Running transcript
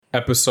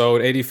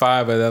Episode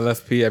 85 of the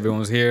LFP.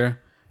 Everyone's here.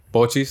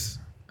 Bochis,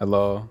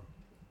 hello.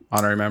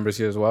 Honorary members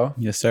here as well.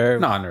 Yes, sir.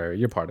 Not honorary.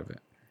 You're part of it.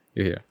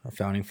 You're here. Our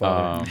founding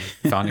father.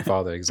 Founding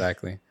father,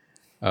 exactly.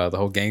 The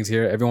whole gang's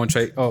here. Everyone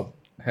trade. Oh,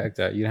 heck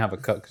that. You didn't have a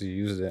cut because you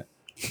used it.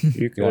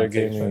 You could have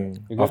gave me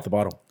Off the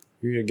bottle.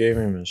 You could gave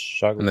him a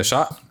shot. In the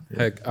shot?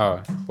 Heck.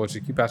 Oh, Bochi,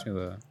 can you pass me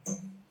the...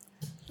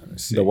 Let me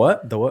see. The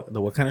what? The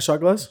what kind of shot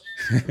glass?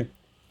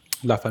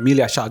 La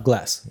Familia shot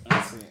glass.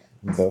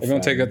 Everyone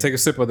take a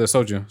sip of the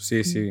soju.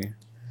 See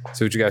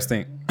what you guys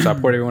think. So I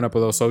poured everyone up a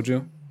little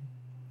soju.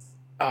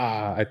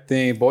 I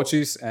think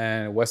Bochis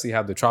and Wesley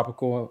have the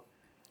tropical.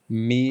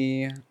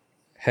 Me,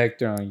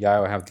 Hector, and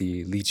Yayo have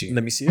the lychee.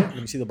 Let me see it. Let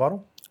me see the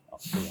bottle.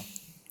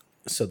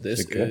 So this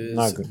Is it good? is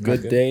Not good.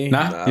 Good Day.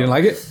 Nah, you didn't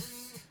like it?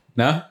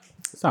 Nah?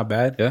 It's not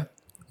bad. Yeah?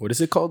 What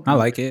is it called? I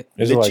like it.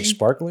 Is it like Lychee?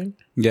 sparkling?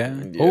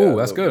 Yeah. Oh,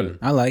 that's good.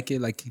 I like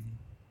it. Like,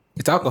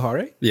 it's alcohol,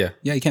 right? Yeah.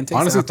 Yeah, you can't taste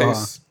Honestly, alcohol.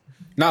 tastes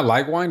not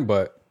like wine,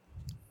 but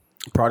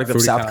Product of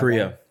fruity South kind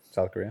Korea. wine.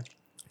 South Korea.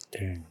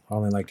 Dang, I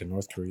only like the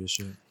North Korea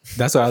shit.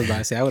 That's what I was about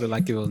to say. I would have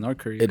liked it if it was North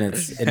Korea. And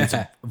it's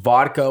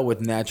vodka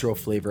with natural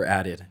flavor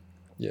added.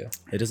 Yeah.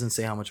 It doesn't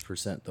say how much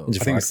percent though. I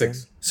think it's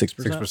 6%.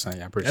 6%. 6%.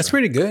 Yeah, I'm pretty That's sure.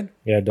 pretty good.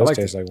 Yeah, it does like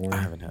taste it. like wine.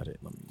 I haven't had it.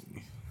 Let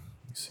me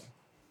see.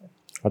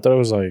 I thought it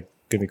was like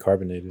gonna be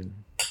carbonated.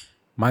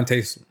 Mine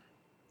tastes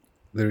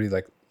literally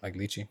like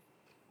lychee.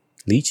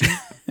 Lychee?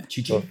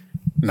 Chichi.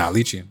 Nah,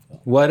 lychee.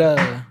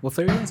 What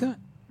flavor is that?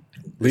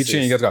 Lychee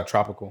and you guys got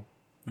tropical.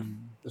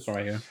 This one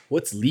right here.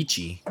 What's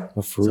lychee? A It's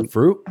a fruit.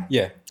 fruit?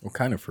 Yeah. What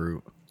kind of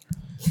fruit?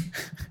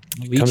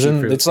 Comes in.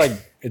 fruit. It's like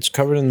it's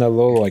covered in the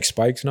little like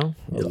spikes. No.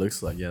 It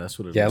looks like that's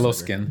what it Yeah, a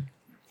looks little like.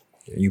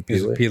 skin. You You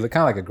peel it. peel it.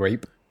 Kind of like a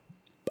grape.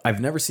 I've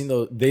never seen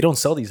those. They don't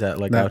sell these at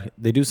like No. out.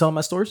 They do sell them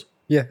at stores.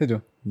 Yeah, they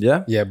do.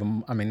 Yeah. Yeah, but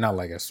I mean, not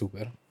like a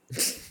super.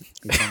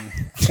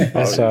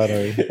 That's how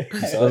they.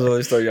 That's the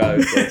only story you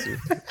guys go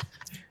to.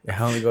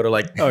 I only go to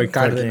like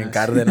Cardenas.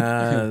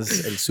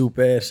 Cardenas, El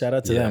Super. Shout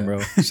out to them, bro.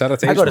 Shout out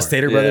to I go to H-Mart.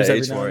 Stater Yeah, Brothers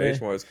every H now Mart. and H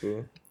then. Mart is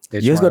cool.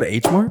 You guys go to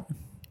H Mart?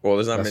 Well,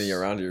 there's not That's- many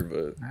around here,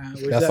 but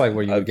That's like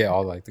where you I've- get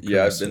all like the.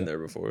 yeah, I've Korean been shit. there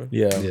before.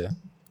 Yeah. Yeah,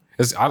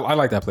 I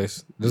like that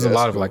place. There's Yeah, a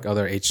lot it's of cool. like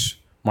other H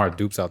Mart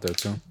dupes out there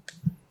too.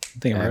 I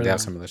think I've And heard they have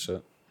that. some of the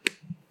shit.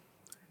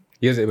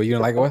 You guys, but you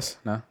don't like it, Wes?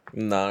 No.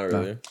 Not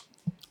really.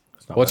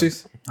 What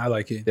cheese? I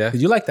like it. Yeah.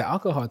 Cause you like the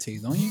alcohol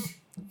taste, don't you?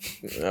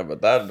 Yeah,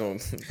 but that don't.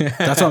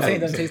 That's what I'm saying. It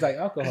doesn't taste like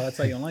alcohol. That's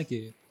why you don't like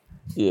it.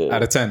 Yeah,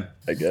 Out of 10,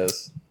 I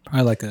guess.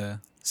 I like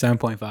a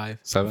 7.5.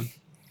 7.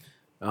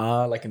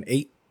 Like an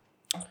 8.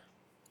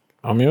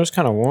 I mean, it was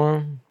kind of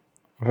warm.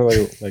 I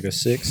feel like a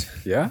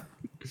 6. Yeah.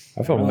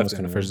 I felt I mine left was it in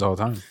kind the of. fridge the whole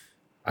time.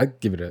 I'd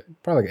give it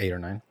probably like 8 or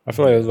 9. I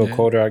feel like it was a little Yeah.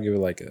 colder. I'd give it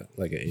like a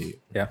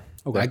 8. Yeah.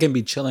 I can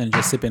be chilling and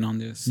just sipping on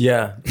this.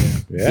 Yeah.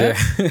 Yeah.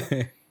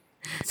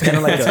 It's kind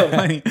of like So a.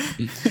 funny.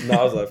 No,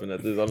 I was laughing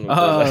at this. I don't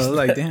know. Oh,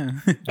 like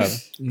damn.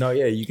 No,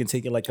 yeah, you can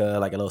take it like a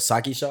little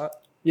sake shot.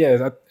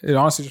 Yeah. It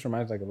honestly just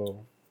reminds like a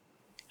little.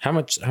 How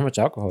much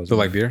alcohol is So it?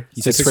 like beer.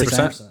 You said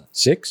 6%?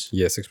 6?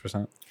 Yeah,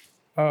 6%.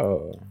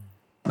 Oh.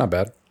 Not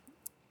bad.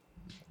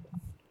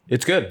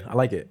 It's good. I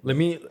like it. Let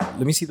me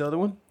see the other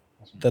one.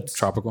 That's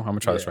Tropical. I'm gonna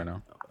try this Yeah. right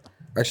now.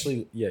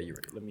 actually yeah. You're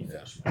right. Let me.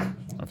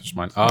 I'll finish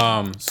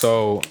mine.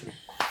 So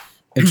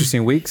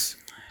interesting weeks.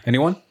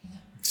 Anyone?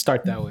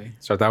 Start that way.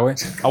 Start that way.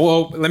 Oh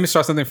well, let me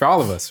start something for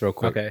all of us real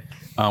quick. Okay.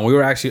 We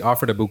were actually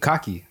offered a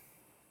bukkake.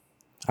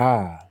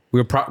 Ah. We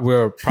were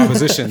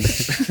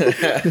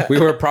propositioned. we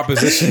were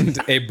propositioned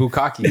a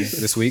bukkake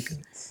this week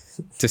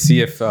to see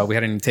if we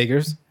had any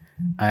takers,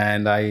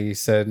 and I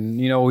said,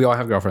 we all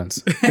have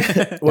girlfriends.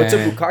 What's a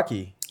And-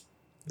 bukkake?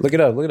 Look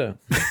it up. Look it up.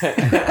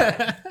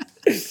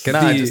 Get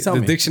Nah, just tell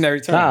the me. dictionary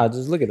term. Nah,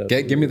 just look it up.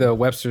 Give me the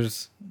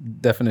Webster's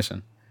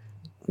definition.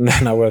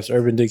 Not Web's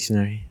Urban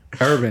Dictionary.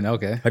 Urban.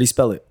 Okay. How do you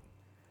spell it?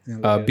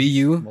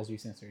 B-U-K-A-K-I. Most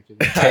recent searches.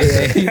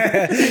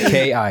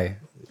 Bukkake.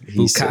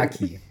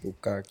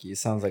 Bukkake. It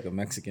sounds like a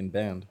Mexican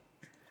band.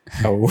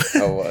 Oh,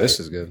 Oh, what? This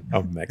is good.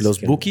 I'm Mexican. Those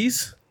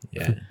bookies?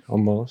 Yeah,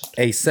 almost.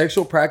 A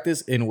sexual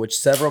practice in which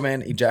several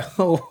men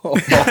ejaculate.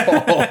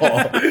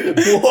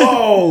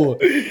 Whoa!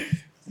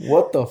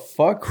 What the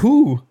fuck?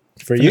 Who?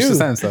 For Finish you. the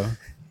sentence though.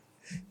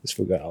 Just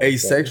forgot. all A about it.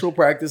 sexual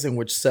practice in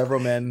which several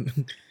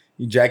men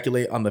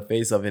ejaculate on the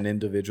face of an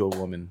individual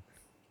woman.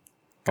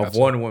 Of Gotcha.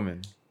 one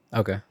woman.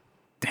 Okay.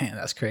 Damn,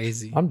 that's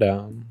crazy. I'm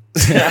down.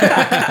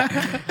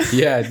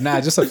 Yeah,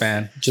 nah, just a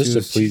fan. Just She to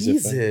was please the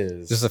fan.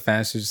 Jesus. just a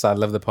fan. She just I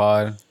love the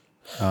pod.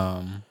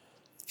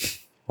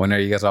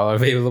 Whenever you guys are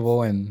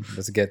available, and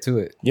let's get to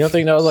it. You don't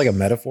think that was like a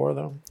metaphor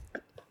though?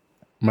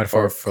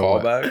 Metaphor Or for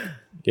what? callback.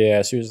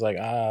 Yeah, she was like,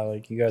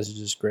 like you guys are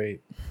just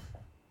great.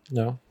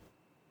 No.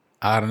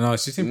 I don't know.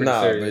 She seemed pretty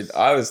Nah, serious. but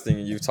I was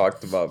thinking you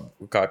talked about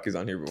bukkakes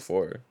on here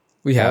before.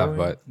 We have, Oh,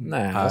 but Nah,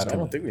 I that's I don't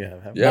don't think we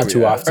have. Yeah, Not we too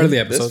have. often. Early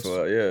This episodes.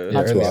 one, yeah.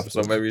 Not too early often.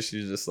 So maybe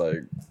she's just like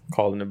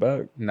calling it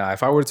back. nah.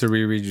 If I were to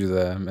reread you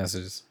the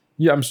messages,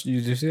 yeah,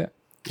 you did see it.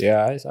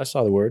 Yeah, I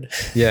saw the word.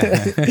 Yeah,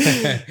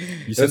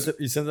 You sent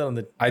it on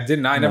the. I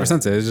didn't. I never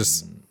sent it. It's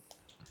just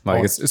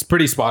like it's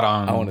pretty spot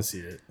on. I want to see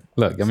it.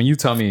 Look, I mean, you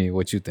tell me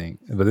what you think,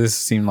 but this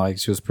seemed like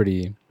she was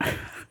pretty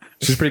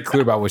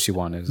clear about what she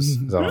wanted.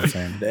 Is all I'm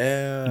saying.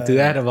 Damn. Dude,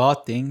 out of all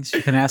things,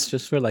 you can ask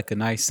just for like a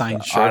nice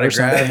signed shirt or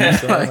Autograph,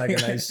 something. like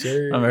a nice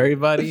shirt. From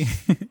everybody.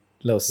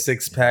 Little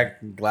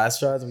 6-pack glass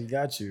shots. We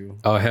got you.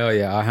 Oh hell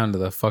yeah! I'll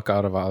handle the fuck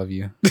out of all of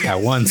you at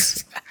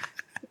once.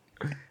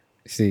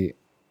 See,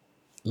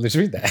 let's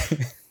read that.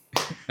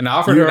 And I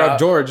offered her up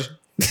George.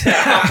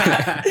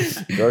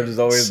 George is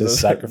always It's a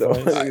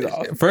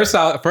sacrifice. First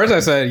I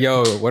said,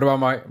 "Yo, what about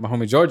my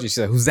homie Georgie?" She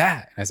said, "Who's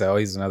that?" And I said, "Oh,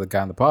 he's another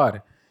guy on the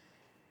pod."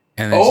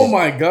 And then Oh she-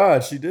 my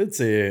God, she did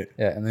say it.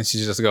 yeah, and then she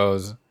just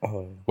goes,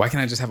 Oh. "Why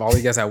can't I just have all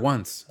you guys at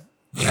once?"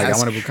 Like I That's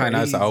want to be kind.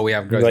 I was like, crazy. "Oh, we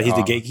have girls." Like he's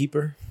the Oh.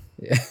 gatekeeper.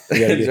 Yeah.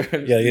 You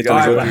gotta get All to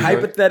right, the but Georgie.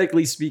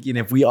 hypothetically speaking,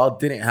 if we all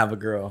didn't have a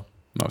girl,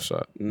 No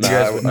shot. Nah,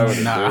 I wouldn't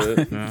do it.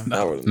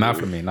 I wouldn't Not do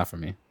for it. me. Not for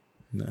me.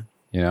 No.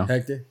 You know?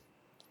 Hector,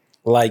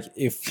 Like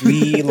if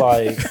we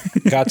like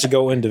got to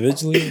go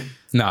individually,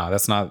 Nah,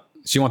 that's not.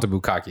 She wants a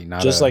bukkake,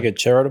 not just like a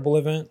charitable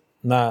event,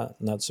 not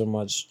so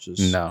much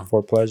just No.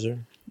 for pleasure.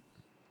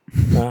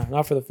 Nah,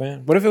 not for the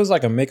fan. What if it was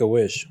like a make a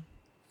wish?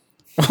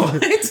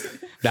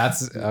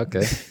 That's okay.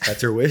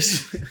 that's her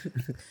wish.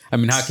 I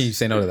mean, how can you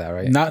say no to that,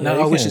 right? Not Yeah,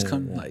 all you wishes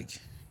can- come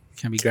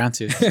can be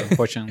granted, so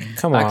unfortunately.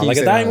 Come How on, can you like a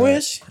say dying no to that?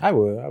 wish? I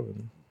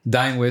would.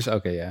 Dying wish.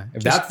 Okay, yeah.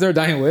 If that's their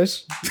dying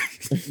wish,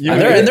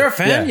 And they're a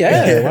fan?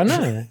 Yeah, why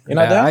not? You're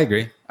not I down?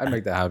 agree. I'd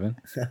make that happen.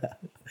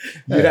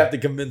 You'd have to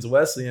convince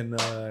Wesley and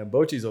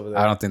Bochi's over there.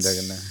 I don't think they're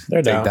gonna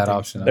They're take down. that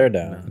option. They're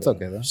down. It's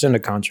okay though. It's in the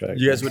contract.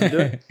 You guys wouldn't do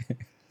it?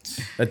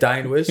 A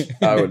dying wish?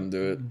 I wouldn't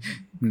do it.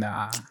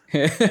 Nah.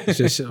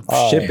 Just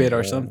ship it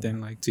or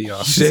something like to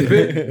y'all. Ship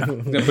it.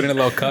 Gonna put in a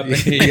little cup.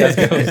 You guys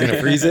gonna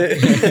freeze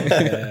it?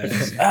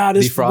 This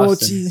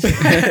Defrosting.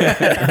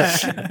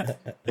 Bochi.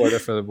 Order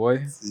for the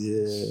boy.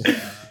 Yeah.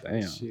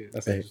 Damn,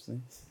 that's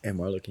interesting. Hey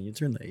Marlo, can you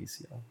turn the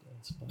AC off?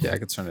 Yeah, I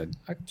could turn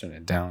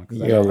it down. 'Cause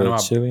You I got a know little my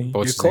chilly?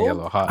 boats You is gonna get a cold?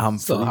 little hot. I'm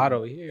So fully hot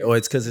over here. Oh,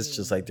 it's because it's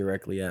just like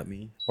directly at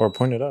me. Or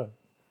point it up.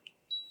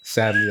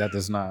 Sadly, that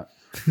does not.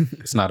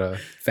 It's not a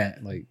fan.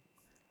 Like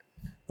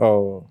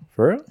Oh,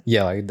 for real?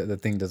 yeah, like the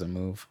thing doesn't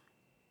move.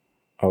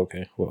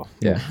 Okay, well.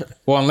 Yeah.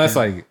 Well, unless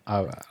like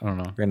I don't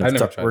know. We're gonna, I've have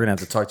never to, tried. we're gonna have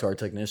to talk to our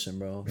technician,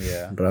 bro.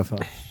 Yeah. But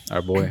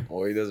Our boy.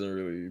 Well, he doesn't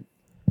really.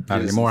 Not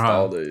He just anymore, huh?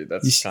 installed it.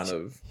 That's kind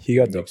of He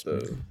got the up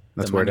the.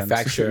 That's the where it ends.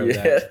 manufacturer of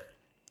Yeah.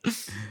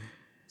 that.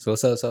 So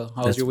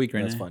how was your week,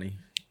 right That's now? funny.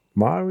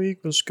 My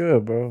week was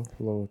good, bro.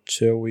 A little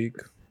chill week.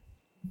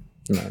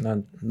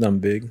 No, nothing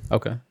big.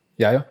 Okay.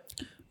 Yeah. Yeah.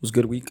 It was a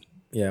good week.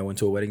 Yeah, I went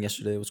to a wedding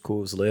yesterday. It was cool.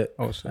 It was lit.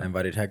 Oh, shit. I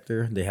invited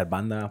Hector. They had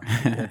banda.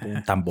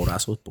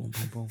 Tamborazos. Boom,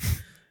 boom, boom.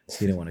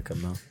 He didn't want to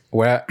come though.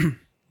 Where at?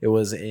 It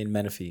was in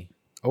Menifee.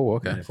 Oh,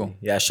 okay. Menifee. Cool.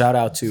 Yeah, shout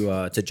out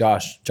to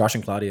Josh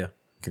and Claudia.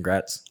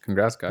 Congrats.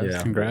 Congrats, guys.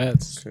 Yeah.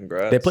 Congrats.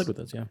 Congrats. They played with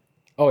us. Yeah.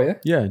 Oh yeah.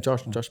 Yeah,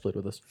 Josh played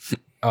with us.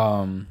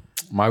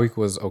 My week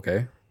was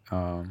okay.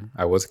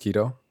 I was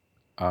keto.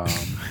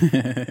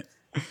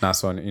 Not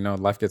so,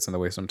 life gets in the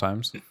way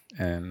sometimes,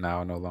 and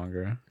now no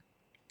longer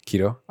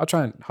keto. I'll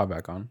try and hop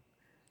back on.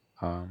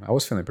 I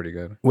was feeling pretty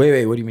good.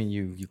 Wait. What do you mean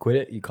you quit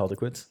it? You called it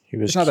quits? He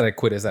was It's not that I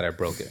quit; it's that I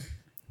broke it.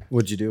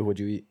 What'd you do? What'd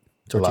you eat?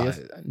 A lot.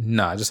 Tortillas?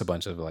 Nah, just a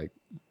bunch of like.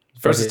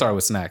 First, it Okay. started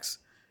with snacks.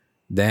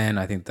 Then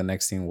I think the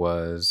next thing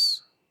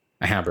was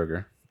a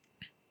hamburger,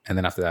 and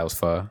then after that was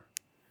pho,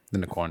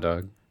 then the corn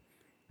dog,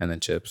 and then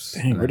chips.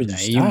 Dang, and where then-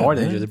 did you You stop, more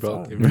than man? just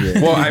broke Fuck. it, bro.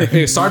 well,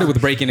 it started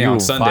with breaking it on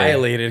Sunday.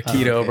 Violated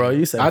keto, bro.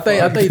 You said I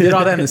thought you did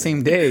all that in the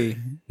same day.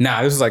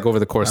 Nah, this was like over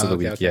the course of the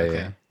Okay, week. okay, Yeah,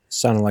 okay.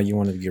 Sounded like you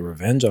wanted to get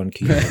revenge on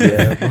Keith.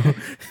 yeah.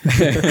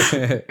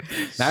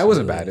 Nah, it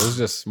wasn't bad. It was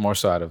just more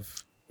so out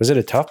of. Was it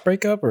a tough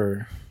breakup,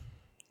 or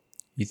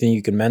you think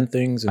you can mend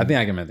things? I think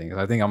I can mend things.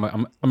 I think I'm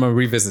gonna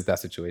revisit that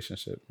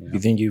situationship. you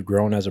think you've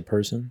grown as a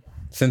person.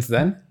 Since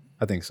then,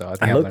 I think so. I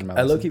think I I've learned my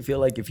low lesson. key feel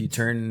like if you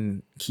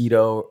turn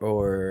keto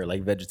or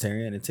like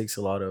vegetarian, it takes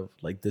a lot of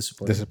like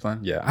discipline. Discipline.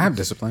 Yeah, I have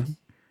discipline.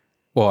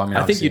 Well, I mean,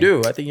 I think you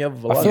obviously- do. I think you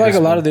have a lot. I feel like a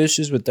lot of discipline. the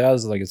issues with that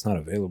is like it's not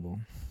available.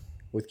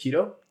 with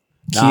keto.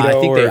 Keto Nah, I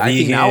think or I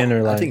think vegan now,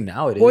 or like. I think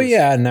now it is. Well,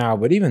 yeah, now,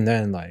 but even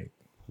then, like,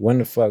 when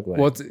the fuck, like,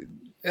 Well,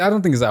 I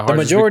don't think it's that the hard.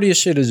 majority of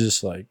shit is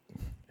just like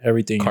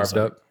everything Just is,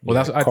 carved like, up. Well,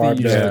 that's I think carved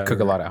you should up. cook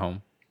a lot at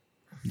home.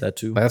 that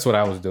too. Like, that's what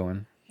I was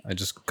doing. I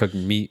just cooked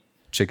meat,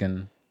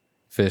 chicken,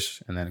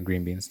 fish, and then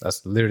green beans.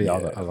 That's literally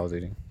all that I was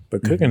eating.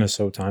 But cooking is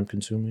so time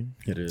consuming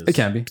It is. It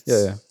can be.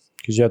 Yeah.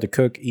 because you have to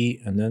cook,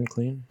 eat, and then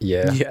clean.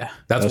 Yeah. Yeah.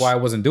 That's why I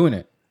wasn't doing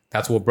it.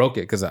 That's what broke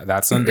it. Because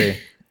that Sunday,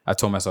 I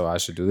told myself I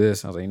should do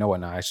this. I was like, you know what?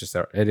 Now I should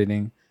start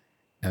editing.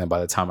 And then by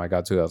the time I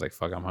got to it, I was like,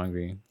 fuck, I'm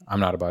hungry. I'm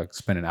not about to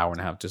spend an hour and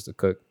a half just to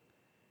cook.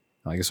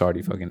 Like, it's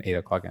already fucking 8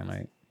 o'clock at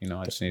night.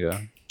 I just need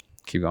to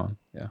keep going.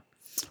 Yeah.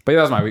 But yeah,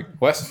 that was my week.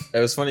 Wes? It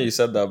was funny you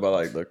said that about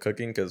like the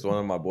cooking because one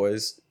of my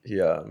boys,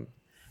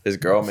 his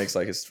girl makes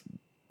like his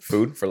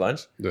food for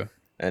lunch. Yeah.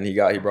 And he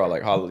brought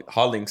like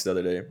hot links the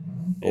other day.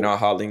 You know how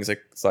hot links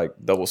it's like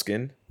double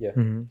skin. Yeah.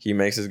 Mhm. He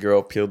makes his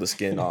girl peel the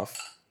skin off.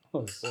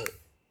 Oh, sick.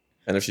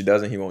 and if she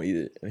doesn't, he won't eat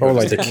it. And Oh, he'll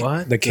like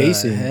just- the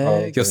casing. heck?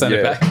 Oh, He'll send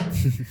it Yeah. back.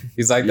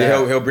 He's like yeah,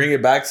 that. he'll bring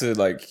it back to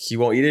like he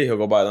won't eat it. He'll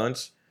go buy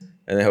lunch,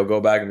 and then he'll go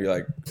back and be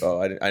like, "Oh,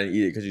 I didn't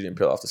eat it because you didn't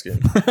peel off the skin."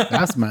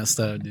 That's messed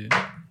up, dude.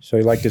 so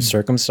you liked it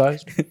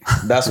circumcised?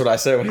 That's what I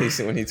said when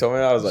he told me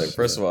that. I was like,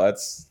 first of all,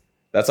 that's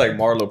like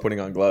Marlo putting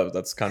on gloves.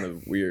 That's kind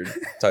of weird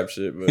type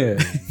shit. But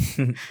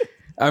Yeah.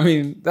 I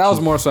mean, that was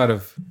more sort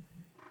of,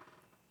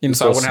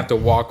 so I wouldn't have to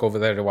walk over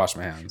there to wash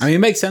my hands. I mean, it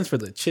makes sense for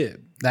the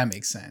chip. That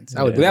makes sense.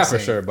 I would do yeah, the for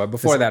same. sure. But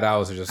before that, I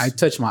was just I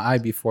touched my eye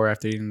before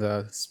after eating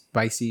the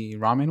spicy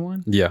ramen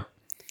one, yeah.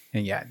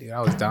 and yeah, dude, I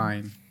was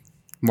dying.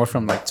 More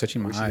from like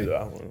touching my we should eye. do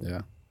that one.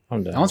 Yeah.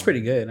 I'm down. That one's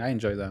pretty good. I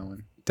enjoyed that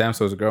one. Damn.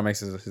 So the girl makes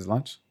his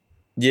lunch.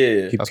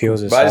 Yeah, He peels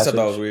his but I just thought that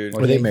sausage. was weird.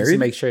 Were they Just married?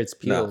 Make sure it's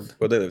Nah, peeled.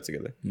 but they live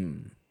together.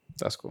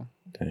 That's cool.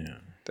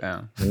 Damn.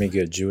 Damn. Let me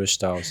get Jewish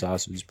style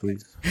sausage,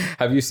 please.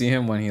 Have you seen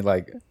him when he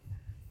like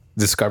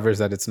discovers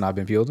that it's not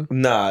been peeled?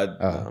 Nah,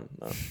 no.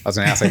 I was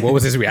gonna ask, like, what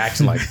was his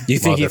reaction like? Do you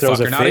think he throws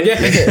a Not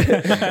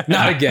fit? again.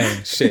 Not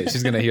again. Shit,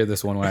 she's gonna hear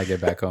this one when I get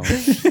back home.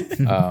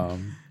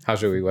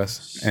 How's your week,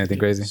 Wes? Anything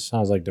crazy?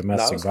 Sounds like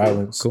domestic it's cool.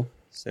 violence. Cool.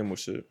 Same with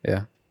shit.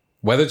 Yeah.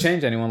 Weather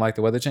change? Anyone like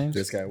the weather change?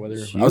 This guy weather.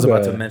 You, I was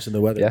about to uh, mention the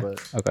weather, Yeah.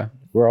 but Okay.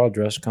 We're all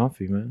dressed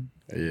comfy, man.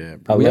 yeah,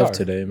 I We love are.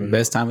 today, man.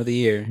 Best time of the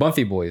year.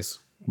 Bumpy boys.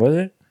 Was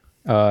it?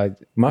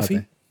 Muffy?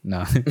 Okay.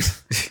 No.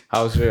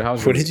 how's your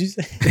What did you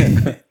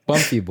say?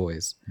 Bumpy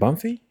boys?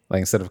 Bumpy?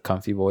 Like instead of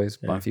comfy boys,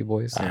 bumpy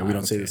boys. yeah, we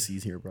don't say the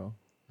C's here, bro.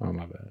 Oh,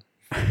 my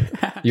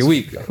bad. Your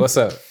week. What's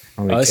up?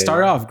 Only It K.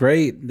 started off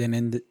great,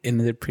 then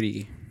ended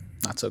pretty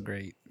not so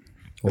great.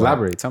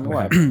 Elaborate. Tell me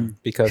why.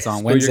 Because on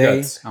Spill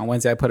your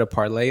Wednesday, guts. I put a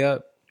parlay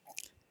up.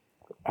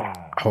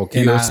 Oh, can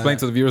And you I- explain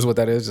to the viewers what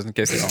that is, just in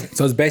case they don't?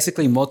 So it's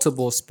basically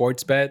multiple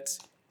sports bets.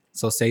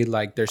 So say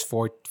like there's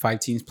 4-5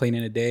 teams playing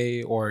in a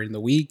day or in the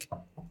week,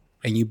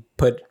 and you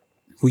put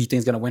who you think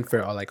is gonna win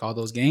for like all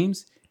those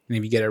games, and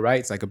if you get it right,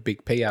 it's like a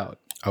big payout.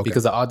 Okay.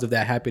 Because the odds of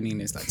that happening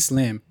is like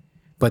slim.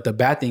 But the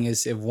bad thing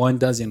is if one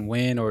doesn't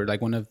win or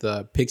like one of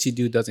the picks you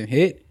do doesn't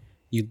hit,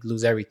 you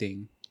lose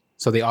everything.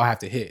 So they all have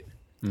to hit.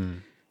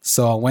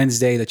 So on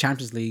Wednesday, the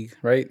Champions League,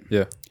 right?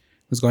 Yeah.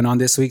 Was going on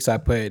this week, so I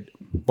put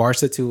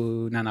Barca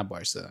to not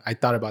Barca. I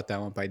thought about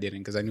that one, but I didn't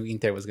because I knew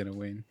Inter was gonna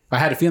win. I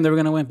had a feeling they were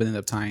gonna win, but ended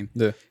up tying.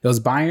 Yeah. It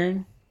was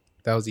Bayern,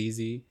 that was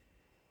easy.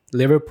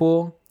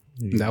 Liverpool,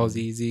 that was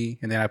easy,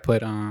 and then I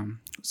put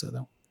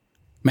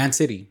Man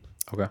City.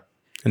 Okay.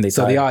 And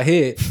So they all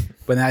hit,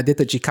 but then I did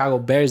the Chicago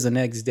Bears the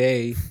next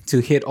day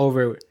to hit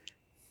over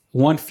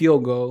one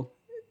field goal.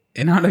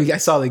 And I don't know if you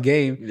guys saw the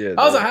game. Yeah,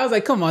 I was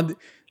like, come on.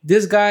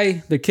 This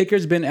guy, the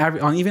kicker's been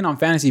even on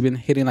fantasy, been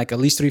hitting like at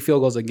least 3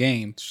 field goals a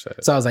game.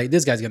 Shit. So I was like,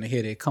 this guy's gonna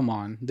hit it. Come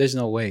on, there's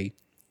no way.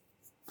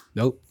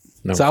 Nope.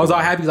 No so I was all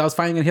way. happy because I was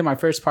finally gonna hit my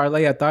first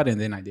parlay. I thought,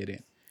 and then I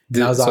didn't.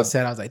 And I was all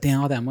sad. I was like,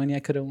 damn, all that money I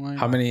could have won.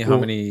 How many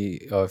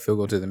field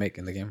goals did they make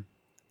in the game?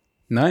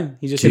 None.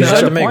 He just You hit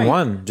just another make point.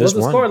 one. What Just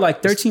was the one. score?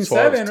 Like 13-7,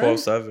 right?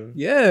 12-7.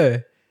 Yeah.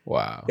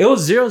 Wow. It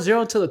was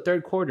 0-0 till the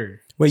third quarter.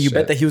 Wait, you Shit.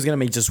 bet that he was gonna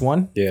make just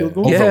one Yeah. field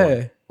goal?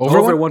 Yeah. Over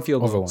Over one? one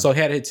field goal. Over one. So he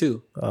had to hit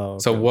 2. Oh,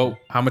 So okay.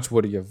 how much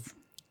would you have?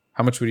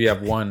 How much would you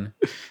have won?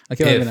 I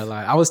can't If- even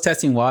lie. I was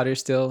testing water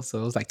still, so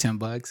it was like $10.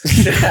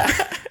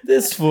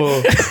 This fool.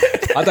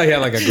 I thought he had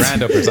like a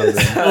grand up or something.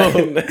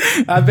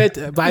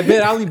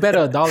 I only bet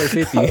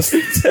 $1.50.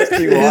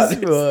 This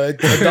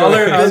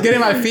fool. I was getting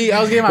my feet.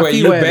 Wait,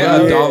 you wet.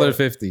 bet bro.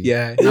 $1.50.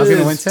 Yeah, and I was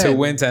gonna win 10 to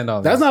win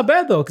 $10. That's not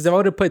bad though, because if I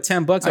would have put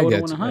 $10, I I would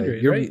get have won you.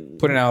 100. You're Right?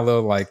 putting out a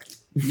little like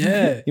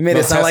Yeah. You made it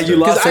No sound like you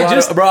tester. lost a 'Cause I lot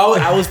just- of, bro.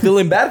 I was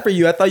feeling bad for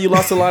you. I thought you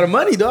lost a lot of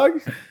money,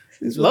 dog.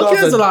 Loki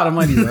has a lot of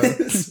money,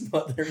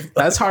 bro.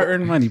 That's hard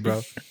earned money,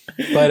 bro.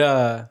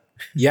 But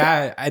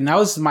yeah, and that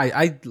was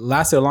I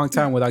lasted a long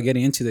time without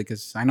getting into it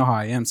because I know how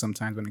I am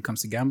sometimes when it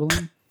comes to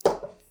gambling.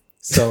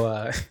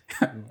 So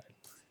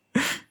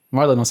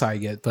Marlo knows how I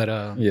get,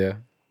 but yeah.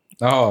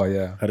 Oh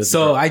yeah.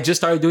 so I just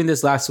started doing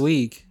this last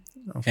week,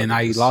 and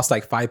I lost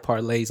like 5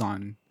 parlays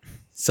on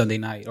Sunday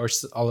night or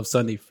all of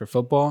Sunday for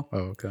football. Oh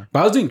okay. But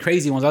I was doing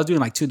crazy ones. I was doing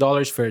like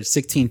 $2 for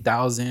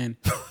 16,000,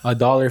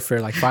 $1 for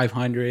like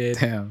 500.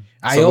 Damn.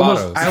 I So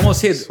almost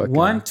lottos. hit Fucking-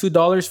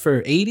 $2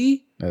 for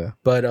 80, Yeah.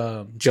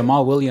 but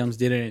Jamal Williams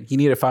didn't. He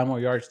needed 5 more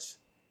yards,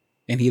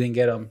 and he didn't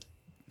get them.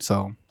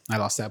 So I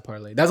lost that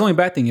parlay. That's the only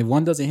bad thing. If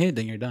one doesn't hit,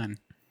 then you're done.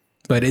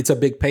 But it's a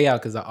big payout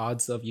because the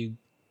odds of you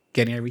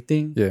getting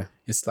everything, Yeah.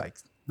 it's like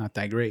not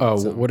that great. Oh,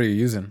 so. what are you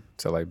using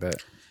to like bet?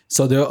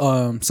 So there,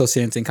 so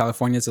since in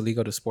California it's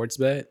illegal to sports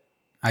bet,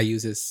 I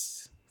use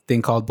this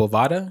thing called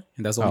Bovada,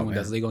 and that's the only one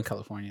man. that's legal in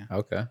California.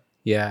 Okay.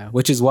 Yeah,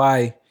 which is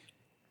why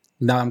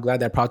now I'm glad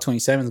that Prop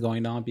 27 is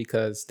going on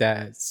because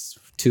that's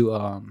to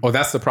Oh,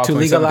 that's the Prop to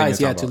 27 thing legalize,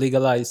 you're yeah, talking to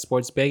legalize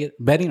sports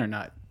betting or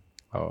not.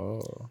 about.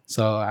 Oh.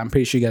 So I'm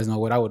pretty sure you guys know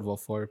what I would vote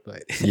for,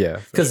 but Yeah.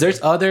 for because sure.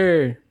 there's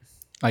other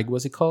like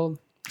what's it called,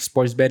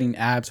 sports betting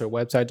apps or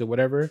websites or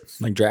whatever,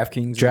 like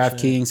DraftKings.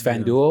 DraftKings,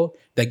 FanDuel,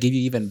 that give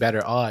you even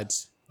better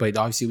odds, but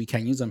obviously we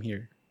can't use them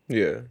here.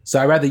 Yeah. So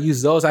I'd rather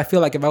use those. I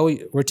feel like if I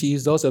were to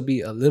use those, it'll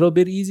be a little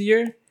bit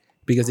easier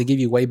because they give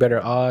you way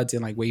better odds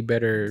and like way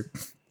better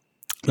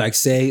like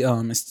say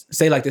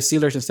like the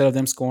Steelers, instead of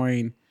them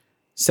scoring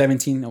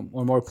 17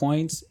 or more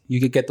points, you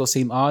could get those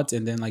same odds,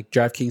 and then like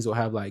DraftKings will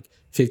have like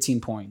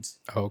 15 points.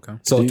 Oh, okay.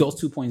 So those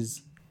 2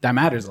 points, that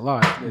matters a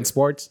lot in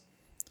sports.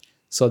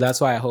 So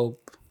that's why I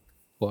hope.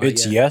 Well,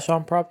 It's yeah. yes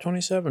on Prop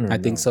 27. Or I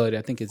think so.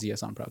 I think it's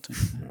yes on Prop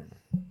 20.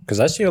 Because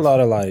I see a lot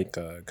of like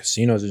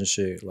casinos and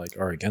shit like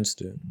are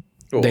against it.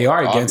 They are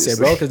against it,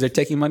 Obviously. bro, because they're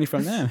taking money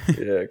from them.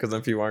 Yeah, because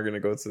then people aren't gonna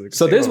go to the.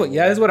 So this casino.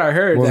 this is what I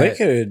heard. Well,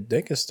 that,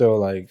 they could still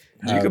like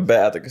You have could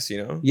bet at the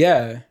casino.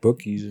 yeah,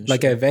 bookies and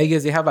like shit. at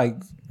Vegas, they have like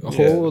a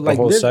whole like,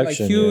 whole like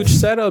section, huge yeah.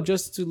 setup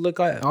just to look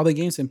at all the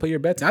games and put your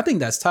bets in. I think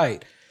that's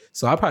tight.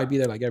 So I'll probably be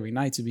there like every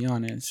night, to be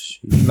honest.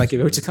 Like if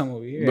it were to come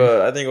over here.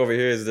 But I think over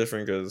here is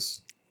different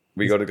because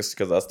we go to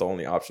because that's the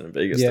only option in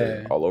Vegas. Yeah.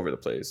 They're all over the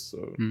place.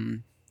 So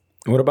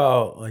What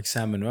about like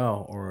San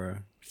Manuel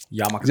or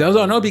Yamaka? I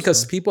don't know,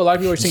 because a lot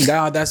of people are saying,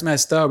 that's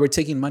messed up. We're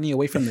taking money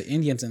away from the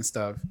Indians and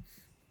stuff.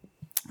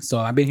 So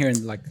I've been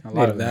hearing like a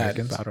lot of that.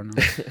 But I don't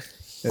know.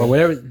 But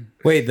whatever.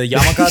 Wait, the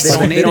Yamaka So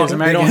the natives, they don't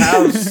American.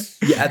 have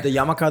at the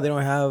Yamaka they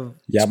don't have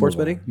sports Yamava.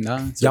 betting. No,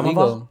 it's Yamava?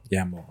 illegal.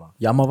 Yamava.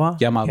 Yamava.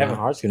 Kevin Yamava.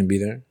 Hart's gonna be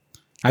there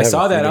I have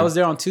saw a that. few I days. was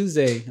there on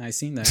Tuesday. I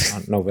seen that.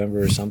 on November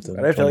or something.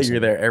 I feel like you're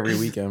there every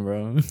weekend,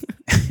 bro.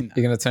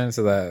 You're gonna turn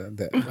into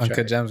the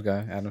Uncut Gems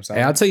guy, Adam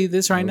Hey, I'll Sandler. tell you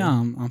this right now.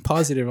 I'm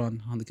positive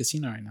on the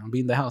casino right now. I'm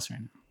beating the house right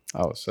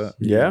now. Oh shit.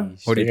 Yeah.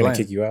 What are They're you gonna playing?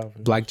 kick you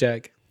out.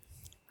 Blackjack.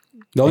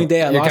 The only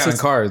day I You're lost counting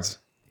is cards.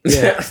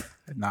 yeah.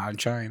 Nah, I'm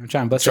trying. I'm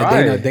trying to bust that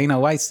Try. Dana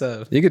White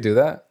stuff. You could do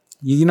that.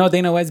 You know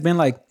Dana White's been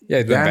like Yeah,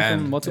 he's been banned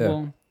banned. from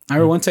multiple. I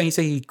remember one time he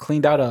said he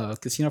cleaned out a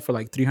casino for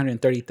like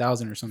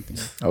 330,000 or something.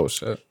 Oh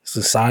shit. It's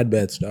the side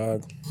bets,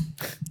 dog.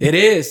 It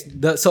is.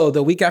 So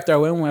the week after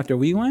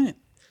we went,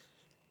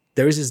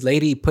 there was this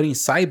lady putting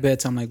side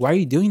bets. I'm like, why are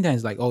you doing that?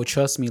 It's like, oh,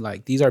 trust me,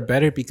 like these are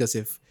better because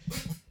if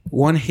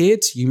one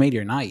hits, you made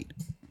your night.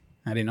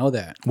 I didn't know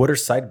that. What are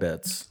side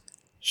bets?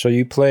 So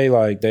you play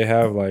like they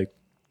have like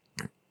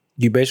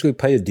you basically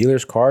play a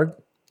dealer's card.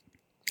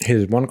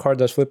 His one card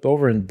that's flipped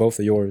over and both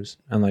of yours.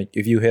 And like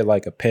if you hit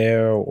like a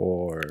pair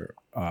or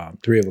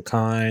three of a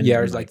kind. Yeah,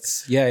 and, it's like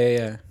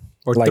yeah.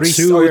 Or Like three.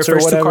 suits Or your or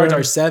first two cards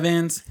whatever. are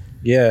sevens.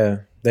 yeah,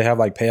 they have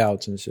like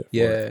payouts and shit. for it.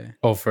 Yeah.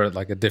 Oh, for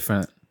like a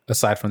different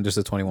aside from just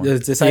the 21.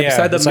 It's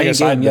beside the it's like main a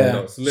side game. bet.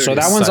 Yeah. It's literally So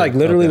that a one's side- like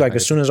literally okay, like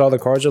as soon as all the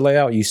cards are laid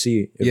out, you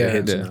see if Yeah. it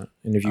hits Yeah. or not.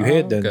 And if you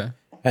hit, then okay.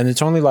 and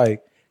it's only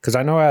like because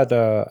I know at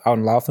out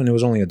in Laughlin it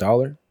was only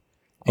 $1.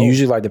 And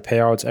usually like the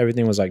payouts,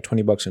 everything was like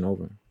 $20 and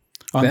over.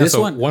 On Damn, this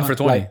so one, one for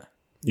 20. like,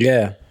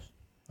 Yeah.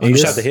 And you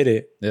just have to hit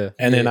it. Yeah.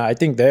 And then I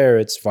think there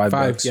it's $5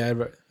 $5.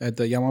 Yeah, at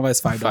the Yamava it's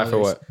 $5. Five for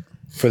what?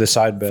 for the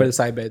side bet. For the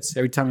side bets.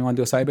 Every time you want to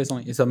do a side bet,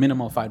 it's a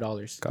minimum of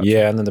 $5.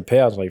 Yeah, and then the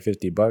payout's like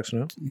 $50,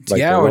 no? Like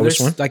Yeah, the or lowest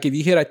there's one. like if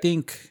you hit, I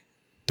think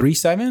 3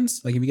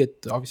 sevens, like if you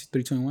get obviously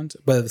 3 21s,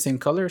 but the same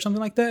color or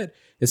something like that,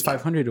 it's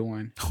 500 to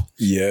 1.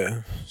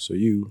 Yeah. So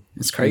you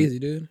It's crazy,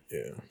 dude. yeah.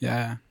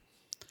 Yeah.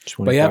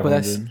 But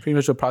that's 2,500. pretty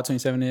much what Prop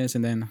 27 is.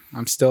 And then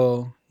I'm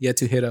still yet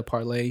to hit a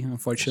parlay,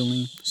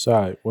 unfortunately.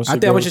 Sorry. What's I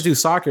the think I would goal? just do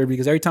soccer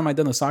because every time I've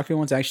done the soccer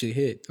ones, I actually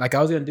hit. Like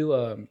I was gonna do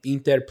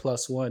Inter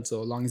 +1,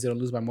 so as long as they don't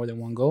lose by more than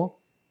 1 goal,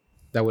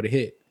 that would have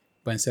hit.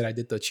 But instead, I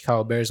did the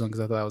Chicago Bears one because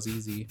I thought that was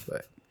easy.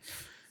 But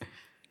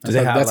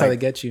that's how they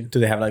get you. Do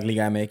they have like Liga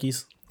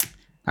MX?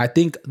 I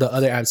think the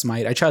other apps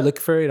might. I tried to look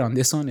for it on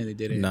this one and they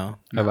didn't. No.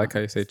 I like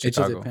how you say It just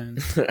Chicago.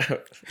 depends.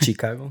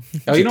 Chicago.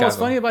 Oh, you know what's Chicago.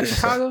 funny about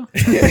Chicago?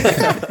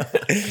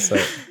 So,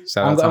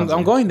 shout out I'm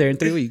Tomsy. going there in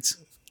 3 weeks.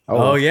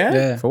 Oh, yeah?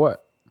 Yeah, For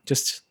what?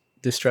 just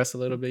distress a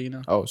little bit, you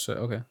know. Oh shit.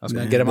 Okay. That's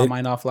Gonna good. get my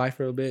mind off life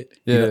for a bit.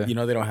 Yeah. You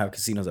know they don't have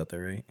casinos out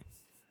there, right?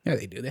 Yeah,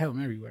 they do. They have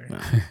them everywhere.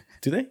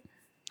 Do they?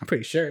 I'm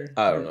pretty sure.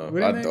 I don't know.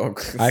 Wouldn't I they?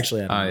 don't.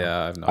 Actually, I don't know.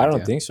 Yeah. I have no I don't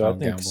idea. think so. I don't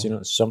think gamble.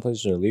 casinos, some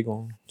places are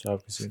illegal to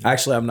have casinos.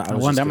 Actually, I'm not. I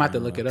was One, just I'm about to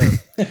kidding. look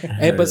it up.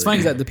 Hey, but it's funny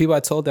is that the people I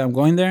told that I'm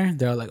going there,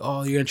 they're like,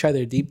 "Oh, you're gonna try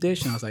their deep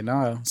dish," and I was like,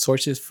 "No."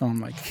 Sources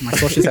from like my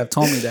sources have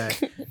told me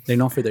that they're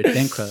known for their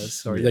thin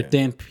crust or their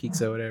thin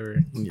pizza, or whatever.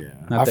 Yeah.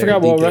 Not I their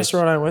forgot deep what dish.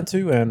 restaurant I went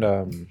to, and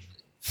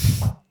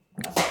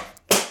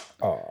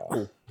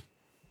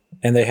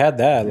they had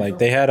that. Like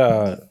they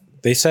had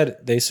they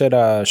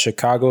said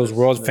Chicago's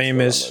world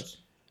famous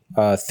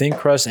thin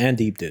crust and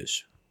deep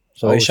dish.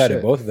 So they Oh, shouted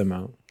shit. both of them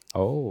out.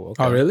 Oh.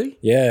 Okay. Oh, really?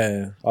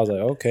 Yeah, I was like,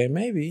 okay,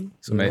 maybe.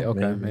 So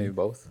maybe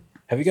both.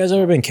 Have you guys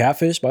ever been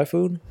catfished by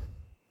food?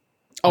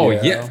 Oh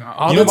Yeah. yeah.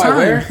 All You know the by time.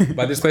 where?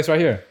 By this place right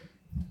here.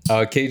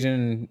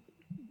 Cajun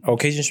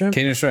Cajun shrimp.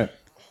 shrimp.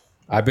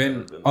 I've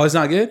been. Oh, it's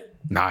not good.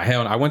 Nah,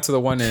 hell. No. I went to the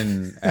one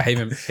in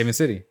Haven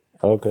City,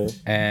 Okay.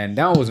 and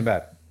that one wasn't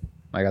bad.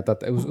 Like I thought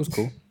that it was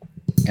cool,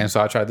 and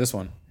so I tried this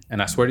one,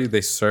 and I swear to you,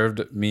 they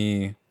served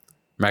me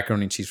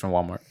macaroni and cheese from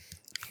Walmart.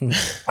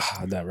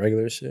 That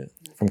regular shit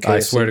from KFC. I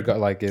swear to God,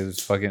 like it was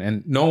fucking,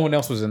 and no one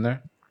else was in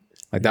there.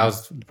 Like that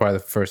was probably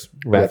the first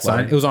Red bad sign.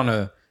 flag. It was on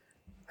I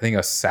think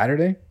a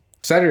Saturday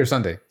or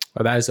Sunday.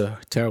 Oh, that is a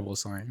terrible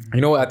sign.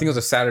 You know what? I think it was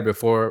a Saturday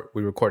before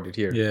we recorded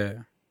here. Yeah.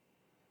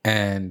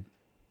 And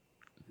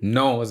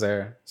no one was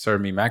there.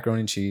 Served me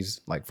macaroni and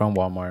cheese, like from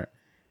Walmart.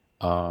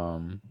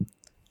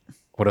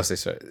 What what else they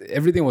said?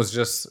 Everything was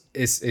just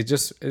it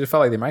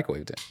felt like they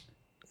microwaved it.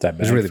 That It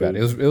was really bad.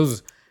 It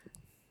was.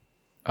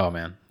 Oh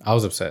man, I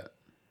was upset.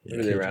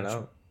 Maybe they ran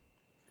out.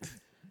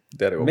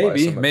 They had to go buy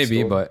some at the Maybe,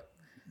 store. but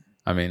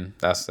I mean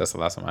that's the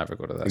last time I ever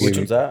go to that. Which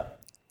one's that?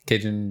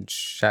 Cajun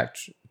Shack,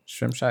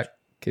 Shrimp Shack,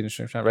 Cajun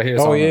Shrimp Shack, right here.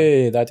 Oh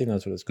yeah, I think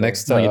that's what it's called.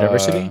 next On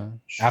University?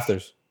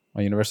 Afters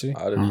on University.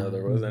 I didn't know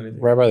there was anything.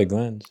 right by the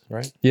Glens,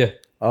 right? Yeah,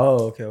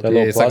 Oh, okay. That okay.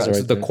 little it's like plaza it's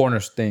right the there.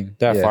 corners thing.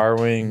 That yeah. Fire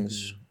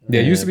Wings.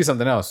 Yeah, it used to be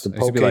something else. The It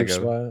used to be like poke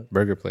a spot.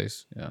 burger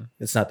place. Yeah.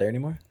 It's not there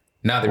anymore.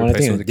 Now they Oh, I replaced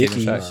it think with the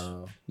Cajun Dickies. Shack.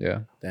 Oh, Yeah.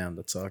 damn,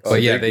 that sucks.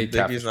 But yeah, they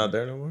Dickie's not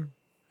there no more.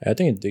 I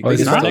think it's Oh,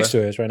 is it right not? next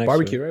to it. It's right next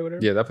Barbecue, to it. right?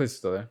 Whatever. Yeah, that place is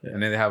still there.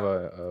 And then they have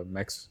a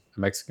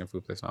Mexican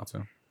food place now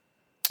too.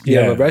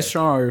 Yeah, Yeah. but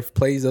restaurant or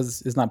place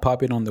is not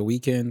popping on the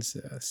weekends.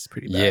 It's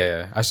pretty bad.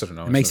 Yeah, I should have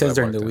known. It makes since sense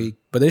I during the worked there. week,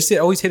 but there's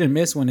always hit and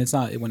miss when it's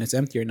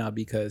empty or not,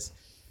 because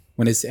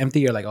when it's empty,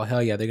 you're like, oh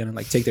hell yeah, they're gonna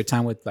like take their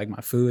time with like my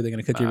food. They're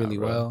gonna cook it Nah, really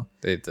bro. well.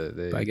 They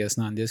But I guess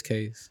not in this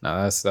case.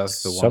 nah, that's the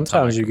one. Sometimes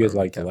time you I can get remember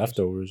like the catfish.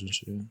 leftovers and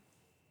shit.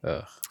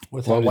 Ugh.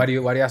 Well, why do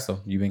you ask though?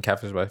 You been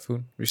catfished by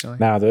food recently?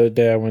 Now the other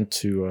day I went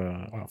to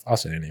I'll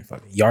say their name,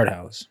 fucking Yard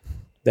House.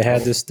 They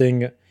had this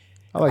thing.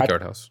 I like I-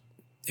 Yard House.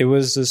 It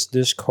was this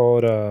dish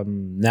called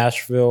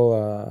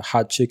Nashville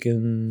hot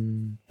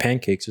chicken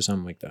pancakes or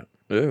something like that.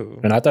 Ew.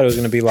 And I thought it was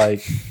gonna be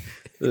like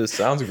This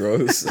sounds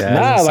gross. Yeah,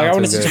 nah, doesn't like I sound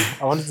wanted too to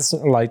good. I wanted to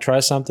like try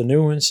something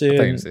new and I shit. thought you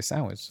were gonna say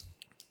sandwich.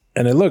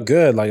 And it looked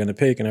good, like in the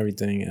pic and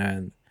everything.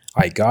 And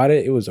I got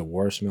it. It was the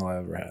worst meal I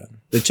ever had.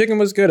 The chicken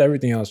was good.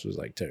 Everything else was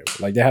like terrible.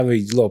 Like they have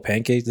these little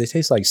pancakes. They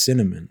taste like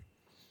cinnamon.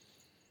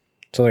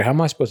 So like, how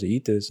am I supposed to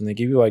eat this? And they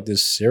give you like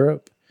this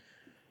syrup,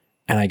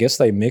 and I guess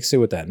they mix it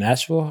with that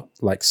Nashville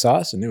like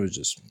sauce, and it was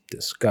just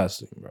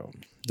disgusting, bro.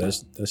 That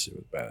shit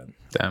was bad.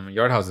 Damn,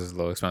 Yard House is a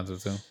little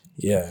expensive too.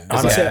 Yeah.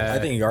 Honestly, Yeah. I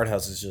think Yard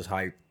House is just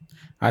hype.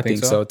 I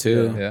think so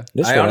too. Yeah.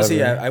 This I honestly,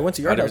 whatever. I went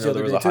to I Yard didn't House know the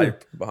there other was day a too.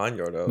 hype behind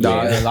Yard House.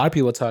 Yeah, a lot of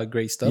people talk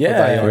great stuff Yeah,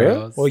 about Yard really?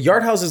 House. Well,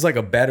 Yard House is like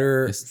a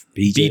better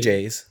BJ.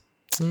 BJ's.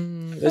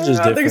 It's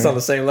just I think it's on different.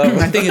 the same level.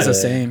 I think it's the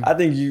same. I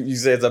think you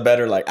say it's a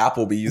better like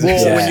Applebee's.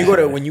 Well,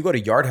 Yeah. when you go to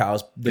Yard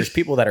House, there's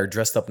people that are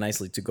dressed up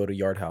nicely to go to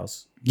Yard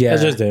House. Yeah,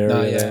 It's just there,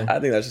 No, yeah. yeah. I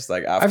think that's just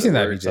like after I've seen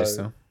that at work BJ's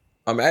type. too.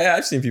 I mean,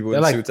 I've seen people They're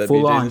in like suits at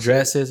full BJ's on and shit.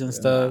 dresses and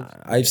stuff.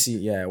 I've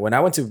seen, yeah. When I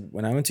went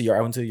to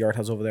Yard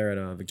House over there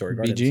at Victoria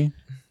Gardens. BG.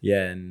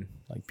 Yeah, and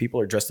like people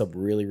are dressed up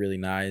really, really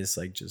nice.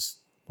 Like just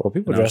Well,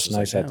 people And I was dress just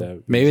nice like, at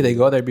that. Maybe they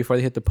go there before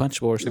they hit the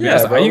punch bowl or something.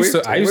 Yeah, bro, I used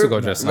to go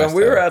dress when nice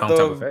we to were at Hometown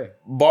the Buffet.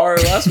 bar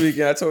last week,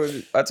 and I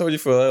told you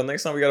for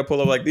next time we gotta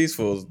pull up like these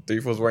fools. 3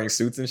 fools wearing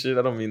suits and shit.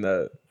 I don't mean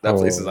that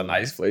place is a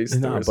nice place. to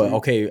no, wear but suits.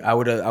 okay, I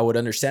would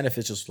understand if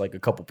it's just like a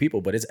couple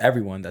people, but it's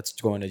everyone that's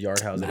going to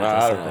Yard House. and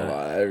I dressed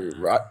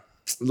don't like know.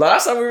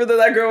 Last time we were there,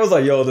 that girl was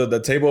like, "Yo, the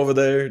table over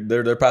there,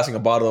 they're passing a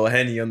bottle of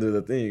Henny under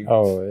the thing."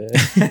 Oh,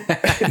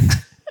 yeah.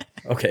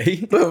 Okay,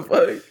 The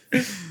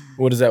fuck?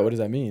 what does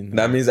that mean?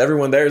 That means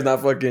everyone there is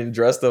not fucking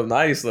dressed up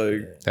nice.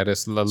 Like, That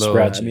is a little.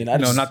 Scratchy. I mean, I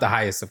no, just- not the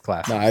highest of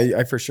class. No,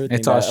 I for sure think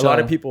It's all that a lot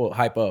show. of people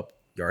hype up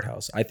Yard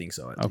House. I think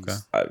so. At Okay.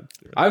 least.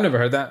 I've never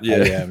heard that.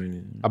 Yeah. Yeah, I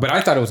mean, But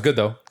I thought it was good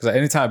though, because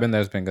anytime I've been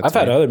there, it's been good. I've to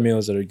had me. other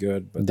meals that are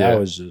good, but Yeah. that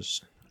was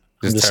just.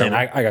 I'm Just just saying,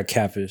 terrible. I got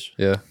catfish,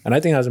 Yeah. and I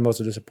think that's the most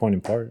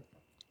disappointing part.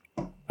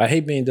 I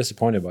hate being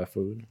disappointed by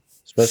food,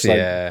 especially like,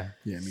 Yeah.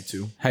 Yeah, me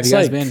too. Have it's you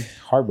guys like been?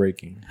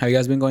 heartbreaking. Have you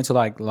guys been going to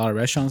like a lot of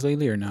restaurants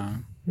lately or no?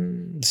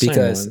 The same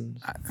Because ones.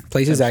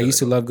 places Same I shit used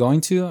to love going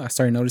to, I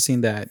started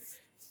noticing that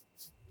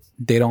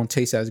they don't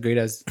taste as great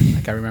as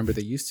like I remember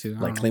they used to. I Like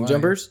don't know Claim why.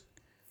 Jumpers.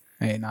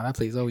 Hey, nah, that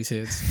place always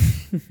hits,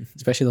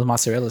 especially those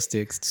mozzarella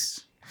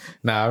sticks.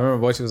 Nah, I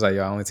remember Bochi was like,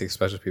 "Yo, I only take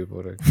special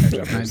people to catch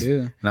up." I do.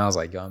 And I was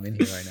like, "Yo, I'm in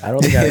here right now." I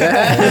don't think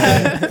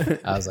I.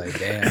 I was like,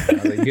 "Damn." I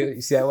was like,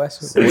 "You see that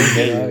West?"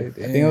 I think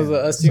it was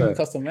us doing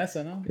custom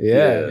mesa, no? Yeah,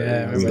 Yeah, I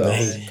it was remember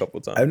done that. a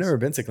couple times. I've never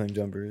been to Claim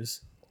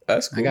Jumpers.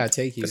 That's cool. I gotta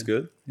take you. That's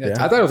good. Yeah,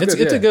 I thought it was it's,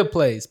 good, It's a yeah. good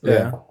place, but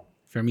Yeah.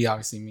 for me,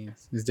 obviously,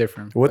 it's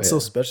different. What's Yeah. so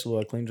special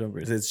about Claim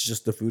Jumpers? It's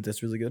just the food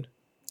that's really good.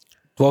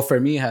 Well, for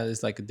me, it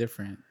has like a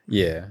different.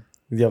 Yeah.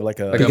 You have like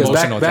a Like Because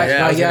emotional back attachment.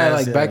 Yeah, I was gonna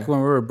like ask, back yeah. when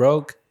we were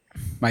broke,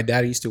 my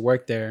dad used to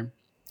work there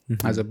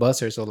as a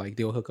busser, so like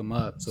they'll hook him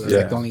up. So it's Yeah.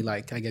 like the only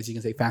like I guess you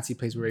can say fancy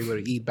place we were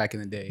able to eat back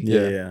in the day.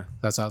 yeah.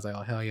 That's why I was like,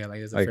 oh hell yeah,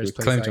 like it's the Like first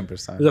place. Claim Like,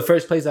 Jumpers time. it was the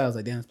first place I was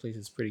like, damn, this place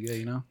is pretty good,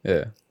 you know?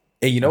 Yeah.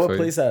 Hey, you know I what feel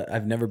you. place that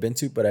I've never been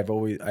to, but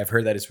I've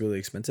heard that it's really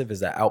expensive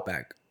is that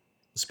Outback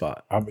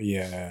spot.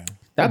 Yeah.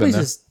 That been place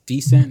there. is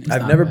decent. It's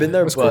I've not never bad. been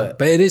there, It's cool.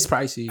 but it is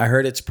pricey. I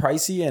heard it's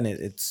pricey and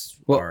it's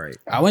Well, all right.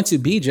 I went to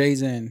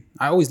BJ's and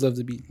I always love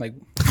to be like.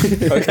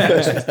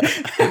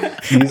 I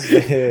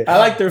I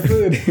like their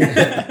food,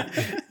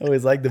 I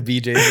always like the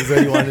BJ's is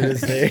what you wanted to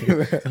say.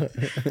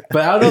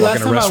 but I don't know. You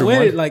Last walk in a time I restroom went,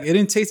 one? it like it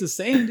didn't taste the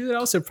same, dude. I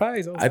was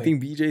surprised. I, was I like-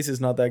 think BJ's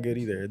is not that good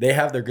either. They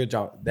have their good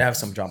job. They have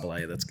some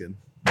jambalaya that's good.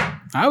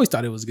 I always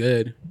thought it was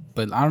good,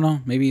 but I don't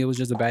know. Maybe it was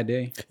just a bad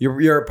day.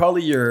 Your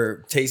probably your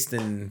taste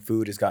in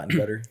food has gotten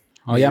better.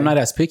 Oh yeah, I'm not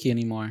as picky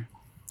anymore.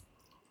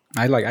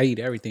 I eat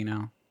everything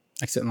now,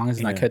 except as long as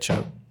it's not Yeah.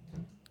 ketchup.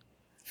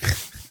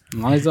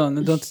 As long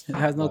as it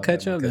has no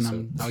ketchup,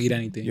 then I'll eat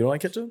anything. You don't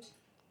like ketchup?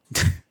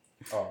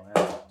 Oh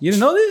man, You didn't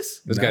know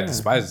this? this guy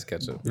despises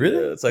ketchup. Really?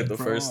 Yeah, it's like the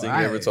first thing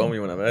he ever told me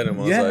when I met him.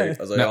 I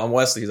was like, No. I'm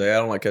Wesley. He's like, I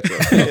don't like ketchup. I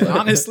was like,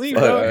 Honestly,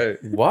 all bro. right.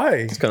 Why?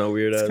 It's kind of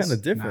weird. It's Ass. kind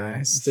of different. Nah,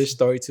 it's their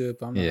story to it.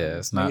 But I'm not, Yeah,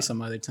 it's maybe not.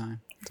 some other time.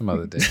 Some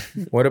other day.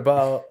 What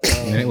about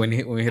when we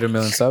hit 1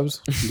 million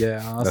subs,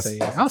 Yeah, I'll That's- say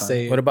it. I'll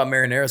say what it. about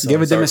marinara sauce?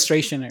 Give a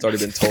demonstration. It's already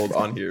been told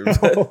on here.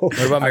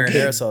 What about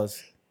marinara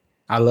sauce?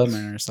 I love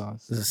marinara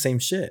sauce. It's the same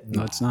shit.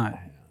 No, it's not.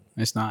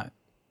 It's not.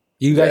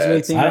 You guys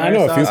really think I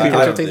know a few marinara sauce people- and I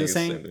ketchup don't taste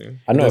think the it's same?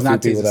 I know Does a few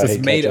not taste people the that it's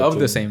hate made ketchup of too.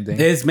 the same thing.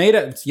 It's made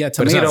of it's not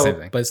the tomato, same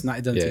thing. but it's not.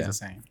 It doesn't Yeah. taste the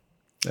same.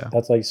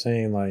 That's like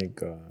saying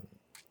like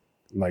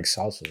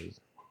salsas.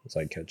 It's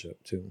like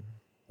ketchup too,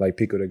 like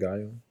pico de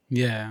gallo,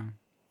 Yeah,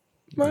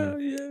 Well,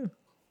 yeah.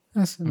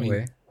 That's in a mean,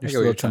 way. I there's get what a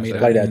you're little trying to say.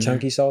 tomato. like in that there.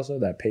 chunky salsa,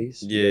 that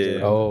paste.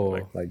 Yeah.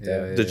 Oh, like yeah,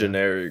 that. yeah, The yeah.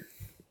 generic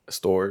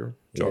store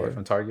jar.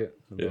 from Target.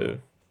 Yeah.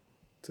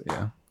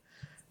 Yeah.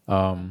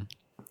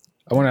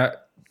 I want to.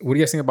 What do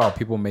you guys think about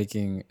people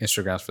making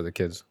Instagrams for the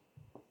kids?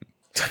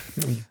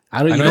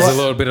 I don't. I You know know it's a what?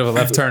 little bit of a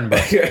left turn, but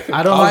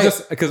I don't like.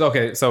 just because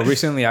okay. So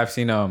recently, I've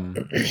seen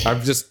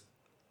I've just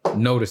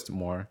noticed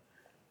more,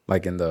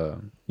 like in the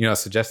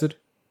suggested,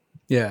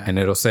 Yeah, and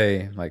it'll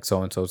say like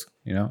so and so's,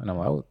 and I'm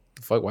like, oh,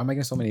 the fuck, why am I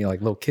getting so many like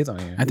little kids on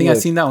here? I think Look.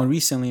 I've seen that one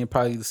recently, and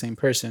probably the same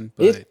person.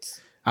 But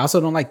It's I also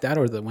don't like that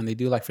or when they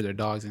do like for their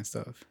dogs and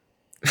stuff.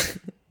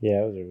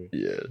 yeah, those are weird.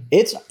 Yeah.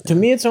 It's to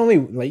me, it's only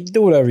like you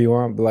do whatever you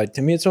want, but like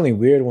to me, it's only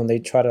weird when they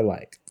try to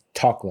like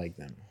talk like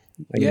them,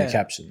 like in Yeah. the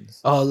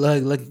captions. Oh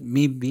look,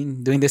 me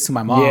doing this to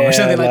my mom Yeah, or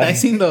something like that. like- I've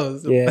seen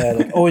those. Yeah,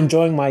 like, oh,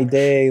 enjoying my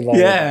day. Like,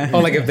 Yeah. Oh,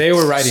 like if they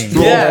were writing,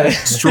 Yeah.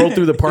 Stroll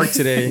through the park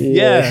today.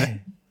 Yeah.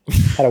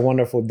 had a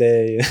wonderful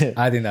day.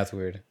 I think that's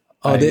weird.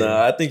 Oh, they,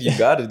 Nah, I think you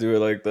got to do it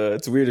like that.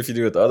 It's weird if you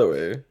do it the other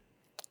way.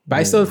 but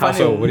I still How find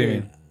so? it. What do you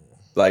mean?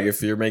 Like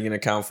if you're making an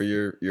account for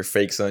your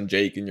fake son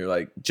Jake, and you're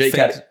like Jake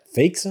had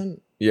Fake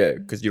son? yeah,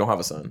 because you don't have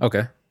a son,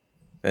 Okay.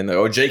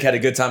 and Jake had a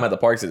good time at the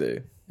park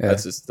today. Yeah.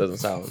 That just doesn't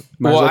sound.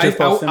 Might as Well, well just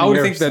post them I in would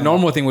your think the son.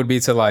 normal thing would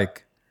be to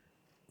like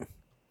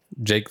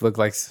Jake looks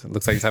like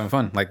he's having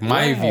fun, like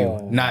my Yeah.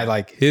 view, not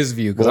like his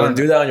view. Because Well, I don't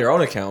don't do that on your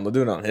own account. They'll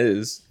do it on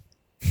his.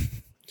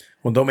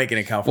 Well, don't make an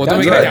account for Well, that.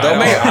 don't make Right, it- don't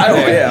make. I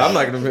don't. Yeah, I'm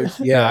not gonna make.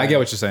 Yeah, I get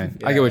what you're saying.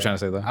 I get what you're trying to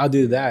say though. I'll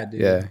do that,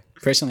 dude. Yeah.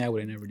 Personally, I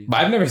would never do But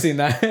that. I've never seen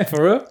that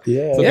for real.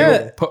 Yeah. So Yeah.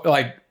 people put,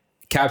 like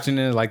caption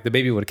it like the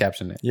baby would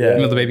caption it. Yeah.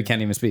 Even though the baby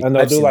can't even speak. And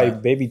they'll I've do seen like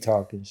that. baby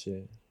talk and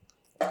shit.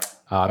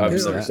 I've never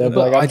seen that. They'll be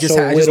like, I I'm just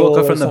so woke little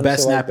up or from the some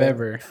best shit like snap that.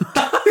 ever.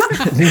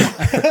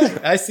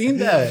 I seen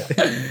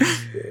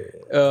that.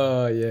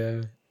 Oh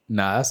yeah.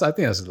 Nah, I think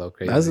that's a little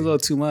crazy. That's a little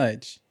too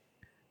much.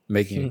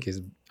 making your kids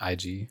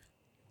IG.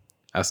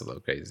 That's a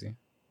little crazy.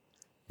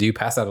 Do you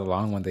pass that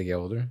along when they get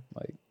older?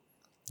 Like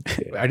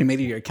I already made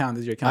it your account.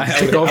 This is your account. I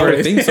Take would, over I would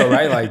it. think so,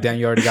 right? Like, damn,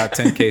 you already got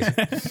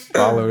 10K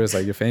followers.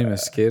 Like, you're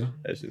famous, kid.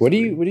 What do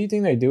you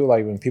think they do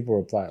like when people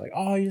reply like,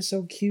 "Oh, you're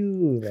so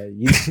cute"? Like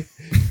you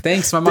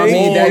Thanks, my mommy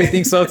and daddy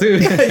think so too.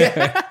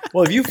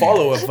 Well, if you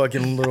follow a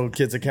fucking little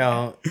kid's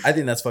account, I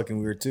think that's fucking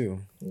weird too.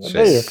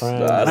 they're your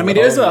friends. Nah, I mean,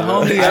 there's a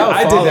homie.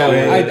 I did that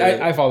one.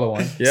 one. I follow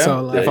one. Yeah.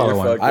 So, like, I follow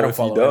one. I don't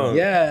follow him.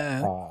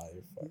 Yeah.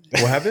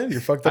 What happened?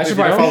 You're fucked up. I should if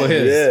you probably don't? follow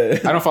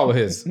his. Yeah. I don't follow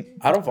his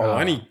I don't follow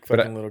any but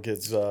fucking little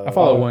kids. I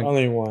follow one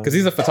Only one. because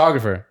he's a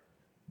photographer,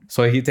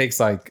 so he takes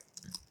like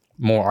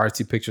more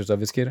artsy pictures of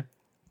his kid,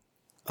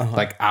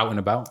 like out and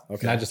about,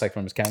 not just like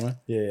from his camera.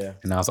 Yeah.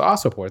 And I was like, I'll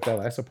support that.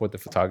 I support the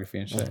photography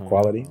and shit.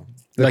 quality.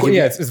 Like, Like, if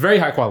yeah, you- it's very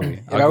high quality.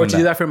 If I were to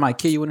do that for my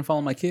kid, you wouldn't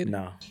follow my kid?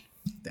 No.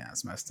 Damn,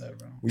 that's messed up,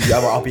 bro.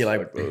 I'll be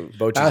like,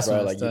 Boches, That's bro.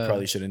 messed Like, you up.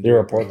 probably shouldn't You do it,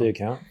 report bro. the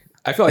account.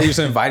 I feel like you're just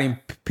inviting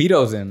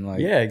pedos in. Like,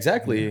 Yeah,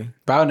 exactly.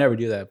 But I would never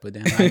do that. But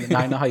then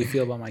I know how you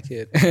feel about my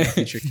kid,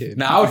 future kid.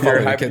 Nah, I would follow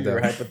You're your a kid you're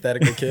a though.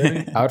 hypothetical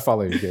kid. I would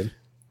follow your kid.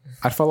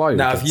 I'd follow all your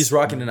Now, kids. if he's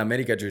rocking an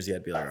America jersey,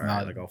 I'd be like, all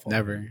right, like, I'll follow.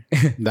 Never.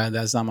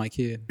 That's not my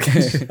kid.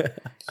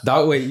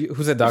 Dog, wait,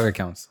 who said dog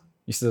accounts?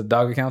 You said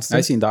dog accounts? Too?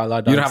 I seen dog.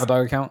 You don't have a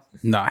dog account?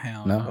 Nah,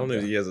 hell No? I don't know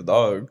if he has a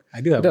dog.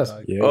 I do have He a does.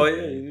 dog. Yeah. Oh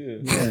yeah,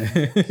 you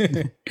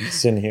do.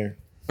 Sitting here.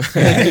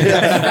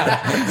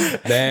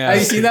 Damn. Have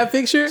you seen that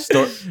picture?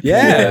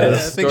 Yeah, that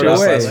store picture that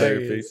away. stuff.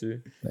 Favorite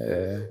picture.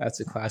 Yeah, That's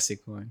a classic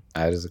one.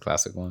 that is a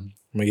classic one.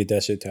 I'm gonna get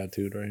that shit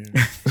tattooed right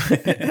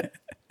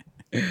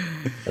here.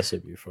 That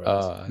should be for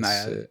us. Nah,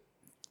 Shit.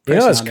 You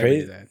know, Personally, it's I'll never do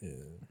crazy. that.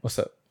 What's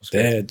up? What's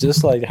crazy? Yeah,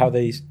 just like how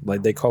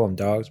they call them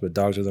dogs, but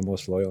dogs are the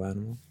most loyal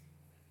animal.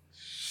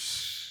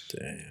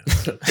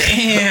 Damn.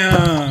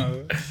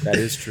 Damn. That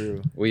is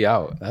true. We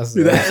out. That's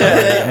You should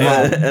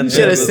have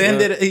Yeah,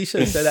 said it. He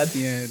should have said at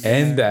the end.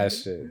 end that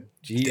shit.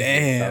 Jesus,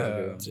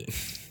 Damn.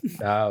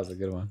 that was a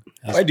good one.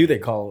 Why do they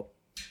call,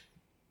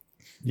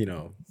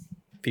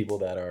 people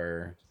that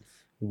are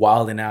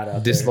wilding out there?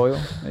 Disloyal,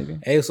 maybe.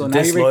 Hey, so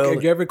now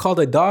Disloyal. you ever called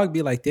a dog?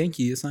 Be like, thank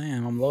you. Yes, I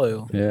am. I'm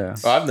loyal. Yeah.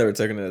 Oh, I've never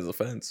taken it as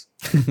offense.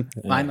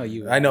 I know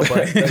you. I know,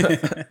 but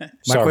my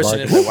Sorry,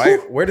 question Mark.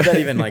 is, where did that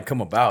even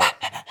come about?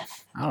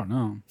 I don't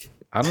know.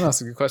 I don't know.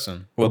 That's a good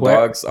question. Well, Where-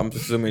 dogs. I'm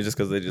assuming just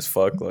because they just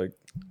fuck like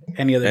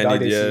Any other dog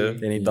they yeah.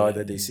 see. Any dog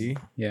that they see.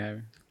 Yeah.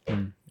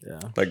 Yeah.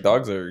 like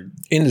dogs are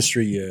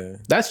Industry, yeah.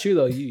 That's true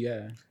though.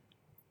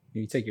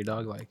 You take your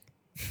dog like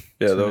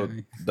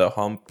the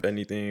hump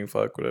anything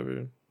fuck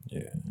whatever.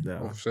 Yeah.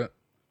 Oh shit.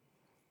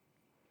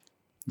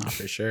 not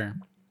for sure.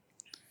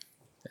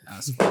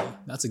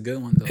 That's a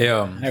good one though. Hey,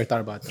 I never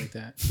thought about it like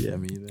that. Yeah,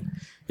 me either.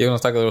 You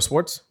want to talk a little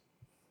sports?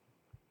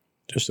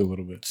 Just a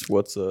little bit.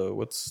 What's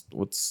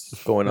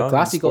going The on?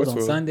 Classico's Sports on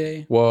world?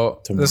 Sunday. Well,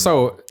 Tomorrow.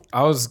 so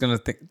I was gonna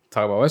talk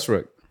about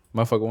Westbrook.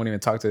 Motherfucker won't even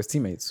talk to his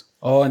teammates.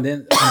 Oh, and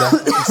then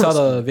you saw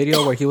the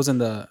video where he was he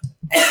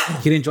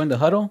didn't join the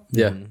huddle.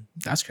 Yeah,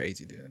 That's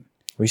crazy, dude.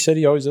 We said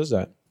he always does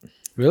that.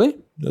 Really?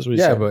 That's what he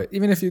yeah, said. but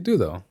even if you do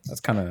though, that's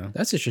kind of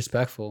That's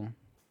disrespectful.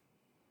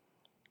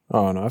 I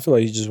don't know. I feel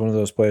like he's just one of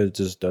those players that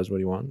just does what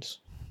he wants.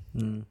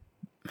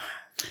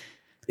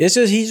 It's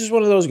just he's just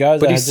one of those guys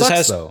But that he just sucks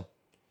has. though.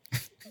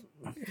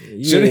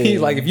 Shouldn't he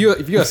like if you a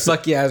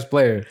sucky ass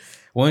player,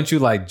 wouldn't you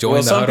like join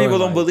Well, the some huddle people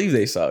and, don't like- believe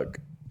they suck.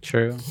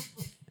 True.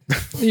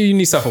 You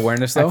need self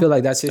awareness though. I feel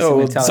like that's his No,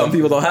 mentality. some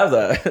people don't have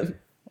that.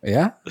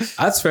 yeah,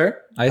 that's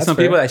fair. Like That's some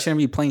fair. people that shouldn't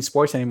be playing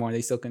sports anymore,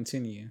 they still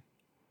continue.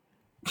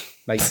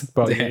 Like,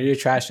 bro, you're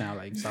trash now.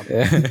 Like, stop.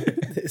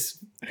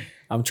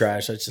 I'm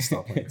trash. I just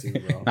stopped playing too,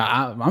 bro.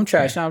 Nah, I'm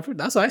trash now.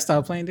 That's why I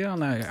stopped playing. Dude,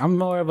 I'm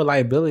more of a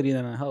liability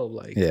than a help.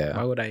 Like, Yeah.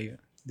 why would I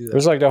do It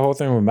was that? like that whole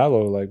thing with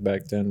Melo, like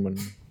back then when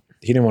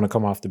he didn't want to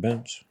come off the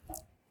bench,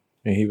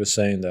 and he was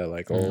saying that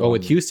like, Oh,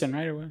 with Houston,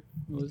 right? Or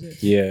what was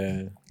it?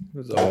 yeah, It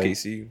was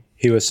OKC.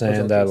 he was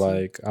saying that OKC.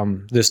 like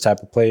I'm this type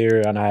of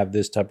player and I have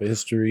this type of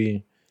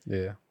history,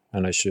 Yeah,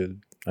 and I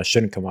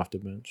shouldn't come off the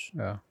bench.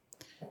 yeah.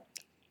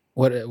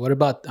 What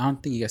about? I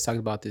don't think you guys talked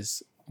about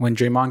this when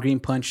Draymond Green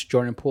punched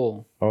Jordan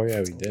Poole. Oh yeah,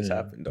 we This did.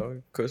 happened, dog.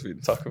 Of course, we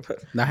didn't talk about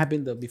it. That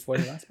happened before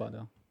the last spot,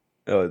 though.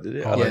 Oh, did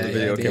it? I Oh, thought yeah, the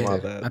video it came did.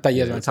 out that. I thought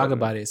you guys were Yeah, gonna talk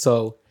about it.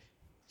 So,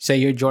 say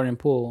you're Jordan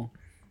Poole,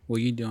 what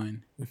are you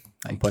doing?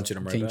 I'm punching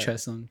him right Can you back.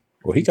 trust him?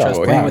 Well, he got Trust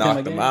Oh, playing he with him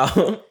knocked him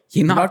again? out.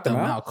 He knocked knocked him him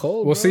out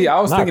cold. Well, see, I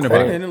was Not thinking quite.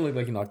 about It it, didn't look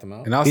like he knocked him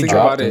out. and I was He thinking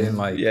about dropped it, him. and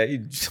like, Yeah, he.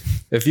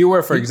 if you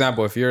were, for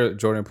example, if you're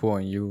Jordan Poole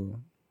and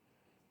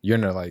you're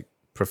in a like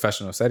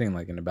professional setting,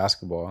 like in a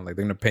basketball, like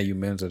they're gonna pay you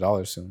millions of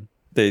dollars soon.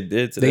 They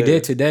did. Today. They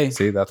did today.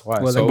 See, that's why.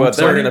 Well, so, But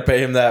they're so gonna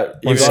pay him that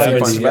even if he 170,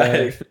 punches yeah. back.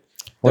 I was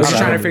What's trying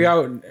to happening? figure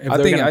out if I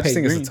they're think gonna I pay just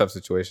think Green. it's a tough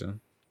situation.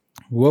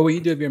 What would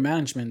you do if you're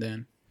management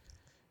then?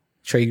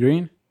 Trade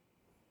Green?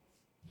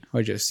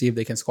 Or just see if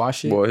they can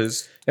squash it? Well,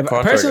 his If,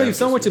 contract personally, if ends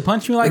someone were this to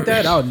punch me like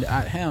that,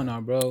 hell no,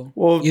 bro.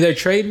 Well- Either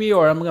trade me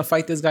or I'm gonna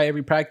fight this guy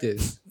every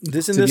practice.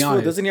 Doesn't To be this fool,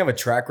 honest. doesn't he have a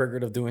track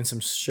record of doing some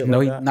shit No,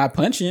 like he that? not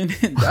punching.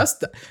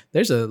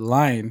 There's a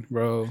line,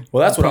 bro.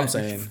 Well, that's what I'm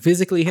saying.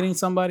 Physically hitting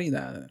somebody,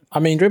 that I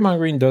mean, Draymond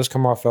Green does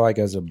come off like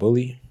as a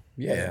bully,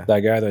 Yeah. that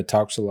guy that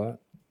talks a lot.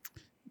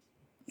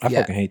 I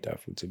Yeah. fucking hate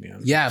that fool, to be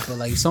honest. yeah, but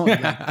like so, like,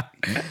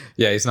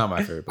 Yeah, he's not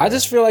my favorite. I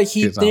just feel like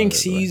he He's not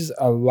thinks really, he's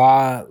a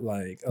lot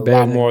Better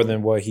than- more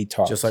than what he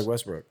talks. Just like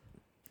Westbrook.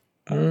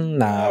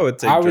 Nah, I would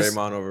take was-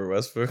 Draymond over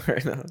Westbrook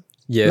right now.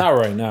 yeah. Not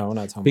right now. We're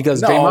not talking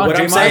because about Draymond, what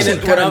I'm Draymond saying,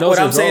 kinda is, what I'm, knows what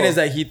I'm his saying role. is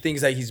that he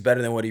thinks that he's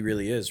better than what he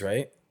really is,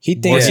 right? he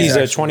thinks Yeah. he's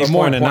a Or 20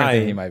 more point a important than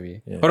night. he might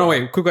be. Yeah. Hold on,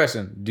 wait. Quick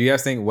question: do you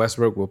guys think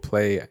Westbrook will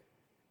play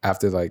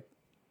after like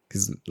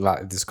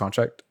this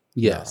contract?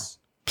 yes.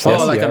 Yes,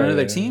 Oh, like yeah, on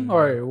another yeah. team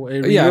or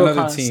Yeah,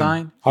 another team.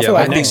 Sign? I Yeah, feel I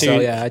like think next so,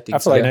 year. yeah, I think I feel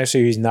so. like Yeah. next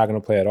year he's not going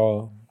to play at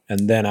all,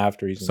 and then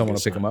after he's gonna Someone get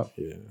will pick him signed.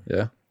 up? Yeah,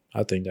 Yeah.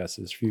 I think that's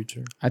his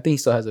future. I think he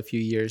still has a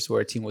few years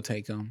where a team will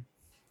take him.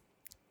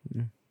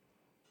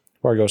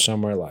 Or go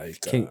somewhere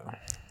like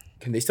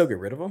Can they still get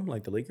rid of him,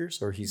 like the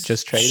Lakers, or he's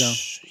Just trade him.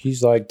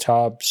 he's like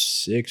top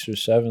 6 or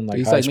 7. Like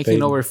He's like highest making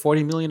paid. over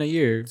 $40 million a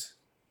year.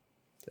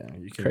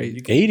 Damn, you can, Crazy.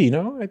 you can- 80.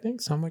 No, I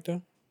think something like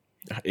that.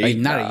 Like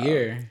not a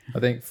year. I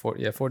think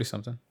 40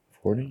 something.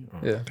 40. Oh.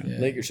 Yeah, Yeah.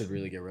 Lakers should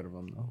really get rid of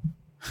him though.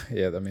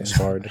 yeah. I mean, It's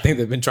hard. I think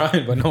they've been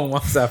trying, but no one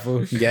wants that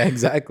food. Yeah,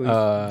 exactly.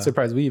 Uh,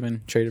 Surprised we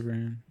even traded for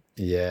him.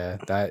 Yeah,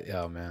 that.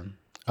 Oh man.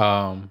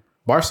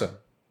 Barca on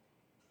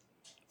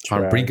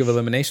Trash. brink of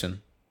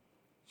elimination.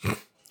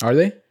 Are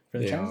they?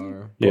 They Franchise?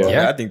 are. Yeah.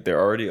 Yeah. I think they're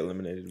already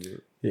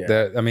eliminated. Yeah.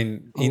 That I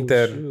mean,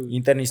 Inter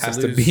Inter needs has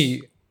to to lose.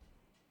 be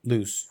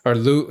lose. or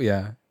lose.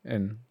 Yeah,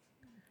 and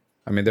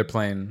I mean they're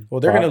playing. Well,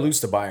 they're gonna lose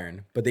to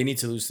Bayern, but they need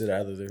to lose to the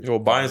other. Well,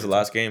 Bayern's the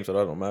last game, so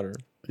that don't matter.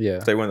 Yeah,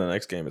 If they win the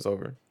next game, it's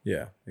over,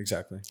 Yeah,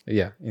 exactly.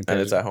 yeah, Inter,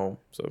 and it's at home,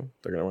 so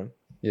they're gonna win.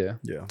 yeah.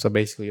 Yeah. So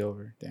basically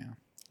over. Damn.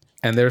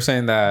 And they're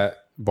saying that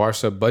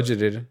Barca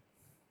budgeted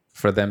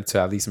for them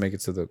to at least make it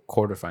to the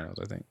quarterfinals.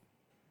 I think.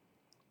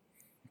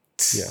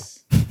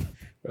 Yeah.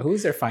 Bro,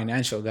 who's their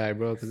financial guy,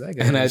 bro? Because that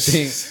guy. And I is-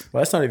 think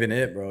Well, that's not even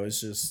it, bro. It's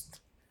just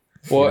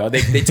well,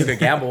 they took a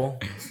gamble.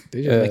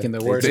 they're just Yeah, making the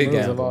they worst did moves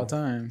of gamble. all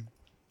time.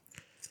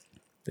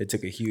 They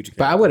took a huge gamble.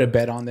 But I would have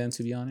bet on them,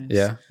 to be honest.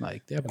 Yeah.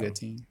 Like, they have a good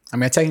team. I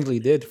mean, I technically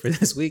did for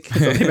this week, so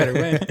they better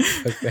win.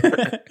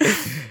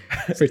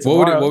 For what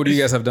tomorrow. would you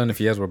guys have done if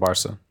you guys were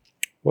Barca?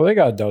 Well, they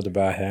got dealt a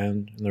bad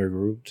hand in their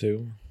group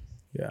too.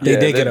 Yeah. They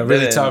did get a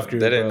really didn't- tough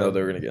group, They didn't bro. know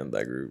they were gonna get in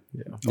that group.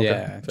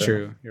 Yeah, fair.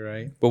 true. You're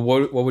right. But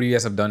what would you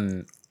guys have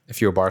done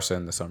if you were Barca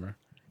in the summer?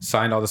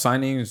 Signed all the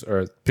signings,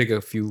 or pick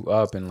a few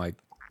up and like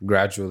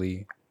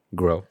gradually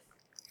grow,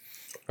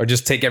 or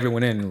just take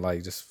everyone in and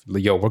like just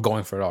yo, we're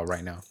going for it all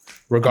right now,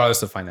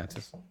 regardless of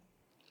finances.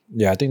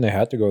 Yeah, I think they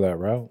had to go that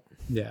route.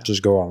 Yeah,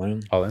 Just go all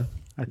in. All in,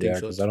 I think Yeah,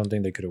 so. because I don't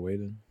think they could have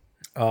waited.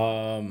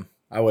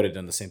 I would have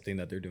done the same thing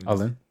that they're doing.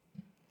 all in.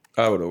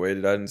 I would have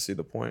waited. I didn't see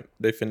the point.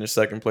 They finished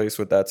second place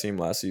with that team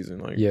last season.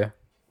 Like Yeah,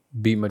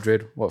 beat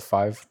Madrid. What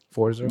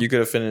 5-4-0? you could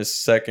have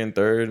finished second,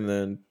 third, and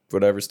then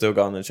whatever still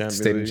got in the Champions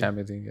Stayed in League.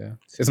 Champions League. Yeah,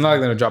 it's not like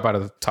they're gonna drop out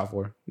of the top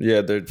 4.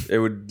 Yeah, it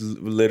would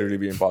literally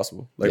be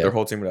impossible. Like Yeah. their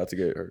whole team would have to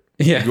get hurt.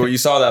 Yeah, Well, you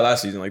saw that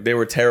last season. Like they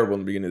were terrible in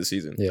the beginning of the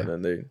season, Yeah. and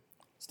then they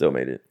still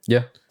made it.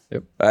 yeah.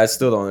 Yep. I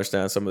still don't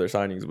understand some of their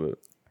signings, but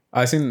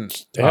I seen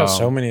They have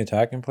so many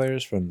attacking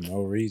players for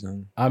no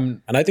reason.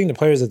 I'm And I think the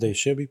players that they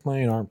should be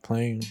playing aren't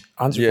playing.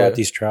 Ansu Yeah.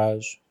 Fati's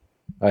trash.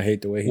 I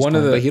hate the way he's One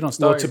of playing. But he don't Well,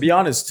 start. to be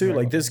honest, too,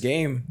 like this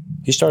game,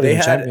 He started they in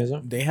had Champions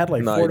League. they had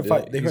like No, 4 he to 5.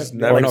 didn't. They He's had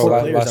never like played. 4 No,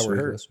 players that were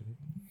hurt. last week.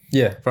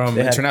 yeah from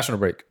They had- international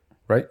break,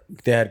 right?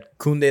 They had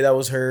Koundé that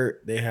was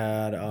hurt. They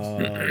had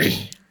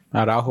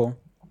Araujo.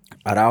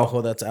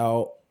 Araujo that's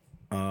out,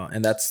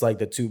 and that's like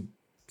the 2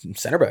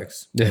 center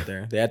backs right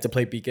there. They had to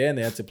play Piqué and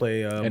they had to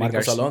play Marcos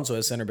Garcia. Alonso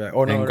as center back.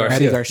 Oh no, And no, Garcia.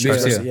 Eddie Garcia.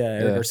 Garcia. Yeah,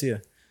 Eric Yeah.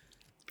 Garcia.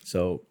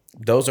 So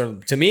those are,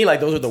 to me, like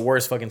those are the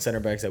worst fucking center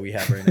backs that we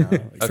have right now.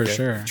 Like, For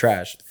sure.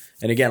 trashed.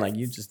 And again, like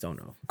you just don't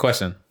know.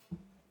 Question: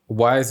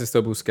 why is it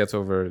still Busquets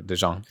over De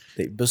Jong?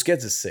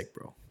 Busquets is sick,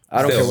 bro.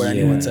 I don't Still. care what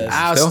anyone says.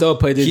 I'll Still? still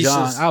play De He's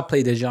Jong. just- I'll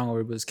play De Jong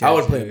over Busquets. I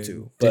would play him dude.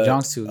 too. De but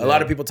Jong's too. A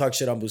lot of people talk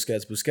shit on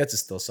Busquets. Busquets is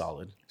still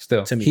solid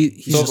Still, to me.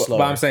 He's So, just but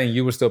slower. I'm saying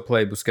you would still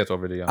play Busquets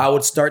over De Jong. I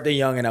would start the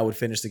young and I would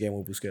finish the game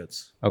with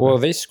Busquets. Okay. Well,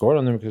 they scored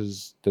on them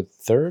because the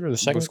third or the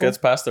second goal?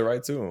 Busquets passed it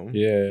right to him.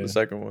 Yeah. the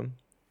second one.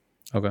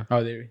 Okay.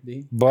 Oh,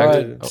 they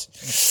But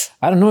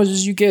I don't know. It's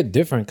just you get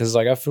different because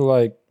like I feel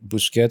like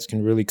Busquets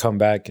can really come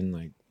back and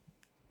like,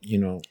 you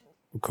know,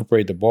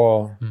 recuperate the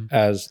ball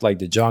as like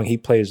De Jong. He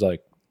plays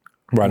like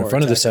right in More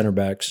front of the attacking. center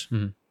backs,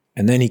 and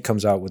then he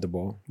comes out with the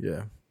ball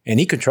Yeah. and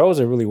he controls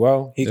it really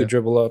well. He Yeah. could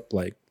dribble up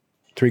like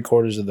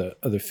 3/4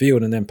 of the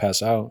field and then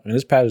pass out, and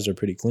his passes are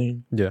pretty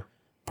clean. Yeah.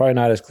 Probably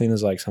not as clean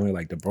as like somebody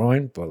like De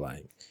Bruyne, but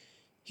like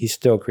he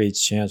still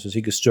creates chances.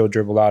 He could still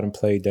dribble out and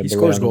play Dembele He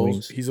scores on the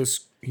goals. wings.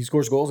 He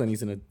scores goals and he's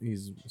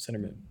center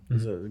mid.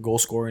 He's a goal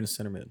scorer and a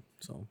center mid.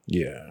 So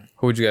Yeah.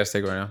 Who would you guys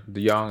take right now?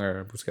 De Jong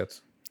or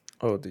Busquets?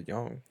 Oh, De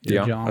Jong. De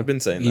Jong. I've been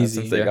saying that Easy.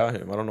 since they Yeah. got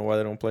him. I don't know why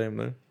they don't play him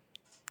there.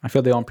 I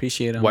feel they don't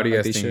appreciate him. Why do you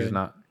like guys they think he's should.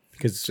 not?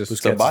 because Just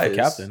Busquets is bias. the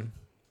captain.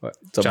 What?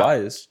 It's a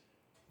bias.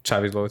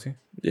 Chavi's loyalty?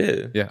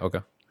 Yeah. Yeah. Okay.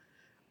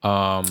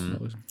 What do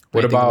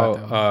What you think about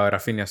about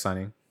Rafinha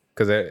signing?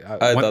 Because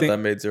I thought that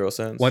made zero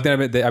sense. one thing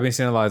I've been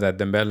seeing a lot is that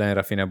Dembele and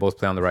Rafinha both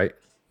play on the right.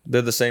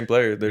 They're the same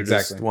player. They're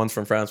Exactly. just one's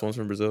from France, one's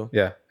from Brazil.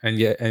 Yeah, and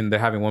they're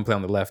having one play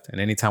on the left,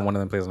 and anytime one of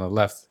them plays on the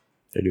left,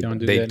 They do. Don't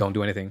do they that. don't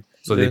do anything.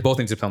 So Yeah. they both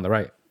need to play on the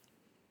right.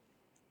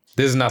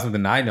 This is not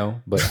something I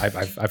know, but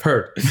I've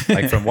heard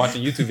like from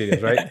watching YouTube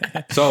videos,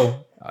 right?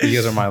 So you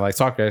guys are my like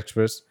soccer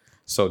experts.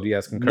 So do you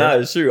guys concur? Nah,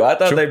 it's true. I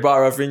thought they brought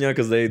Rafinha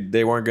because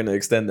they weren't going to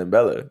extend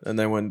Dembele. And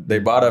then when they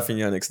brought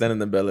Rafinha and extended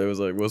Dembele, it was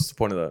like, what's the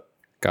point of that?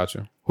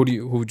 Gotcha.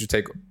 Who would you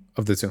take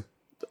of the two?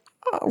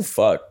 Oh,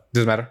 fuck.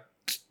 Doesn't matter.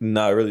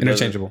 Nah, it really doesn't.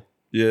 Interchangeable.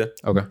 Yeah.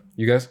 Okay.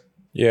 You guys?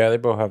 Yeah, they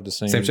both have the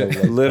same. Same shit.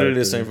 like, Literally the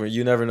character. same for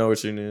you. never know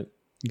what you need.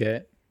 Yeah.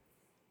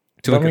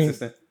 Too I mean-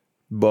 inconsistent.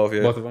 Both,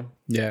 yeah. Both of them.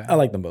 Yeah. I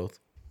like them both.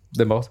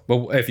 Then both.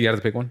 But if you had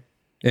to pick one,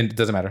 it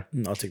doesn't matter.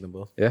 I'll take them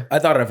both. Yeah? I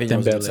thought Rafinha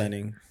was a good Dembele.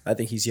 signing. I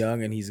think he's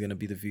young and he's gonna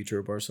be the future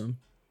of Barca.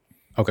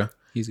 Okay.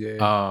 He's good.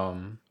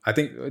 I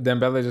think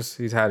Dembele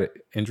he's had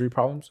injury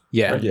problems.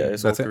 yeah. Yeah,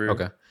 his That's whole it. career.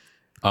 Okay.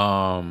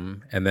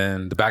 And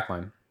then the back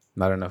line.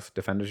 Not enough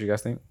defenders. You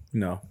guys think?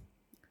 No.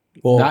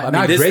 Well,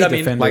 Not great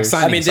defenders.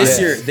 like I mean,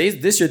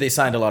 signings. this year they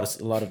signed a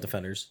lot of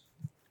defenders,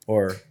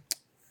 or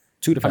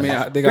 2 I defenders. mean,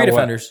 they 3 got what?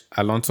 defenders.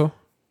 Alonso.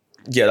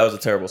 Yeah, that was a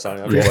terrible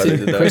signing. I don't know why they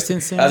did that.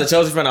 Christensen. As a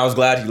Chelsea fan, I was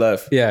glad he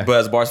left. Yeah. But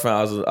as a Barca fan,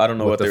 I don't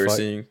know What what the they were fuck?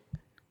 seeing.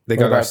 They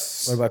What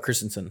got about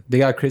Christensen? They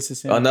got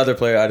Christensen. Another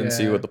player, I didn't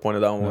see Yeah. what the point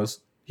of that one was.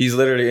 He's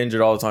literally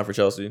injured all the time for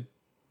Chelsea.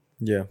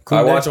 Yeah,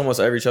 I watch almost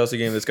every Chelsea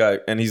game. This guy,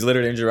 and he's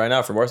literally injured right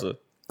now for Barca.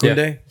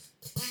 Koundé.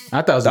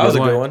 I thought it was That was a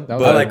good one. That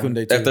But I like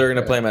Koundé too. if they're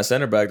gonna play him at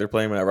center back, they're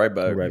playing him at right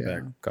back. Right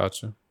back.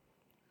 Gotcha.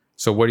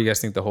 So where do you guys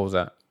think the hole's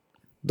at?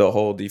 The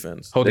whole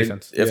defense. Whole They-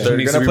 defense. If Yeah. they're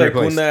Needs gonna to be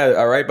play replaced. Koundé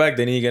at right back,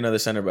 they need to get another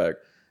center back.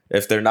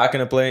 If they're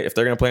gonna play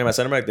him at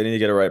center back, they need to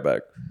get a right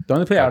back. Don't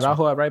they play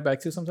Araujo at right back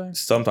too sometimes?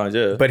 Sometimes,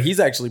 yeah. But he's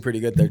actually pretty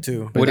good there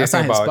too. But What do you that's not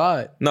think his about-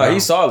 spot. No,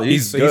 he's solid.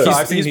 He's good.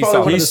 I've seen He's he's probably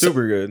solid. one of the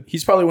super good.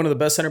 He's probably one of the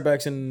best center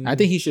backs in. I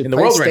think he should in the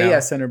world right stay now.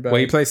 at center back. Well,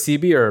 he plays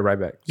CB or right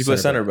back? He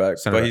plays center back,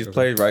 Center but back, he's okay.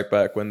 played right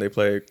back when they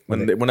play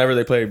whenever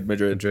they play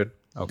Madrid. Madrid.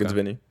 Okay. Against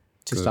Vinny.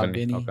 to stop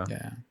Vinny, Vinny. okay.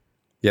 Yeah.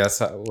 Yeah, that's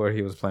where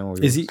he was playing.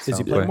 When we Is he were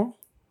playing playing. more?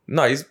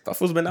 No, he's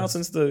Fool's been out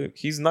since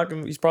he's probably not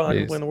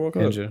gonna play in the World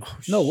Cup. Injured.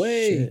 No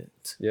way.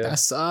 Shit. Yeah. That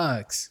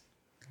sucks.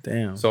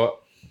 Damn. So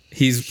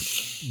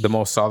he's the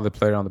most solid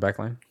player on the back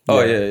line.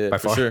 Oh yeah, by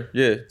for far. sure.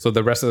 Yeah. So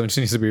the rest of them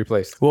needs to be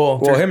replaced. Well,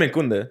 Well, him and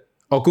Kunde.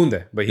 Oh,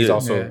 Kunde, but he's Yeah.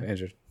 also Yeah.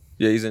 injured.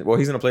 Yeah, he's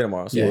gonna play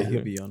tomorrow. So yeah,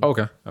 he'll be on.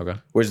 Okay.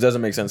 which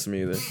doesn't make sense to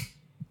me either.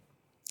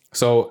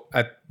 So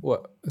at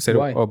what? Say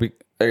Why?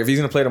 Like, if he's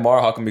gonna play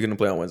tomorrow, how come he gonna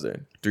play on Wednesday?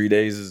 3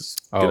 days is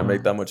gonna Oh.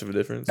 make that much of a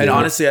difference. And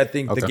honestly, I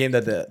think the Okay. game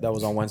that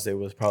was on Wednesday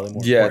was probably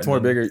more. yeah, it's more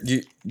important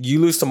bigger. You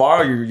lose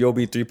tomorrow, you'll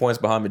be 3 points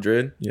behind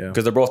Madrid. Yeah.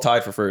 because they're both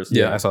tied for first.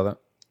 Yeah, I saw that.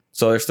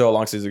 So there's still a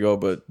long season to go,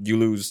 but you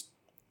lose.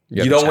 got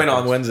You the don't win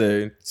on champions.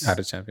 Wednesday. Out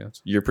of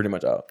champions. You're pretty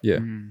much out. Yeah.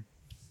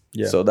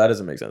 Yeah. So that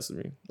doesn't make sense to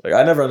me. Like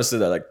I never understood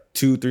that. Like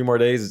 2-3 more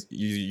days,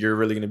 you're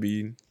really gonna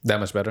be. That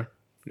much better.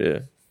 Yeah.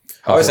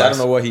 Obviously, I don't Health-wise.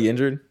 know what he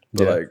injured,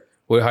 but Yeah. like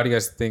Well, how do you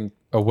guys think?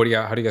 Or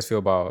how do you guys feel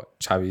about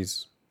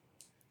Xavi's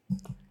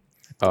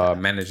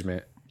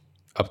management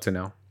up to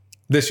now?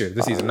 This year,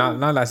 this season, not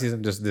last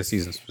season, just this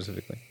season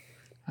specifically.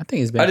 I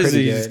think it's been I just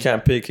pretty he good. just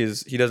can't pick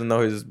his. He doesn't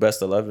know his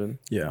best 11,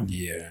 Yeah.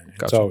 Yeah, it's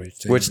Gotcha. always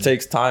which changing.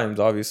 takes time,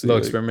 obviously. Little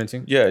Like,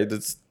 experimenting. yeah,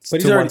 it's But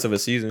 2 he's months of a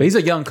season. But he's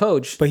a young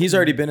coach. But he's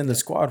already been in the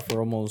squad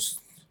for almost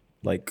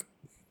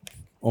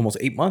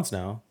 8 months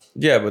now.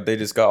 Yeah, but they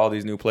just got all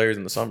these new players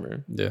in the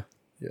summer. Yeah.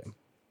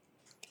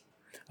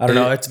 I don't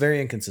know. It's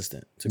very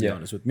inconsistent, to be Yeah.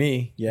 honest with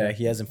me. Yeah,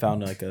 he hasn't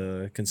found like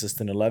a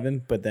consistent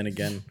 11. But then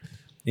again,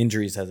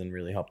 injuries hasn't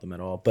really helped him at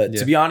all. But Yeah.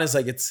 to be honest,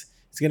 like it's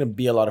gonna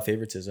be a lot of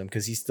favoritism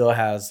because he still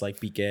has like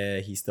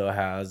Piqué, he still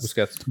has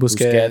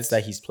Busquets.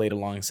 that he's played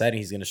alongside, and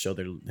he's gonna show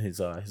his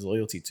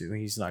loyalty to.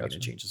 He's not gonna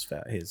change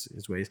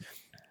his ways.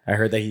 I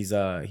heard that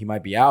he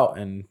might be out,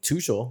 and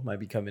Tuchel might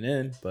be coming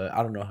in, but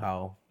I don't know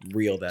how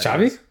real that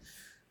Xavi? is.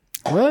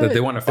 What? That they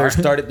want to fire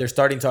him? They're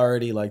starting to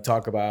already like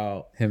talk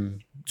about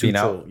Him being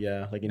out.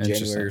 yeah, like in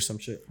Interesting. January or some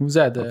shit. Who's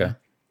that? The, Okay.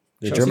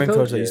 The Chelsea German coach?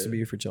 coach that Yeah. used to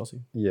be for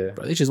Chelsea. Yeah.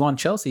 Bro, they just won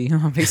Chelsea.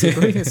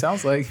 Basically, it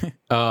sounds like.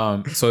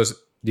 So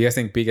do you guys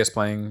think Piqué's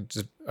playing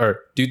or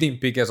do you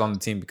think Piqué's on the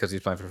team because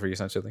he's playing for free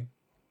essentially?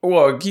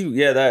 Well,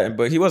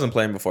 but he wasn't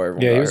playing before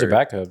everyone. Yeah, got he was a hurt.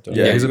 backup. Though. Yeah,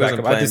 Yeah, he he's a wasn't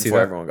backup. I playing did see before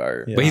that. everyone got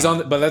hurt.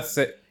 Yeah. But let's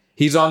say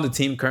he's on the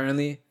team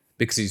currently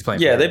because he's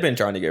playing. Yeah, for they've free. been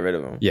trying to get rid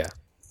of him. Yeah.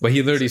 But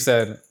he literally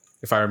said,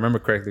 if I remember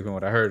correctly from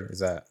what I heard, is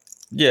that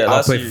Yeah, I'll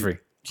last play year, for free.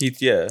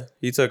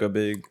 He took a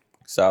big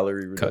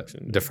salary Cut,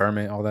 reduction.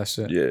 deferment, all that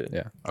shit. Yeah.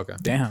 Yeah. Okay.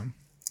 Damn.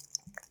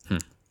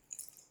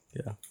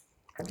 Yeah.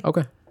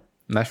 Okay.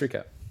 Nice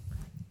recap.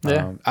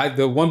 Yeah.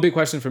 The one big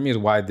question for me is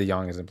why De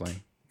Jong isn't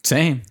playing.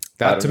 Same. I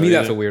That don't to know me,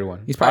 that's either. a weird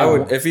one. He's I probably.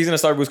 would if he's gonna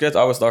start Busquets,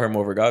 I would start him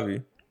over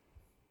Gavi.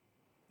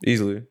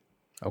 Easily.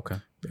 Okay.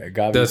 Yeah,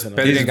 Gavi's Does gonna-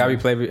 Pedri and Gavi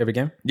play every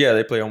game? Yeah,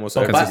 they play almost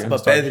every But, game.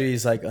 but Pedri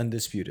is like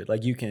undisputed.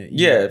 Like you can.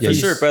 Yeah, for he's-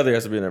 sure Pedri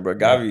has to be in there, but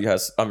Gavi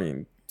has. I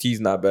mean, he's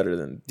not better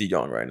than De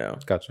Jong right now.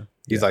 Gotcha.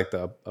 He's like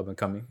the up and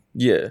coming.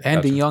 Yeah,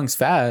 And De Young's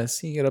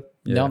fast. He can get up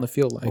and down the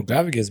field like. Well,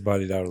 Gavi gets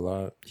bodied out a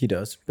lot. he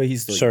does, but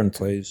he's still. Certain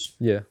plays.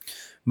 Yeah.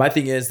 My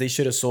thing is they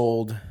should have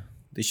sold.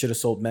 They should have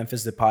sold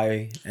Memphis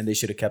Depay, and they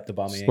should have kept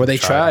Aubameyang. Well, they They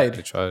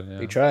tried. tried. Yeah.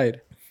 They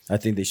tried. I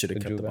think they should have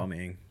Could kept do that.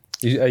 Aubameyang.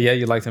 Yeah,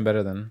 you liked him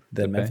better than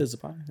Then Depay? Memphis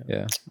Depay.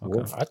 Yeah.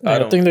 Well, Okay.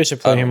 I think they should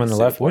play him on the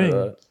left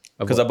wing.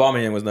 because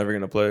Aubameyang was never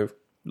gonna play.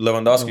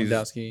 Lewandowski,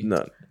 Lewandowski. no.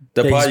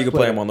 Yeah, Depay, he's you could play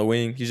played- him on the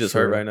wing. He's just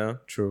True. hurt right now.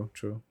 True.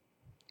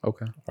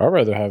 Okay. I'd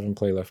rather have him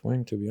play left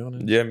wing, to be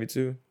honest. Yeah, me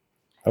too.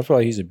 I feel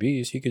like he's a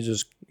beast.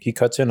 He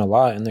cuts in a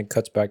lot and then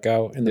cuts back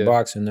out in the Yeah.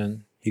 box and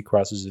then he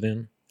crosses it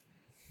in.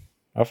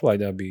 I feel like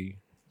that'd be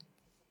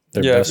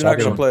their Yeah, if best you're not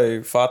gonna option. play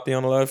Fati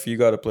on the left, you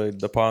got to play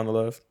Depay on the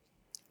left.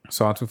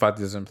 So Ansu Fati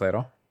doesn't play at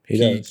all. He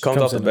He does.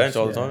 comes off the in bench this,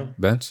 all the yeah. time.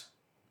 Bench.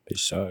 He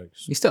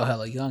sucks. He's still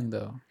hella young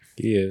though.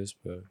 He is,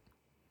 but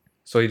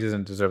So he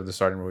doesn't deserve the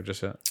starting role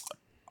just yet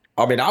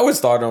I mean, I would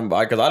start him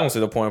because I don't see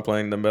the point of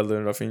playing Dembele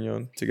and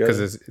Rafinha together.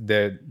 because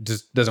they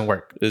just doesn't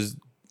work. It's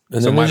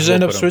and So then might they as just well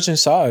end up put him- switching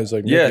sides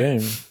like Yeah.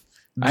 mid game.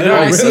 I know.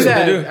 I Literally, see that's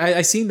what they that. do.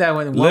 I seen that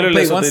when one Literally,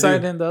 played that's what one they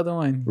side do. and the other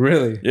one.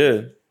 Really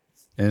yeah.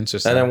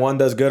 interesting. And then one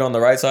does good on the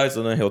right side,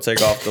 so then he'll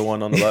take off the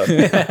one on the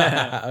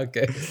left.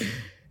 okay,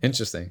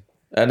 interesting.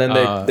 And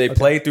then they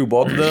play through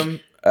both of them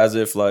as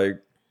if like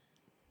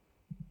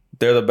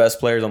they're the best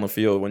players on the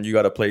field when you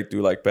got to play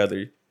through like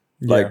Pedri.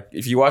 Like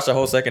if you watch the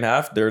whole second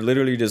half, they're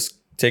literally just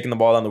taking the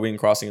ball down the wing,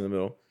 crossing in the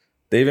middle.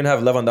 They even have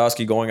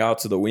Lewandowski going out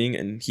to the wing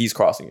and he's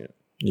crossing it.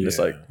 Yeah. It's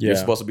like Yeah. you're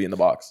supposed to be in the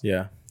box.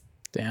 Yeah.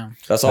 Damn.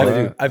 That's all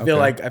they do. I feel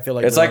like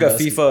It's like a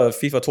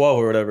Lewandowski- FIFA 12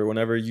 or whatever.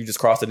 Whenever you just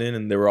crossed it in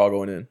and they were all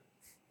going in.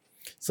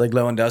 It's like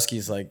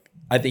Lewandowski's like.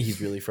 I think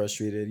he's really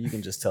frustrated. You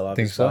can just tell off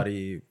Think his so?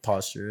 body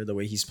posture, the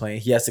way he's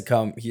playing. He has to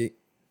come.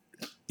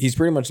 He's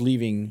pretty much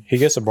leaving. He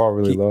gets the ball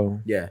really He-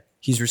 low. Yeah,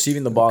 he's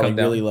receiving the ball Come like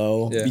down. really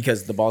low Yeah.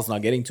 because the ball's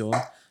not getting to him.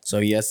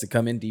 So he has to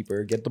come in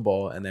deeper, get the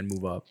ball, and then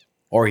move up,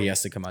 or he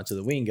has to come out to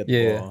the wing, get the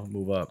Yeah. ball,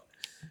 move up.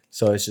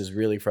 So it's just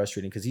really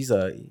frustrating because he's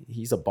a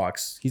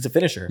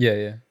finisher.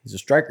 Yeah. He's a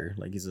striker.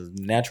 Like he's a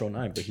natural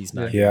 9, but he's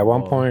not. Yeah, at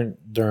one Ball.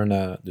 point during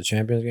the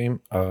Champions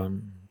game,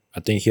 I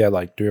think he had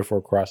like 3 or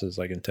 4 crosses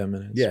like in 10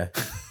 minutes. Yeah.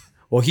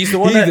 Well, he's the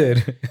one He that.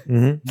 did.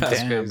 hmm That's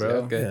Damn, crazy. bro.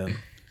 Okay.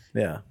 Yeah.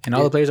 Yeah. And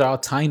all the players are all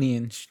tiny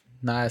and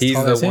not as He's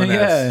tall the as him. one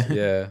that's Yeah.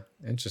 yeah.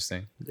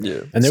 Interesting.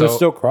 Yeah. And they would So-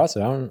 still cross it.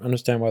 I don't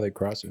understand why they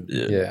cross it.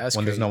 Yeah. Yeah, that's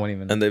when there's crazy. no one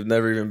even. And they've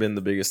never even been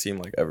the biggest team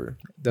like ever.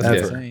 That's Yeah.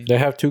 insane. They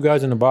have 2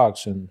 guys in the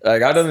box, and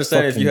Like I'd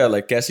understand if you Fucking- had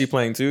like Kessie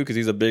playing too, because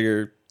he's a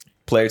bigger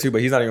player too, but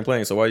he's not even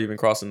playing. So why are you even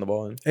crossing the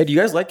ball in? Hey, do you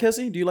guys like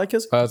Kessie? Do you like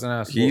Kessie? I was gonna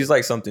ask. He's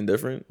like something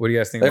different. what do you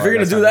guys think? If you're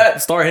gonna do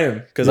that, start him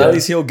because Yeah. at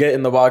least he'll get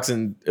in the box.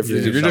 And if you're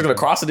just gonna something.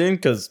 cross it in,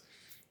 because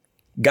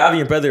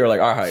Gavi and Pedri are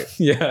like our height.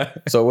 yeah,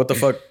 So what the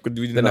fuck would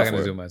we do? they're not that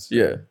gonna for? do much.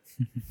 Yeah.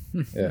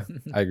 yeah,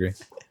 I agree.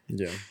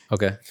 Yeah.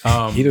 Okay.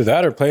 either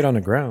that or play it on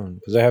the ground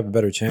because they have a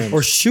better chance.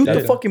 Or shoot the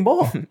That's- fucking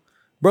ball,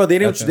 bro. They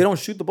don't. That's They don't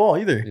shoot the ball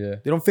either. Yeah.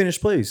 They don't finish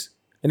plays.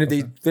 And if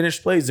they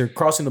finish plays, they're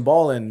crossing the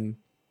ball and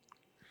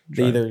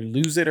they either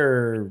lose it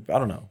or I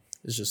don't know.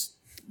 It's just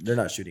they're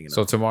not shooting enough.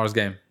 So tomorrow's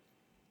game.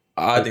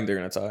 I think they're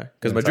gonna tie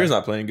because Madrid's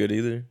not playing good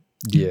either.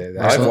 Yeah,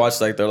 I've watched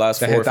like their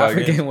last the 4 or 5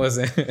 Getafe games. game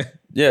wasn't.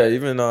 Yeah,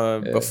 even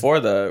before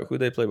that, who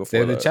they play before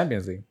They're the that?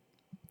 Champions League.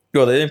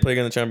 Yo, they didn't play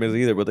in the Champions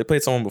League either, but they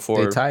played someone They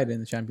before. tied in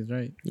the Champions,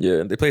 right?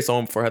 Yeah, they played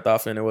someone before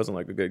Getafe, and it wasn't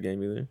like a good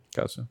game either.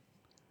 Gotcha.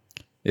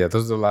 Yeah,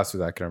 those are the last two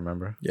that I can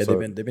remember. yeah, So,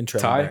 they've been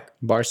trailing tie? back.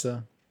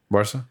 Barca.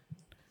 Barca,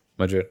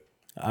 Madrid,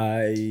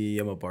 I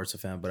am a Barca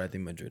fan, but I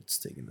think Madrid's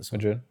taking this one.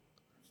 Madrid.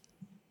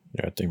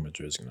 Yeah, I think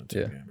Madrid's gonna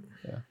take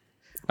Yeah. it.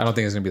 I don't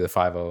think it's gonna be the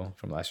 5-0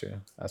 from last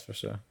year. That's for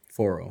sure.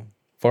 4-0.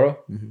 4-0?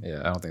 Yeah,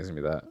 I don't think it's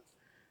gonna be that.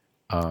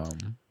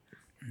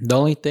 The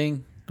only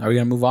thing, are we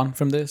gonna move on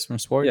from this from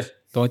sports? Yeah.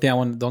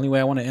 The only way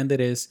I want to end it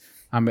is,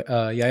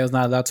 Yayo's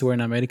not allowed to wear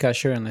an America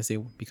shirt unless they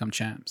become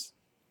champs.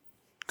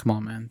 Come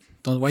on, man.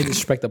 Why you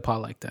disrespect the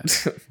pot like that?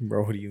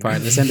 Bro, what do you All right,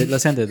 let's end it.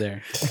 Let's end it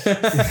there.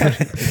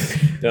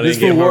 This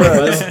fool wore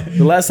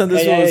the last time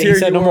this one was here. He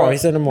said no more. He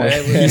said no more.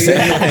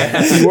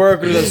 He wore a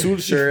Cruz Azul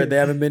shirt. They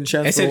haven't been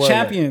champs. I for said a while.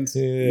 champions.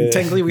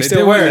 Technically, we They still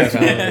did win wear that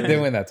time. it. They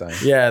did win that time.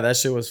 Yeah, that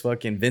shit was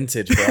fucking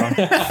vintage, bro.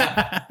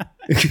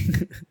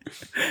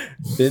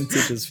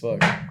 Vintage as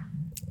fuck.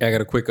 Yeah, I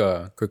got a quick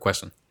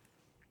question.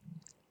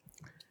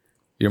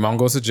 Your mom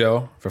goes to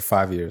jail for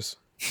 5 years,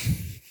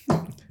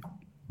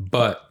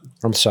 but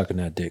I'm sucking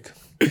that dick.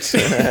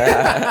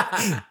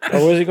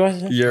 Oh, where's he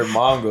going? Your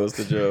mom goes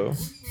to jail.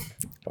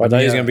 I thought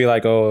he was gonna be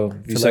like, "Oh,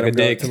 you suck a him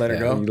go- dick." to let her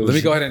go? let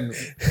me go ahead and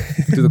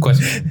do the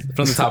question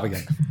from the top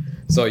again.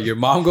 So your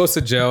mom goes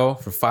to jail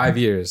for 5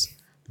 years,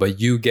 but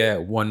you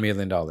get $1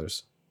 million.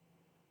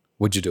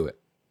 Would you do it?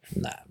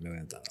 Nah,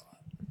 man, that's a lot.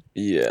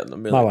 Yeah, Not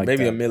million, like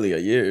maybe that. $1 million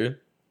a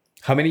year.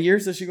 How many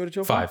years does she go to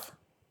jail for? 5.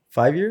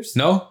 5 years?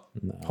 No?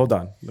 Hold on.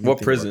 Let me What think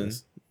about prison?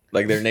 this.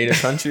 Like their native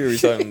country, or are you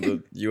talking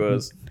the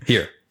U.S.?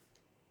 Here.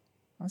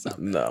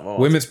 No, my mom's-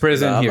 Women's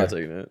prison Nah, I'm here. not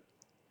taking it.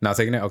 Not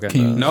taking it? Okay.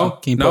 Can you, no?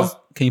 Can you no?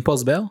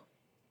 post bail?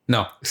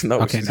 No.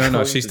 No, Okay, she's No, no.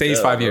 going She to stays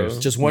jail, 5 bro. years.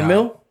 Just 1 Nah.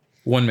 mil?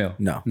 1 mil.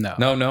 No.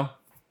 No.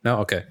 No?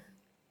 Okay.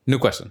 New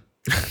question.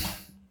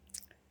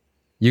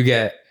 You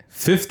get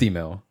 50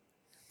 mil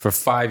for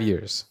 5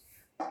 years.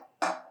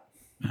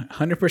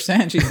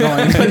 100% she's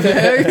going. What the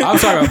heck? I'm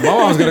sorry, my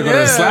mom's gonna go to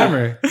the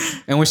slammer.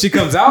 And when she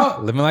comes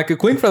out, living like a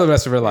queen for the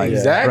rest of her life.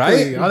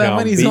 Exactly. Right? All that Gonna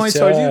money's beat going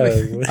your towards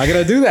you. ass. I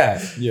gotta do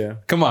that. Yeah.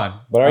 Come on.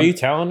 But are you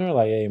telling her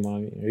like, "Hey,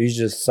 mom," or you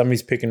just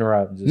somebody's picking her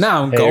up? Just,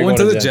 Now I'm "Hey, you're going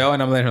to the jail." jail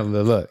and I'm letting her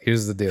look.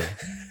 Here's the deal.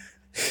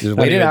 Just Have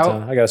wait a it good out.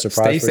 time. I got a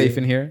surprise. Stay for safe you.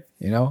 in here.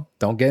 You know,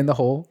 don't get in the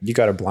hole. You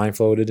got her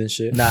blindfolded and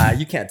shit. Nah,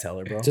 you can't tell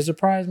her, bro. It's a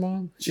surprise,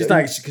 mom. She's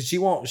not because she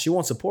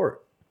won't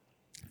support.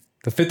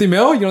 The 50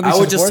 mil? You don't think I she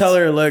would just supports? tell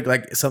her, look,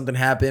 like something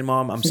happened,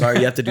 mom. I'm sorry,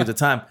 you have to do the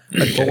time.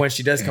 But when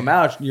she does come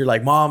out, you're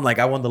like, mom, like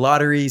I won the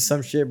lottery,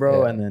 some shit,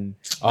 bro. Yeah. And then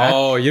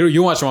Oh,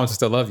 you want your mom to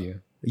still love you.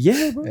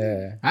 yeah, bro.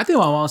 Yeah. I think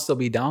my mom will still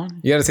be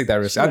down. You gotta take that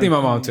risk. I think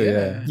my mom too,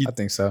 yeah. Yeah. I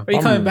think so. Are you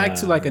I'm coming back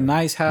to not. like a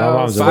nice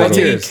mom's house, a five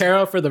little- taken care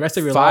of for the rest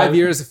of your 5 life?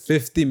 years,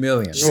 50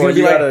 million. Well,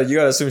 you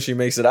gotta assume she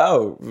makes it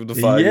out with the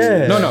 5 Yeah.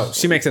 years. No,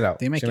 she makes it out.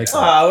 They make She it makes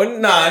out. Oh,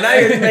 nah, now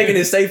you're making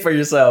it safe for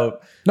yourself.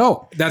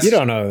 No, that's You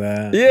don't know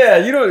that. Yeah,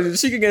 you know,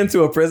 she could get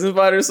into a prison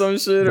fight or some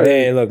shit. Or,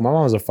 Hey, look, my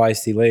mom's a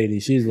feisty lady.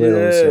 She's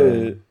little,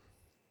 so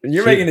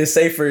You're She- making it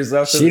safe for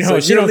yourself. she don't- So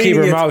she you're don't keep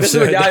her leaning it- mouth This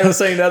is what shut. Guy was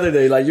saying the other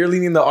day. Like you're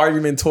leaning the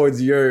argument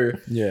towards your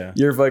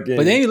fucking.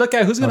 But then you look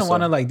at who's gonna Also-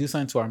 want to like do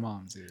something to our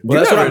moms. Dude. well,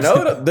 that's you what never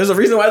I'm know. There's a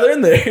reason why they're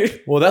in there.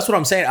 Well, that's what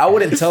I'm saying. I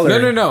wouldn't tell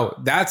her. No.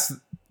 That's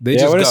they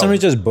yeah. just What if go. somebody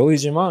just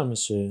bullies your mom and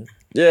shit?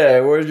 Yeah,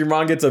 where your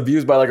mom gets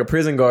abused by like a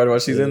prison guard while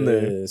she's in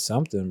there. Yeah,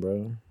 something,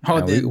 bro. Oh,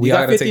 Yeah, dude, we you all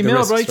got gotta 50 take the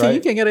mil, bro. risks, You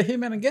right? can't get a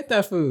hitman and get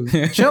that food.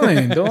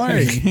 Chilling, don't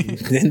worry.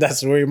 Then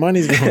that's where your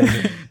money's going.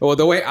 Well,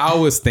 the way I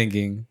was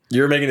thinking.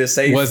 You're making it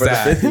safe Was for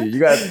that- the 50. You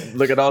got to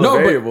look at all No, the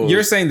but variables.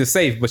 you're saying the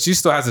safe, but she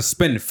still has to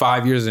spend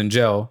 5 years in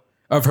jail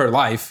of her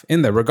life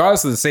in there,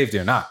 regardless of the safety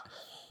or not.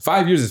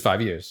 5 years is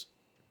 5 years.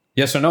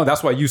 Yes or no?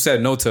 That's why you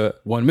said no to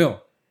 1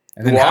 mil.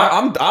 And then well,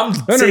 half- I'm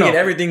no, taking no.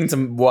 everything to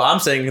what I'm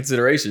saying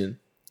consideration.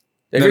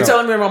 If No, you're no.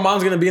 telling me my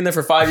mom's gonna be in there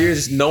for 5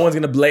 years, no one's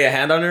gonna lay a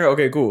hand on her.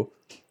 Okay, cool.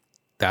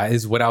 that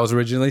is what I was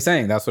originally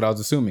saying. That's what I was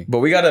assuming. But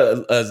we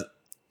gotta,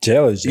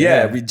 Jail is jail.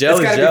 yeah, we jail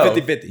It's is gotta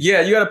be jail. 50-50.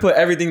 Yeah, you gotta put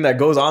everything that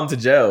goes on to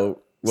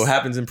jail. What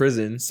happens in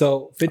prison?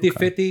 So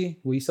 50-50,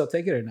 will you still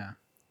take it or not?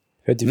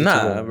 50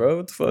 Nah, bro.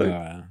 What the fuck?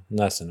 Nah,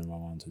 not sending my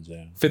mom to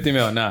jail. 50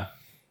 mil, nah.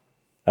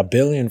 $1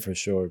 billion for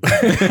sure. bro.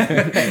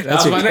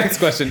 That's my next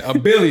question.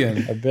 $1 billion.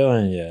 $1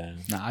 billion, yeah.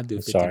 Nah, I'd do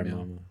 50 Sorry, mil.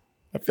 mama.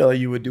 I feel like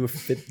you would do it for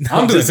 50.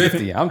 I'm doing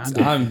 50.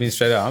 I'm being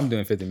straight up. I'm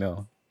doing 50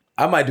 mil.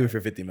 I might do it for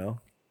 50 mil.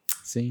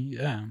 See,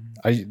 yeah,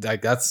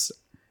 Like that's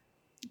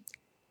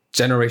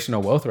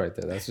generational wealth right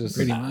there. That's just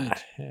pretty much.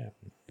 Yeah.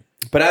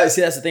 But I see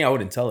that's the thing. I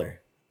wouldn't tell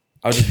her.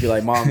 I would just be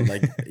like, Mom,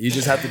 like you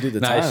just have to do the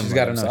Nah, time. she's like,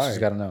 got to I'm know. sorry. She's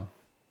got to know.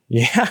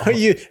 Yeah,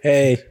 you.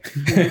 Hey,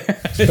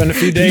 spend a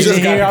few days just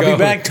in here. gotta I'll go.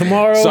 be back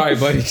tomorrow. Sorry,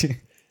 buddy.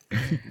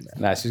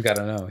 Nah, she's got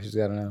to know. She's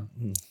got to know.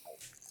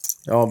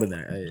 Oh, but then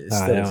it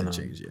Nah, still I doesn't don't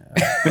change. Yeah.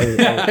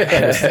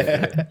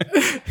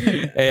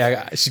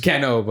 Hey, she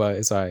can't know, but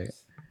it's all right.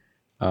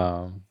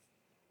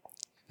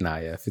 Nah,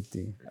 yeah,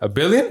 50. $1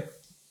 billion?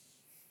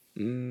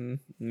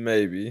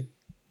 Maybe.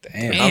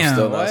 Damn. I'm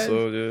still what? not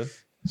sold, yeah.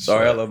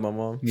 Sorry, I love my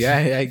mom.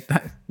 Yeah,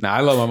 Nah,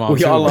 I love my mom. We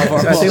too, all love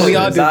but- our I think we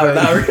all do, Not, but-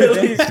 not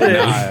really.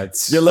 Nah,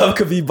 it's, Your love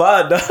could be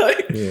bought, dog.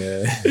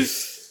 Yeah.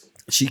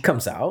 She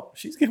comes out.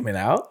 She's coming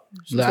out.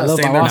 She's I not love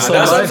staying my there. mom Nah, so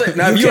that's what I'm much. saying.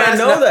 Now, You you can't can't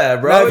know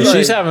that, bro. Nah, Like,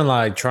 She's having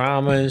like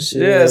trauma and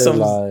shit. Yeah, some-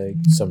 like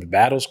some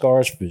battle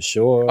scars for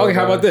sure. okay,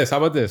 how about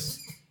this?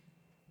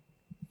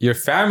 Your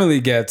family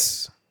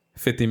gets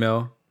 50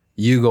 mil.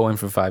 You go in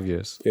for 5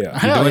 years. Yeah.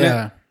 Hell doing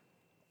yeah.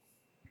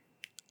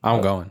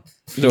 I'm going.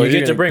 So you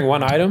get to bring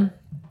one item?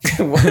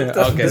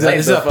 Okay.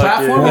 Is it a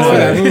platform? Oh, or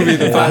that what? movie,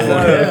 the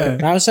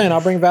platform. I was saying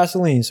I'll bring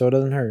Vaseline so it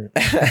doesn't hurt.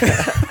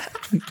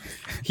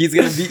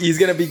 He's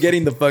gonna be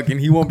getting the fucking.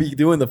 He won't be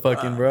doing the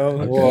fucking,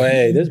 bro. Well,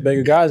 hey, there's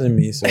bigger guys than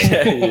me, so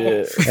yeah.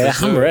 hey,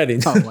 I'm ready.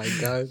 Oh my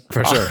god.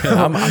 For sure.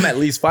 I'm at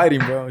least fighting,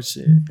 bro.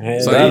 Shit. Hey,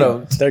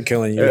 So they're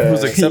killing you.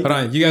 Who's Hold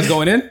on. You guys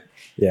going in?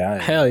 Yeah.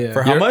 Hell yeah.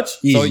 For how much? So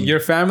Easy. your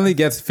family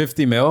gets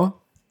 50 mil,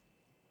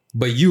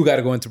 but you got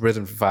to go into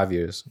prison for 5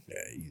 years. Yeah,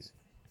 easy.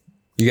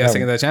 You guys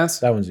taking that chance?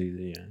 That one's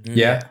easy.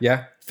 Yeah.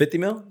 Yeah. 50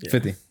 mil?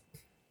 50.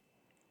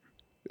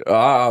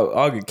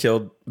 I'll get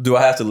killed. Do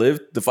I have to live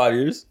the 5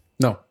 years?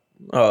 No.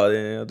 Oh,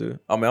 yeah, I'll do it.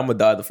 I mean, I'm gonna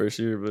die the first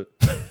year, but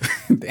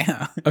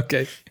Damn.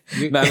 Okay.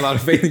 Not a lot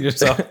of faith in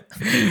yourself.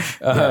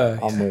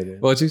 I'm with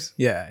it. Bochis?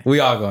 Yeah. We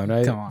all going,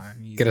 right? Come on.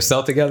 Get a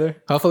cell together?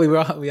 Hopefully we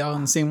all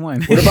on the same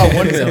one. What about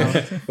 1 mil?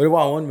 What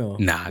about 1 mil?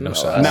 Nah, no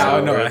shot. No,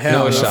 hell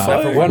no no. shot.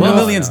 Fuck. 1 1 mil?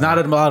 million's not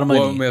a lot of money.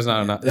 1 million's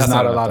not enough. It's That's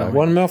not a enough, lot though. of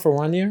 1 mil for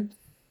 1 year?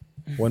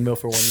 1 mil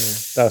for 1 mil.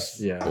 That's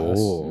that's-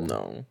 Oh.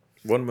 no.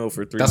 1 mil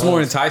for 3 That's months.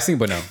 more enticing,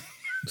 but no.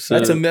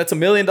 That's a $1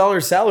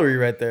 million salary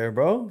right there,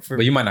 bro. For,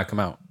 But you might not come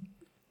out.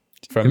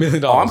 For $1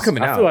 million. oh, I'm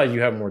coming I out. feel like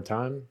you have more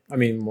time. I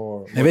mean,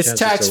 more. If it's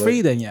tax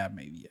free, then yeah,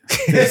 maybe.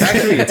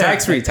 Yeah.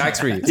 Tax free.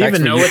 Do you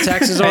even know what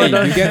taxes are?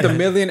 Hey, you get the $1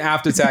 million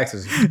after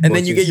taxes. and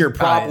then you get your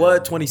prop, yeah.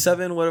 what,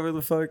 27, whatever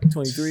the fuck,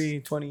 23,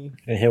 20.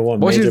 And hit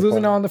one. Boy, she's major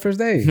losing part. out on the first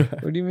day.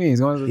 What do you mean?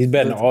 He's going to He's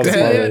betting all the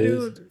Yeah, parlays.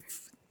 dude.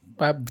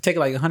 I take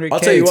like 100K I'll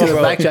tell you to what, the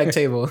bro. blackjack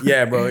table.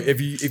 Yeah, bro.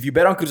 If you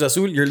bet on Cruz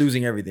Azul, you're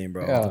losing everything,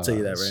 bro. I'll Oh, tell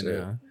you that right shit.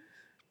 now.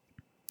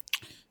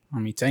 I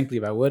mean, technically,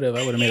 if I would have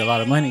made a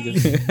lot of money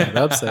because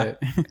the upset.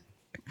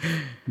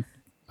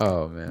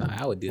 Oh, man.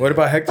 I would do What that.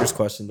 about Hector's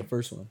question, the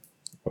first one?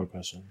 What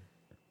question?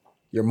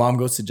 Your mom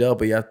goes to jail,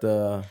 but you have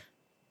to.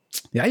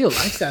 Yeah, you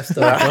like that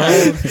stuff,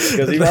 bro.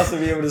 Because he wants to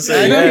be able to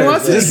say I know he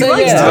wants to. Just He say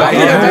likes yeah. to. I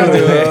Yeah, know.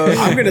 dude.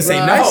 I'm gonna say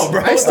no,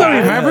 bro. I still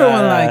remember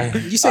when like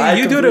you say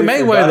you do to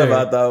completely forgot Mayweather.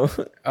 about that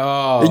one.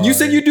 Oh. And you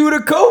said you do it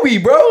to Kobe,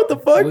 bro. What the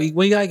fuck?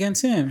 What you got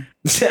against him?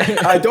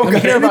 I don't Let me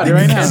got hear about it anything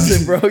right now. against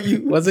him, bro. You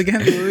What's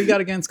against what we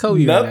got against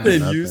Kobe? right now?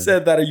 nothing. You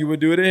said that you would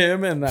do it to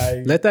him, and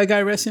I. Let that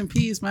guy rest in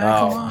peace, man.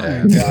 Oh, Come on.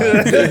 man.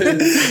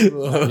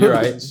 You're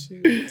right.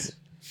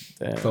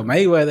 But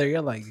Mayweather,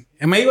 you're like,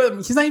 and Mayweather,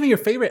 he's not even your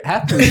favorite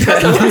athlete.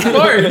 That's the worst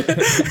part.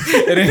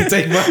 It didn't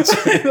take much.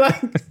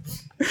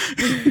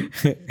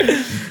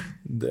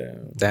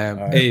 Damn. Damn.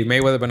 Hey,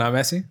 Mayweather, but not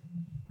Messi?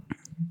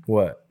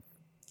 What?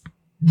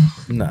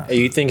 Nah. Hey,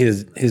 you think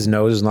his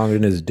nose is longer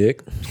than his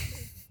dick?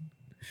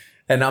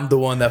 And I'm the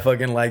one that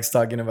fucking likes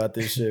talking about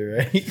this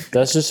shit, right?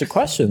 That's just a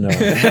question, though.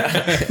 Fuck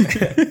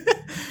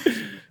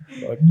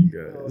you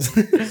guys.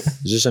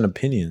 It's just an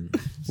opinion.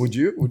 What do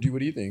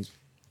you think?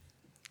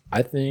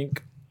 I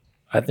think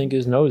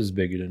his nose is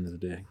bigger than his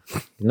dick.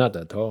 He's not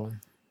that tall.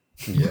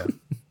 Yeah.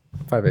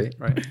 5'8",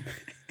 right?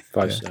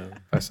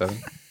 5'7".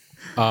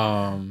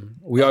 5'7".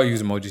 We all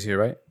use emojis here,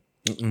 right?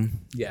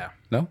 Yeah.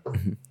 No?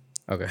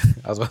 Okay.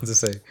 I was about to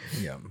say.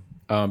 Yeah.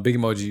 Big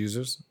emoji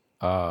users.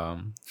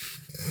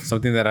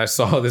 Something that I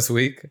saw this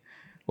week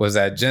was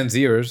that Gen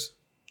Zers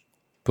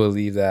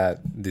believe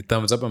that the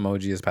thumbs up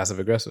emoji is passive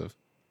aggressive.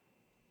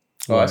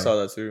 Oh, I saw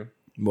that too.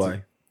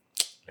 Why?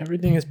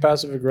 Everything is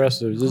passive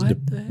aggressive. It just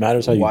What the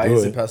matters how you Why do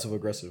is it. it passive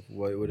aggressive?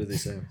 What did they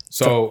say?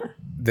 So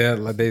they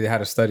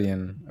had a study,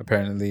 and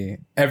apparently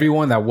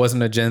everyone that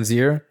wasn't a Gen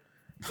Zer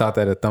thought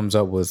that a thumbs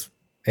up was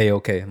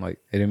A-okay. Like,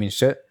 it didn't mean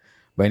shit.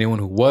 But anyone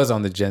who was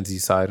on the Gen Z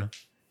side,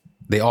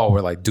 they all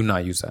were like, do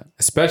not use that.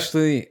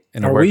 Especially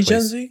in a Are workplace. we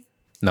Gen Z?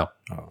 No.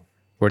 Oh,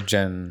 We're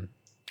Gen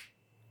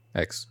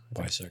X.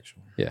 bisexual.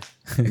 Yeah.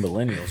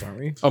 Millennials, aren't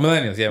we? Oh,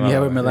 millennials. Yeah, Yeah,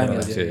 we're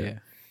millennials. Yeah, yeah.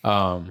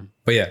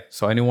 But yeah,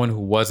 so anyone who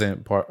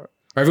wasn't part, or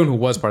everyone who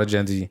was part of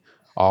Gen Z,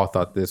 all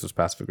thought this was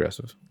passive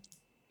aggressive.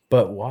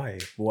 But why?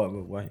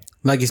 Why?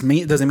 Like it's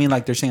me. Doesn't mean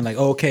like they're saying like,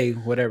 oh, okay,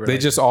 whatever. They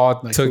like, just all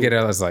like took who? it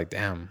as like,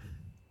 damn.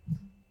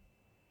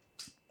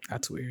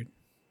 that's weird.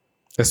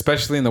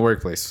 Especially in the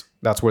workplace,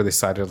 that's where they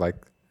cited like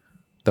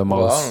the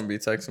Well, I most. don't be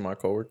texting my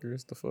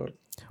coworkers. The fuck.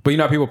 But you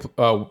know, how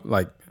people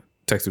like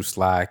text through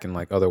Slack and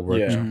like other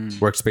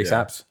workspace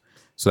apps.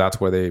 So that's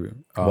where they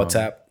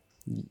WhatsApp.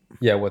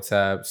 yeah,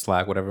 WhatsApp,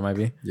 Slack, whatever it might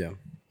be. Yeah.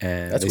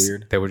 And That's they,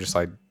 weird. They were just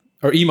like,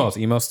 or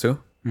emails too.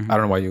 I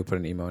don't know why you would put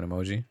an email in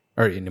emoji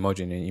or an emoji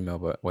in an email,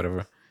 but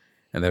whatever.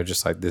 And they were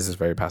just like, this is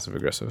very passive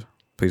aggressive.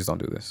 Please don't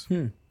do this.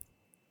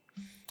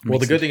 Well,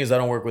 the good thing is I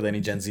don't work with any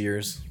Gen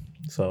Zers,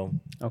 so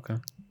Okay.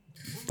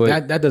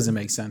 But That doesn't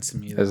make sense to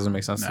me. that though. doesn't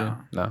make sense to No.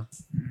 you? No.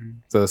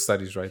 So the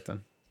study's right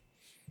then.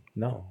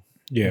 no.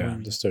 Yeah,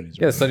 the studies.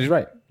 Yeah, the study's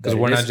right. Because That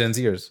we're it not is? Gen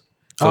Zers.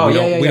 So Oh, we yeah,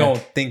 don't, yeah, we yeah. don't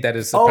think that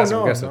is Oh passive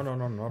no, aggressive. no,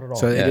 not at all.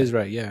 So Yeah. it is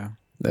right. Yeah.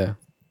 Yeah.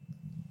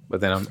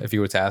 But then if you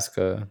were to ask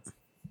a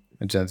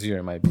Gen Zer,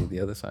 it might be the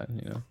other side,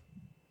 you know?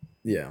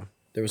 Yeah.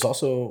 There was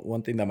also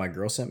one thing that my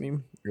girl sent me.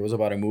 It was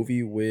about a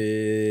movie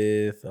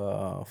with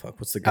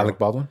what's the girl? Alec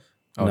Baldwin?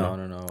 Oh,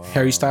 no.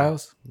 Harry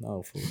Styles,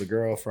 No, fool, the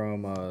girl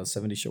from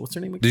 70 Show. What's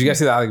her name? Did you guys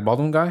see the Alec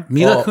Baldwin guy?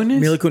 Mila Kunis,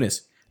 Mila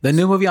Kunis. the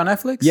new movie on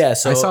Netflix. Yeah,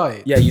 so I saw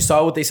it. Yeah, you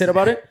saw what they said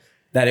about it?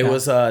 That it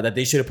was that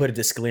they should have put a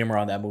disclaimer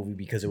on that movie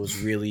because it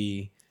was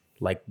really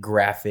like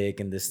graphic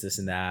and this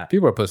and that.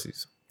 People are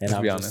pussies. And Let's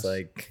I'm be just honest.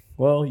 like,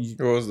 well, let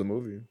What was the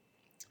movie?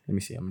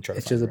 me see. I'm gonna try.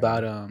 It's to just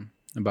find it right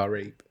about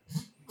rape.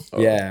 now.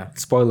 Yeah,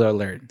 Spoiler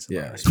alert. It's yeah.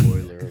 about rape.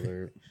 Spoiler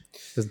alert.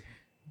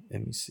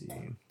 Let me see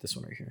this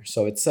one right here.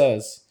 So it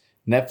says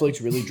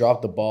Netflix really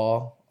dropped the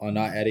ball on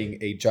not adding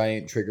a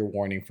giant trigger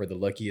warning for the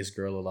luckiest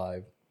girl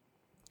alive.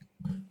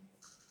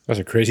 That's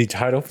a crazy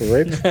title for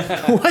rape.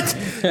 What?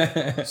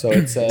 So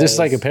it says This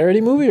like a parody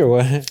movie or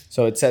what?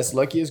 So it says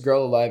luckiest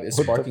girl alive is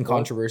What the sparking fuck?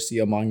 controversy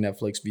among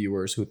Netflix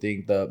viewers who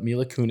think the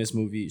Mila Kunis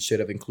movie should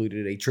have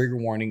included a trigger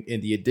warning in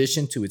the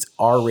addition to its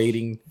R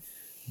rating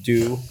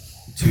due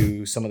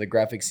to some of the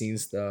graphic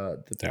scenes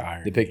The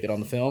irony. depicted on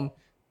the film.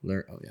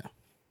 Oh yeah.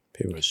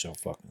 People are so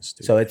fucking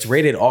stupid. So it's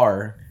rated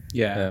R.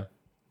 Yeah. Yeah.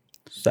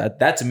 So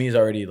that to me is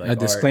already like A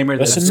disclaimer.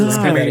 That's That's enough,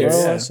 bro. discriminated.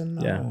 That's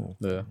enough.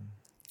 Yeah. Yeah.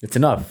 It's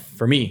enough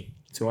for me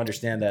to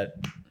understand that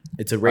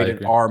it's a rated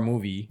agree. R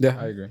movie. Yeah,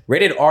 I agree.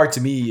 Rated R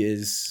to me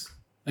is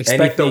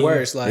Expect the anything-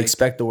 worst. Like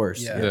expect the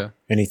worst. Yeah. Yeah.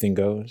 Anything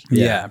goes.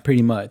 yeah,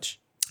 pretty much.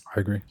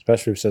 I agree.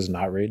 Especially if it says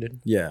not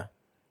rated. Yeah.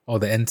 Oh,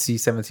 the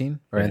NC-17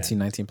 or Yeah.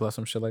 NC-19 plus,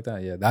 some shit like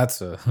that. Yeah,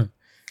 that's a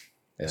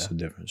That's the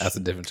difference. that's a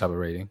different type of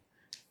rating.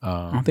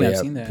 don't But think I've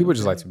yeah, seen that. People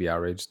just like to be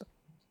outraged.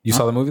 You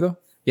saw the movie though?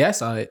 Yeah, I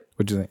saw it.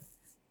 What'd you think?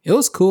 It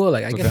was cool.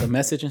 Like I get Okay. the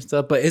message and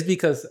stuff, but it's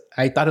because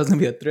I thought it was gonna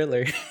be a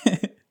thriller,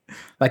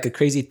 like a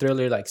crazy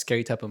thriller, like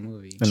scary type of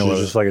movie. And So it it was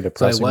was just like a So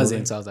depressing it wasn't.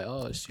 movie. So I was like,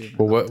 oh shit.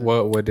 But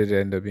what did it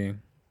end up being?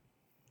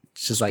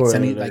 It's just like Spoiler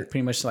sending, alert. like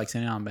pretty much like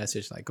sending out a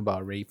message like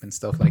about rape and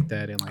stuff like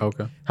that, and like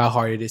Okay. how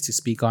hard it is to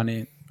speak on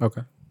it.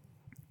 Okay.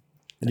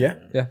 Yeah.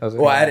 Yeah. That was it.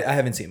 Well, I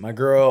haven't seen it. My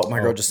girl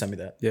just sent me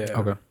that. Yeah.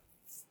 Okay.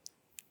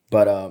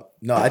 But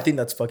no, I think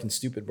that's fucking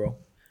stupid, bro.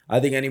 I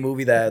think any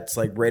movie that's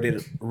like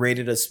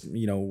rated as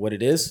you know what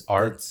it is,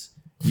 R.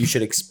 you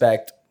should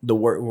expect the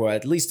word. Well,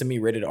 at least to me,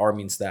 rated R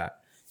means that.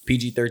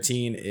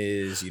 PG-13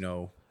 is Then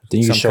you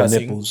can some show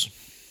cussing. nipples.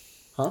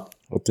 Huh?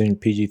 I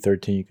think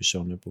PG-13 you can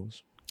show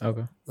nipples.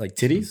 Okay. like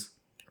titties.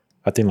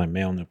 I think like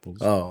male nipples.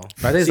 Oh,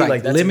 But there's See,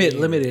 like that to me-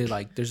 limited.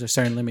 Like there's a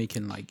certain limit you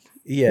can like.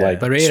 yeah, Like-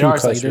 But rated Two R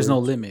is like cuss there's no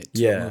words. limit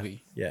to yeah, a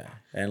movie. yeah,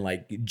 and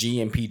like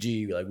G and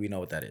PG, like we know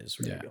what that is,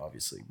 right? Yeah.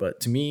 Obviously, but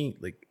to me,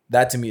 like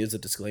that to me is the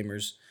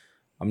disclaimers.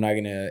 I'm not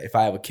gonna if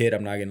I have a kid,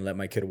 I'm not gonna let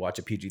my kid watch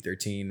a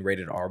PG-13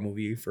 rated R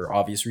movie for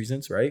obvious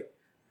reasons, right?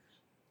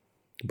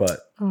 But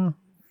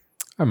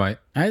I might.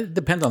 It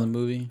depends on the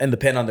movie. and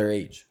depend on their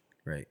age,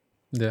 right?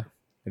 Yeah.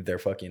 If they're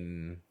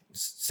fucking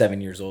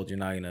 7 years old, you're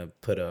not gonna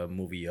put a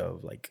movie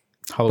of like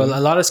But Halloween.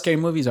 a lot of scary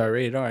movies are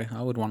rated R.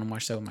 I would want to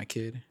watch that with my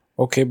kid.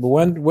 Okay, but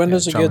when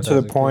does it get to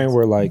the traumatizing point kids.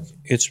 where like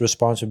it's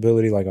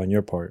responsibility like on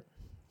your part,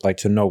 like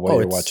to know what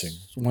you're watching?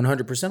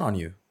 100% on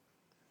you.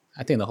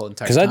 I think the whole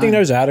entire. Because I think time.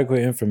 there's adequate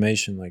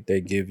information like they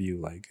give you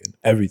like in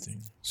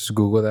everything. Just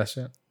Google that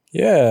shit.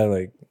 Yeah,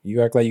 like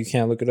you act like you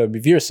can't look it up.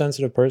 If you're a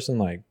sensitive person,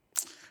 like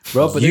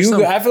bro. But there's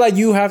some, I feel like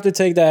you have to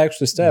take that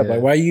extra step. Yeah.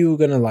 Like, why are you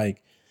gonna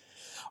like?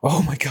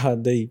 Oh my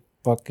god, they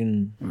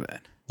fucking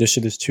this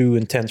shit is too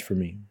intense for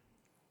me.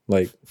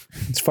 Like,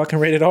 it's fucking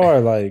rated R.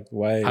 Like,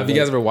 why? Have you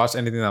guys ever watched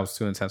anything that was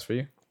too intense for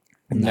you?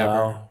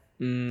 Never.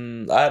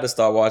 I had to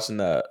stop watching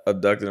that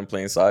Abducted in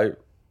Plain Sight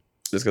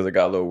just because it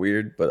got a little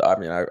weird. But I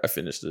mean, I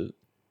finished it.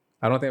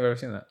 I don't think I've ever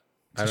seen that.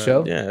 I don't-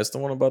 show? Yeah, it's the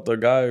one about the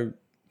guy.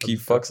 He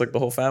fucks like the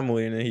whole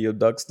family and then he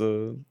abducts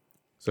the.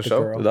 It's a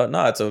show? girl.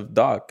 No, it's a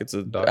doc.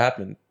 It Doc.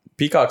 happened.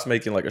 Peacock's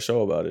making like a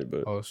show about it,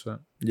 but Oh shit.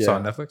 Yeah. It's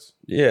on Netflix?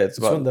 yeah, it's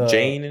when about the-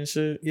 Jane and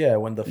shit. Yeah,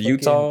 when the fucking,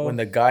 Utah? when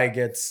the guy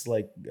gets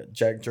like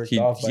jerked He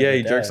off. By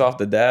he the jerks dad. off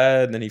the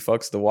dad, then he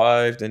fucks the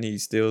wife, then he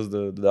steals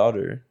the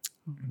daughter.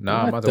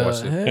 Nah, I'm about to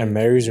watch it. And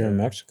marries her in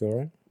Mexico,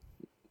 right?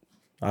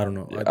 I don't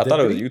know. I thought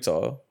it was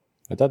Utah.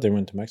 I thought they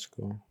went to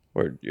Mexico.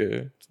 Or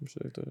yeah, some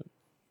shit like that.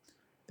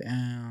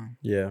 Damn.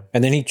 Yeah.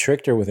 And then he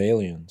tricked her with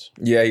aliens.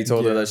 Yeah, he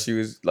told her that she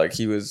was like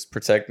he was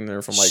protecting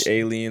her from like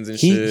aliens and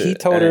He shit. he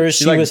told and her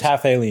she like, was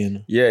half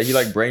alien. Yeah, he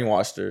like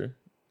brainwashed her,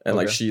 and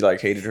like Okay. she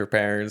like hated her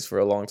parents for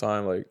a long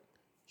time. Like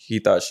he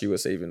thought she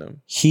was saving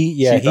him.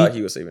 He Thought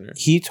he was saving her.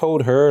 he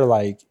told her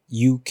like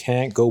you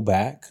can't go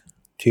back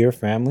to your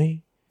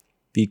family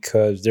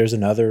because there's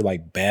another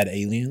like bad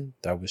alien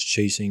that was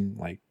chasing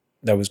like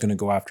that was gonna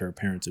go after her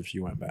parents if she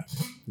went back.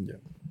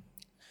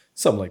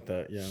 Something like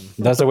that. Yeah.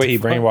 That's the way he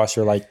brainwashed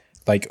her. Like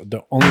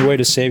the only way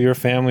to save your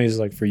family is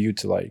like for you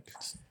to like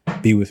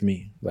be with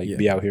me, like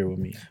be out here with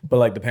me. But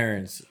like the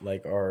parents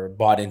like are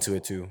bought into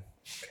it too.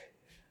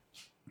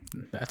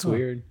 That's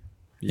weird.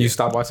 You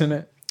stopped watching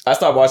it? I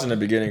stopped watching the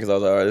beginning because I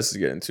was like, all right, this is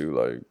getting too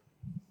like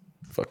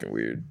fucking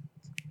weird.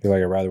 Feel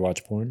like I'd rather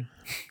watch porn.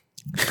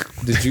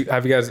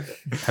 Have you guys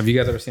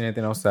ever seen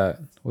anything else that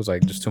was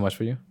like just too much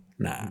for you?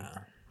 Nah.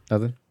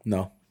 Nothing?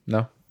 No.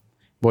 No?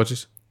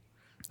 Watches?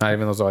 Not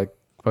even those like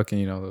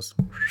fucking, those.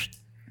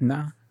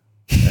 Nah.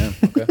 Damn,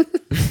 okay.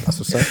 That's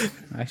what's up.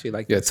 I actually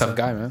like Yeah, that tough stuff.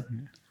 guy,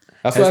 man.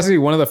 That's actually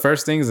one of the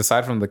first things,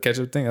 aside from the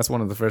ketchup thing, that's one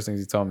of the first things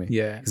he told me.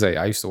 Yeah. He's like,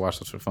 I used to watch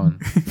those for fun.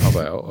 I was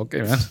like, oh,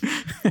 okay, man.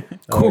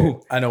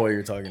 Cool. I know what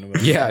you're talking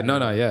about. Yeah,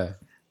 no, yeah.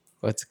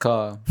 What's it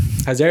called?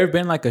 Has there ever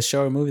been like a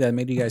show or movie that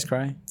made you guys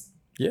cry?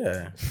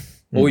 Yeah.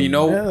 Well,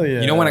 Hell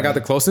yeah. you know when I got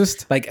the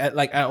closest? Like at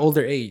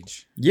older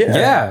age? Yeah.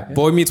 Yeah,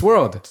 Boy Meets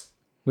World.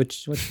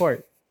 Which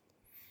part?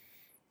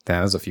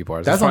 Damn, there's a few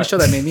parts. That's the only show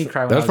that made me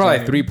cry. When There I was probably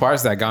younger. 3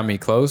 parts that got me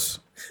close,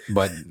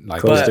 but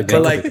like, Close those to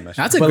are God. good. like,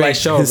 That's a but great like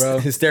show, bro.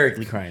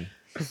 Hysterically crying.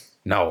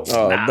 No,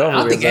 I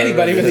don't think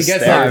anybody really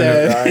gets out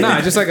there.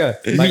 nah, just like a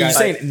Like you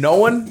saying no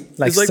one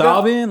Like is like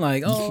sobbing,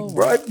 like that?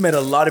 Bro, I've met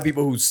a lot of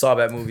people who sob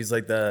at movies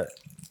like that.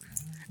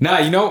 Nah,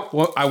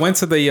 I went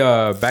to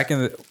the back in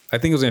the, I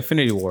think it was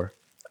Infinity War.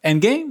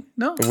 Endgame?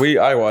 No,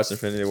 I watched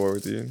Infinity War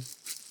with you.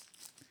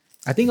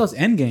 I think it was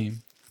Endgame.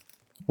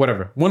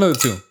 Whatever, one of the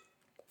two.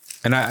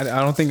 And I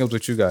don't think it was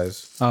with you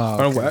guys.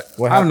 Oh,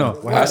 Or I don't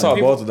know. I saw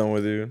both of them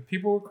with you.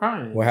 People were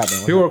crying. What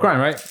happened? People were crying,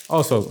 right?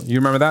 Also, you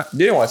remember that? You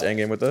didn't watch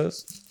Endgame with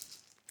us.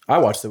 I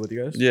watched it with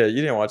you guys. Yeah, you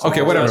didn't watch. Okay,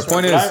 Endgame. whatever.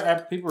 Point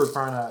is, people were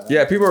crying at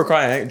Yeah, people were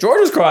crying. George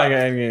was crying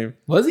at Endgame.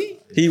 Was he?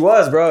 He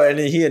was, bro, and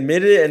then he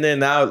admitted it, and then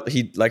now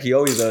he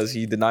always does.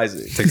 He denies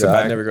it. Takes it I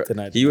back. never.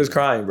 Denied He it. was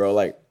crying, bro,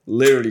 like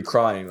literally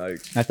crying, like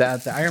At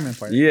the Iron Man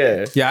part.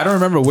 yeah. yeah, I don't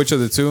remember which of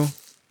the two.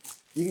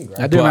 I do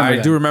But remember. I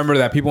that. do remember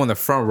that people in the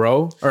front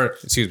row, or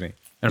excuse me,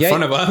 in Yeah,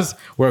 front of us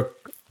were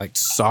like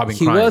sobbing,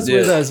 He crying. was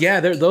with us. Yeah,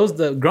 those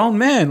the grown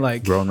men,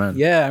 like Grown men.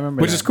 Yeah, I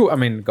remember. Which that. is cool. I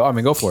mean,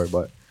 go for it.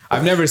 But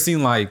I've never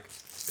seen like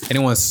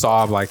anyone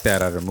sob like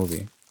that at a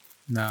movie.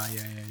 No,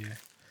 yeah.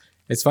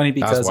 It's funny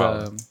because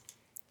wild.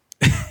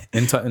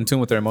 In tune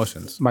with their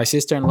emotions. my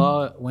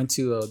sister-in-law went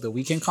to the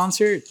Weeknd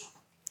concert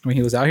when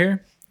he was out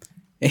here,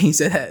 and he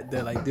said that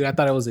they're like, dude, I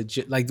thought it was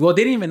like, well,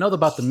 they didn't even know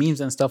about the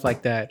memes and stuff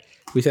like that.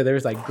 We said there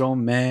was like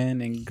grown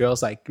men and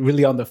girls like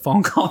really on the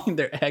phone calling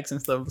their ex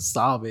and stuff,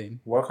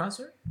 sobbing. What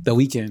concert? The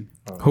Weeknd.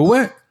 Who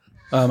went?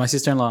 My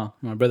sister-in-law,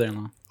 my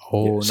brother-in-law.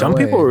 Oh, no Some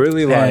way. people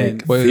really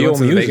like Wait, they feel went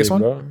to the music, Vegas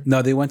one? bro.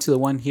 No, they went to the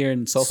one here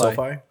in SoFi.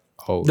 SoFi.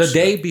 Oh, The shit.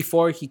 day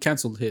before he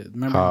canceled his.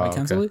 Remember Oh, when he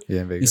canceled okay. it?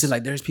 Yeah, in He Vegas. said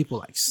like there's people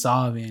like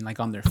sobbing like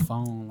on their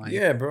phone. Like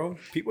Yeah, bro.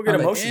 People get I'm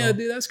like, emotional. yeah,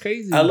 dude, that's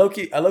crazy. I low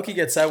key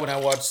get sad when I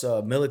watch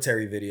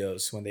military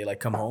videos when they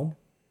like come home.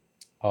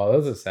 Oh,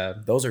 those are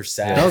sad. Those are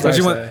sad. Those are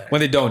Especially sad.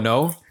 when they don't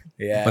know.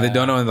 yeah. When they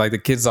don't know, and like the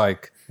kids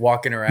like,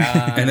 walking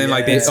around, and then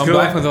like they yeah. come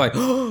back and they're like,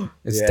 oh,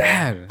 it's Yeah.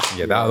 dad.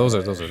 Yeah, those are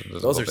a Those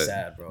little are bit-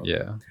 sad, bro.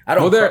 Yeah, I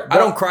don't. Well, I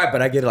don't cry,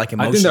 but I get like I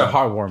emotional. think they're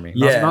heartwarming.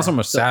 Yeah. Not so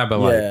much sad, but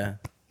like, Yeah.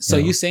 So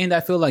you saying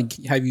that, Phil? Like,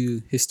 have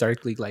you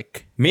historically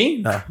like,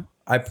 Me? No,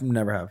 I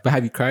never have. but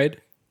have you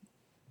cried?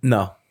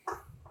 No,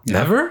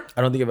 never.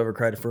 I don't think I've ever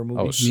cried for a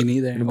movie. Oh, Me shit.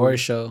 neither. Or a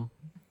show?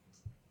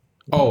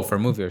 Oh, for a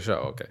movie or show.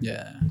 Okay.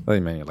 Yeah. I thought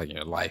you meant like in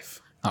your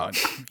life. Oh,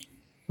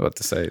 What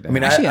to say? I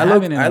mean, Actually, I I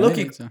haven't in a low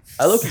minute,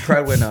 so. key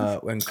cried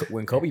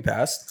when Kobe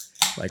passed.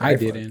 Like I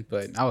didn't,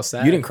 but I was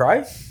sad. You didn't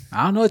cry?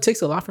 I don't know. It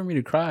takes a lot for me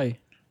to cry.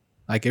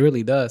 Like it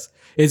really does.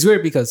 It's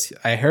weird because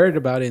I heard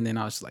about it and then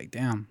I was like,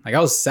 damn. Like I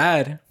was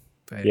sad.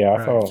 But I Yeah, I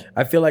cried. felt.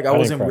 I feel like I didn't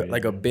wasn't cry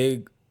like either. a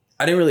big.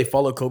 I didn't really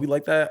follow Kobe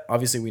like that.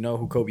 Obviously, we know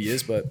who Kobe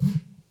is, but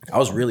I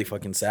was really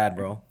fucking sad,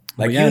 bro.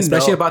 Like But yeah, you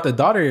especially know- about the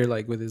daughter,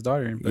 like with his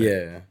daughter. But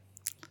yeah.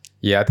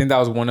 Yeah, I think that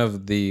was one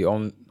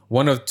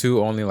of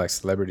two only like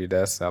celebrity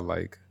deaths that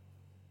like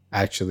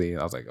actually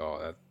I was like, oh,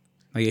 that,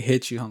 like it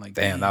hit you. I'm like,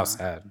 damn, that was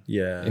sad.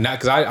 Yeah. Not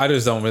because I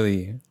just don't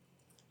really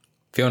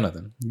feel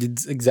nothing.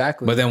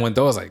 Exactly. But then when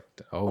those like,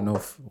 oh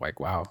no, like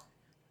wow,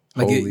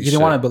 like you holy didn't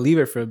want to shit. believe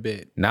it for a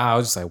bit. Nah, I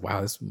was just like,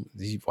 wow,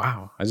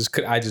 wow. I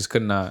just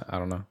could not. I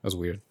don't know. It was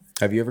weird.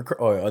 Have you ever cried?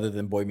 Oh, other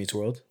than Boy Meets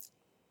World?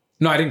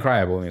 No, I didn't cry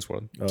at Boy Meets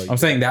World. Oh, you I'm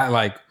saying that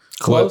like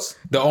Close?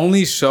 The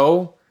only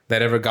show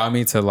that ever got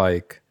me to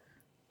like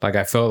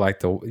I felt like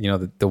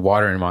the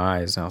water in my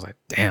eyes, and I was like,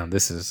 damn,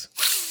 this is,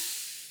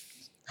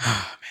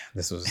 man,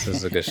 this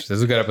is a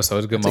good episode.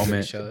 It's a good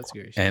moment. Show. That's a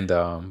good show. And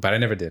but I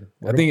never did.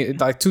 I think it,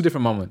 like two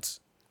different moments.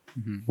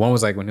 One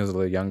was like when he was a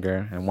little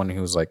younger, and one he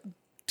was like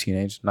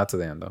teenage. Not to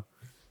the end though.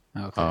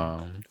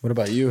 Okay. What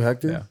about you,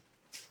 Hector? Yeah.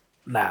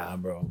 Nah,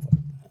 bro.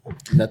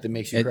 Nothing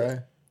makes you cry.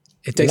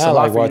 It takes Not a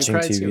lot like for you watching to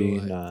cry TV.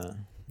 too. Nah.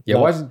 Yeah,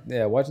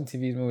 No. watching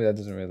TV's movie that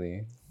doesn't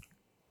really.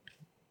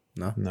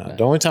 Nah.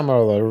 The only time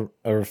I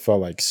ever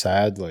felt like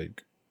sad,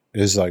 like,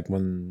 is like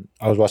when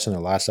I was watching the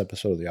last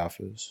episode of The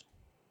Office.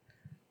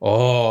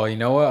 Oh, you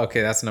know what?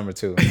 Okay, that's number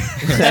 2. Sorry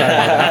about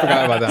that. I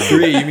forgot about that.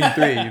 3. You mean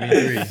 3? You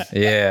mean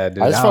 3? Yeah,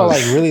 dude. I just that felt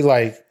was- like really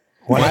like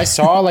when I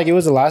saw like it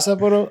was the last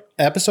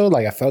episode,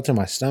 like I felt in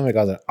my stomach. I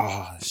was like,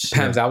 oh shit.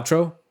 Pam's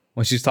outro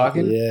when she's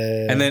talking.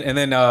 Yeah. And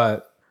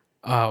then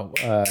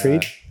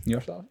Creed?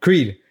 Your song?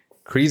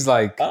 Creed's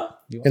like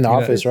In the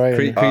office, right?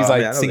 Creed's Oh, like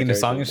man, I know singing the the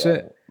song and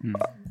characters, shit.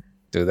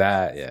 Dude,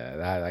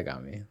 that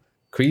got me.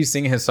 Creed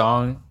singing his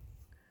song,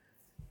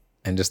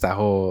 and just that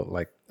whole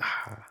like,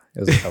 it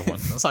was a tough one.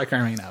 Don't start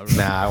crying right now. Bro.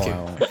 Nah,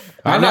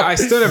 I won't. I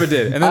still never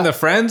did. And then the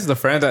friends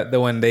that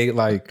when they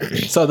like,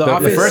 So the the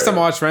Office. first time I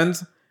watched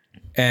Friends,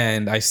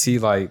 and I see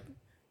like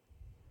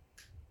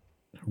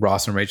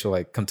Ross and Rachel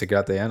like come together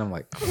at the end, I'm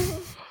like,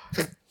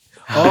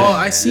 Oh,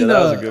 I seen that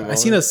was a good I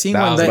seen a scene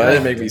That when was they. But it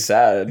didn't make me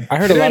sad. I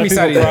heard a It lot made of me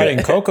sad people either. cried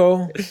in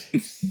Coco.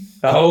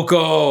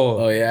 Coco.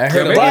 Oh yeah, I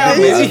heard a Yeah, lot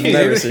of yeah, people. I've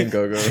never seen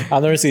Coco.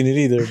 I've never seen it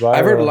either, but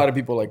I've heard a lot of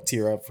people like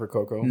tear up for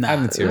Coco. Nah, I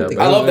haven't seen it.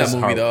 I love that It's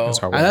movie, hard- though. it's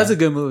hard That's a work.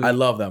 good movie. I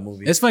love that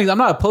movie. It's funny. 'Cause I'm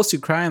not opposed to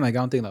crying. Like I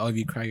don't think like, oh, if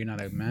you cry, you're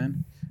not a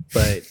man.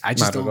 But I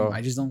just Not at all. don't.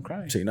 I just don't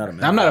cry. So you're not a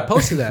man. I'm not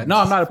opposed to that. No,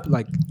 I'm not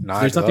like. No,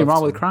 there's I'd nothing love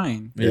wrong to. with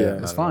crying. Yeah,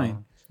 it's not at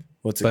fine.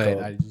 What's it But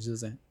called? I just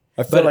doesn't.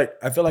 I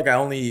feel like I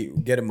only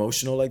get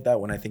emotional like that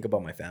when I think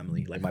about my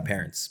family, like my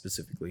parents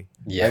specifically.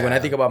 Yeah. Like when I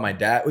think about my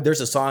dad, there's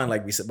a song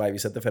like by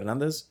Vicente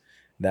Fernandez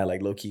that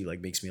like low key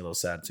like makes me a little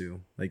sad too.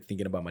 Like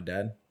thinking about my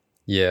dad.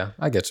 Yeah,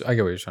 I get you. I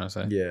get what you're trying to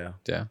say. Yeah.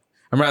 Yeah.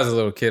 I remember as a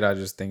little kid, I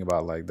just think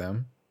about like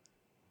them,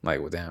 like,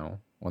 well, damn,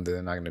 one day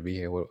they're not gonna be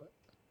here. What,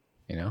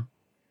 you know?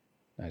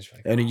 I just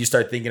like, And then you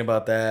start thinking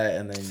about that,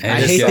 and then And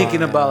I just, hate uh,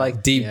 thinking about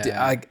like deep.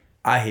 yeah. Like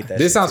I hate that.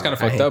 this shit, sounds too. kind of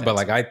I fucked hate up, that but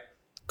like too. I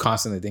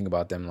constantly think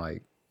about them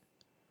like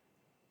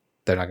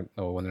they're not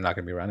or when they're not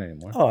gonna be around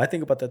anymore. Oh, I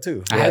think about that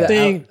too. I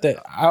think that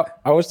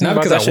I was Not thinking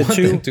about because that I shit want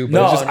too. them to, but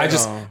No, it's just, no, I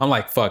just no. I'm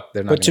like fuck.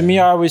 They're not. But to gonna- me,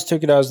 I always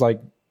took it as like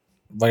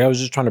I was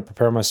just trying to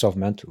prepare myself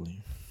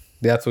mentally.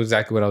 that's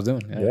exactly what I was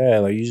doing. Yeah,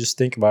 like you just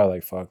think about it,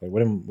 like fuck, like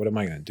what am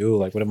I gonna do?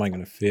 Like what am I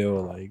gonna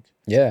feel? Like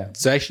Yeah.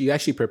 So actually, you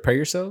actually prepare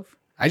yourself.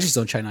 I just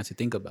don't try not to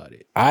think about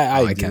it.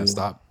 I can't do.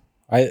 stop.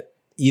 I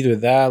either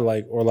that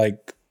like or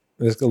like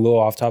it's a little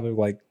off topic,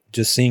 like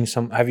just seeing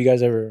some. Have you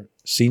guys ever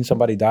seen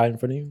somebody die in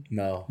front of you?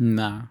 No,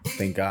 Nah.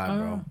 thank God,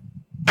 bro.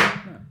 I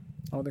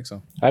don't think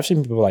so. I've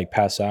seen people like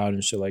pass out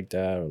and shit like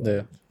that, or like,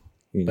 Yeah.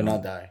 you But know,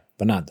 not die.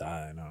 but not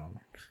die. No.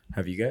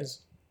 Have you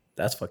guys?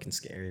 That's fucking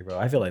scary, bro.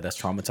 I feel like that's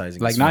traumatizing.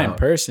 Like as not in fuck.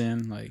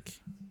 person. Like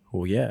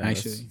Well, yeah,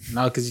 actually,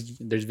 no, because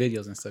there's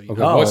videos and stuff. You Okay,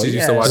 go, Bosch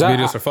used to watch So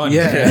videos for fun.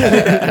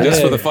 Yeah.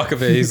 Just for the fuck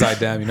of it. He's like,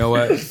 damn, you know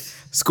what?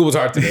 School's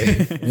hard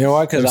today. You know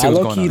why? Because Let me see I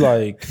what's low key going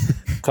on. like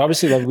 'cause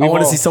obviously like we I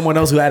want to all- see someone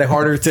else who had it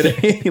harder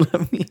today.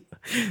 Let me.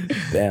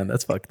 Damn,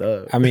 that's fucked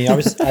up. I mean,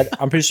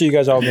 I'm pretty sure you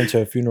guys all been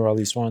to a funeral at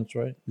least once,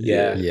 right?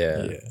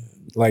 Yeah.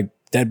 Like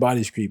dead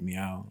bodies creep me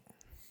out.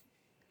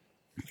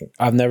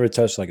 I've never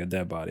touched like a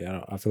dead body.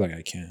 I feel like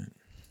I can't.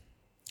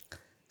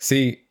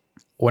 See,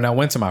 when I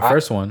went to my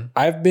first one,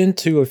 I've been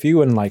to a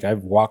few and like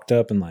I've walked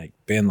up and like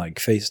been like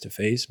face to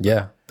face.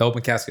 yeah, the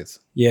open caskets.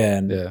 Yeah,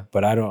 Yeah.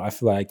 But I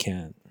feel like I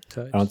can't.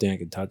 Touch. I don't think I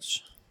can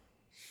touch.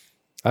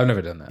 I've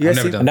never done that. Yeah, I've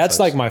never see- done And that's such.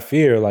 like my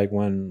fear. Like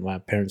when my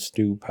parents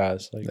do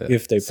pass, like Yeah.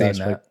 if they Seeing pass,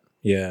 that. like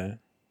yeah.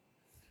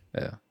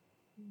 Yeah.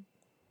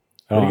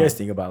 What do you guys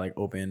think about like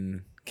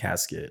open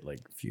casket like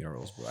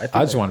funerals, bro?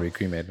 I just want to be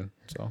cremated.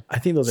 So I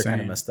think those are kind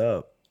of Same. messed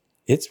up.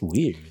 It's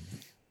weird.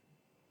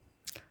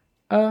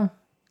 I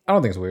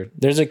don't think it's weird.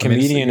 There's a I mean,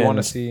 comedian. you want to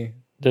in, see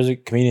there's a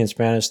comedian in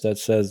Spanish that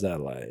says that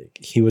like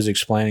he was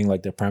explaining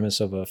like the premise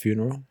of a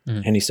funeral,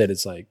 Mhm. and he said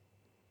it's like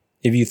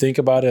if you think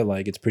about it,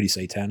 like it's pretty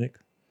satanic.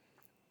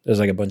 There's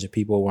like a bunch of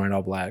people wearing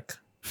all black.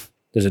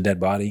 There's a dead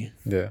body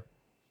yeah.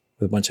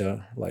 with a bunch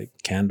of like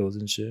candles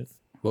and shit.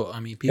 Well,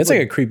 I mean, people, It's like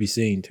a creepy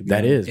scene to be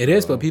That honest. is. it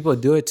is, but people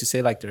do it to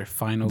say like their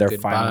final Their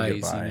goodbyes. final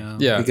goodbye. You know?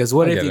 Yeah, Because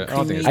what I if get you it. I don't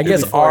think cremate it's I good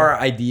guess before. our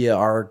idea,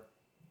 our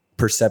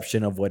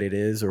perception of what it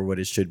is or what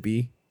it should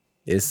be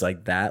is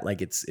like that.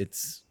 Like it's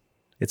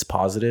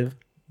positive.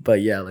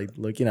 But yeah, like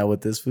looking at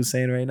what this fool's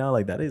saying right now,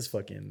 like that is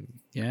fucking.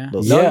 Yeah.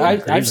 Those Yeah, are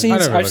I've crazy. seen I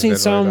never I've seen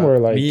looked at it like some that. where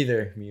like Me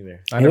either. Me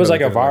either. I it never was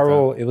like a looked at it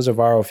viral. It was a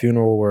viral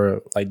funeral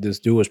where like this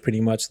dude was pretty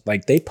much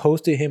like they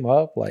posted him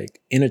up like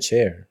in a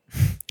chair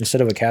instead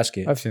of a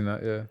casket. I've seen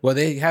that. Yeah. Well,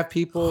 they have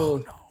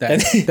people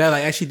that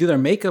like actually do their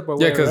makeup or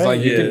Yeah, whatever. because right?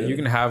 like Yeah. you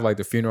can have like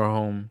the funeral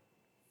home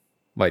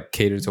like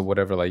catered to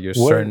whatever like your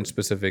What- certain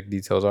specific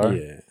details are,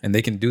 Yeah. and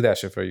they can do that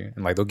shit for you,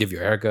 and like they'll give you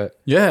a haircut,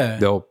 yeah.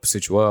 they'll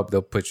sit you up,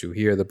 they'll put you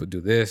here, they'll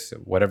do this,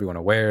 whatever you want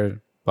to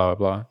wear, blah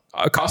blah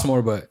blah. It costs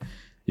more, but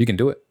you can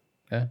do it.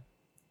 Yeah.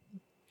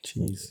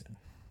 Jeez.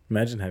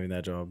 Imagine having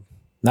that job.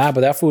 Nah,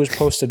 but that fool was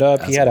posted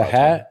up. He That's had a wild,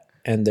 hat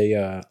and they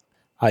I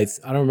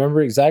don't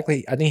remember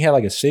exactly. I think he had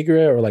like a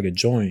cigarette or like a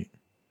joint.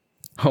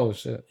 Oh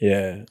shit!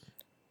 Yeah.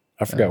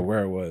 I forgot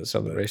where it was. but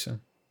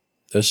Celebration.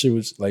 That shit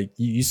was like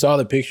you saw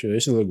the picture.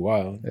 That shit looked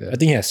wild. Yeah. I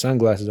think he had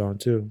sunglasses on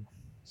too.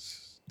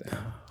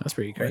 That's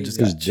pretty crazy.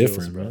 Just it's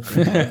different, bro.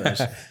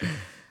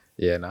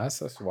 Yeah, nah,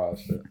 that's wild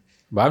shit.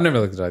 But I've never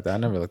looked at it like that. I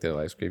never looked at it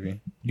like it's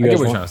creepy. You I get guys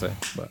what you're want- trying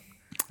to say, but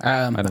I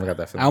I never got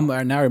that feeling.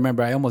 I now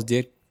remember I almost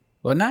did.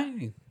 Well, not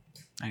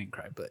I didn't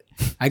cry, but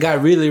I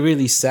got really,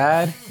 really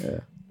sad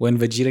when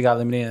Vegeta got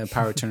eliminated in the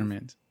Power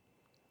Tournament.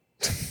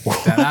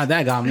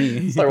 that got me.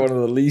 It's like one of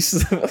the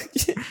least.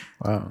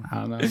 Wow. I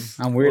don't know.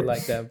 I'm weird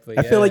like that, but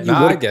I feel like you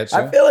Nah, I would get you.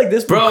 I feel like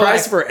this bro Bro,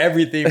 cries like- for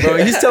everything, bro.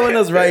 He's telling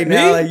us right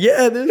now, like,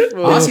 yeah, this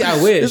fool- Honestly,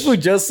 I wish. This fool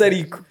just said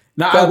he.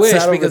 No, I got wish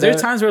sad over because there's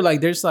that. times where like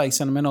there's like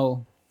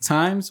sentimental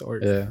times or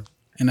Yeah.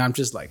 and I'm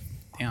just like,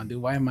 damn,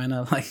 dude, why am I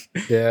not like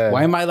Yeah.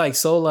 why am I like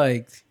so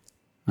like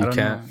I You don't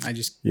can't. know. I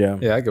just Yeah.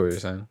 Yeah, I get what you're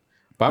saying.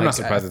 But I'm Like, not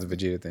surprised at the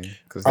Vegeta thing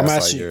because I'm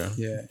that's actually- like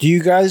your. yeah. Do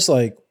you guys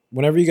like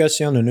whenever you guys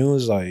see on the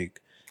news like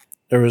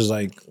there was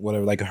like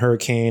whatever like a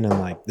hurricane and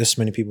like this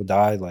many people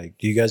died, like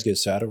do you guys get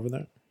sad over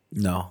that?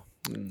 No.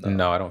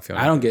 No, I don't feel.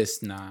 I don't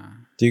guess nah.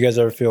 Do you guys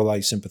ever feel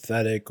like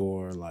sympathetic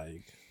or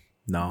like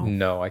No.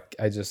 No,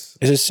 I just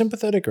is it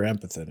sympathetic or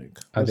empathetic?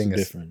 I What's think the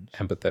it's difference,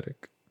 empathetic.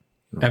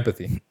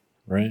 Empathy.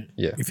 right?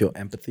 Yeah. You feel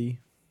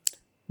empathy?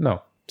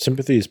 No.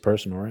 Sympathy is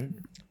personal, right?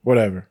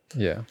 Whatever.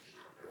 Yeah.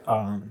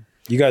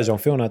 You guys don't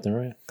feel nothing,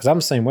 right? Because I'm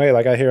the same way.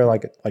 Like I hear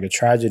like a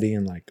tragedy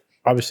and like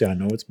obviously I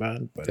know it's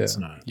bad, but it's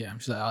Yeah. not. Yeah, I'm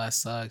just like, oh that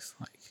sucks.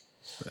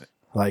 Like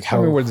Like I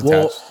how mean, we're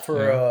Well,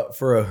 detached.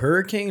 for a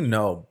hurricane,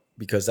 no,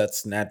 because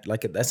that's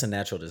that's a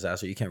natural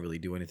disaster. You can't really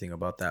do anything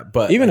about that.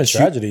 But even like, a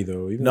tragedy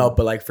though. Even No,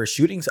 but like for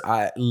shootings,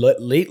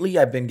 lately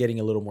I've been getting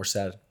a little more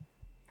sad,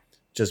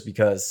 just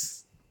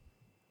because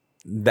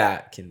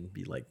that can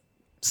be like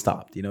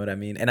stopped. You know what I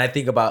mean? And I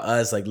think about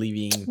us like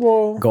leaving,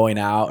 well, going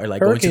out, or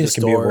like going to the hurricanes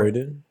can be store.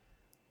 avoided.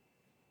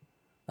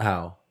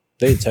 How?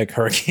 They detect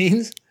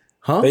hurricanes.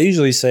 Huh? They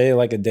usually say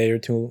like a day or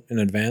two in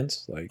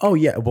advance. Like Oh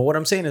yeah, but what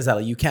I'm saying is that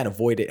like, you can't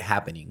avoid it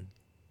happening.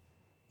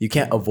 You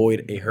can't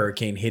avoid a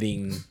hurricane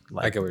hitting I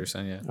like get what you're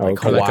saying. Yeah. Oh, like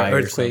okay. Hawaii Like an or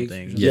earthquake.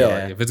 something. Yeah.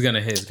 Like, if it's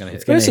gonna hit, it's gonna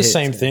hit. but it's the hit,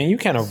 same it's thing. You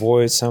can't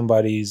avoid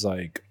somebody's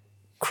like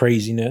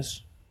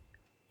craziness,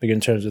 like in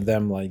terms of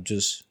them like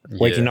just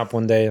waking Yeah. up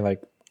one day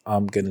like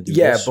I'm gonna do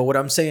Yeah, this. but what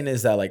I'm saying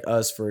is that like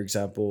us, for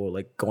example,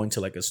 like going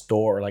to like a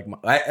store, or like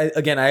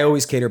I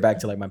always cater back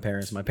to like my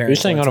parents. My You're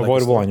parents. saying going to, like, a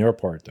unavoidable store. on your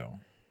part though.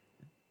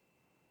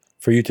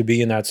 For you to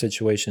be in that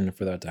situation and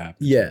for that to happen.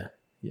 Yeah,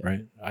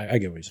 Right? I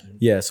get what you're saying.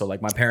 yeah. So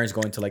like my parents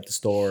going to like the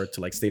store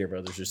to like Stater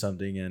Brothers or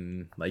something,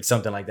 and like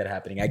something like that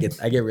happening, I get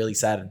really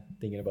sad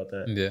thinking about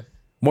that. Yeah.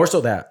 More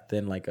so that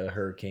than like a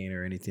hurricane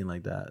or anything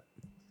like that.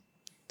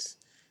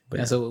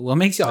 yeah, so what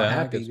makes y'all Yeah, I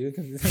happy, get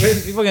dude?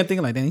 'Cause people gonna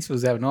think like, "Damn, these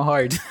supposed to have no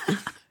heart."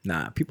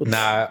 Nah, people.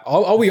 Nah,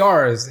 all we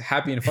are is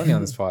happy and funny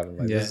on this pod.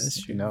 Like, Yeah, this,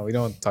 that's true. you know, we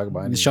don't talk about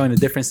anything. Just showing a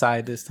different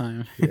side this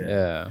time.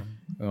 Yeah,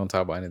 we don't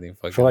talk about anything.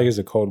 I feel like it's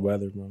a cold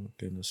weather, bro.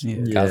 Goodness. Yeah.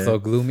 got so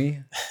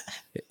gloomy.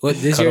 What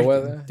this Cuddle year?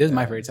 weather? This is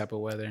my favorite type of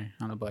weather. I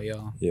don't know about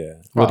y'all. Yeah.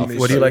 What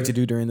do you like to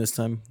do during this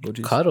time?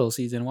 Cuddle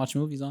season, watch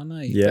movies all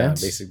night. Yeah.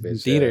 basic In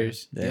bitch.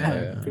 theaters. Yeah.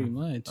 Yeah, Yeah. pretty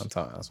much. I'm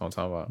talking. That's what I'm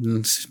talking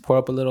about. Just pour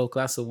up a little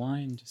glass of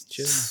wine, just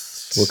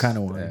chill. What kind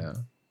of one? Yeah.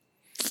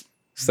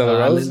 Stella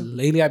Rose.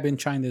 Lately, I've been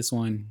trying this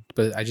one,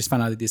 but I just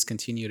found out they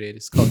discontinued it.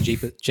 It's called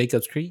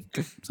Jacob's Creek,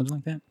 something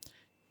like that.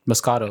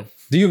 Moscato.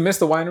 Do you miss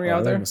the winery Oh, I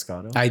out there? like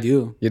Moscato. I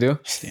do. You do?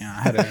 Yeah,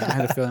 I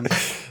had a feeling.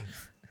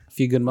 A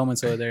few good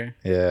moments over there.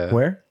 Yeah.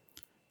 Where?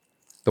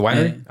 The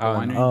winery? The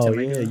winery. Oh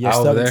Temecula. yeah,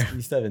 Out over there.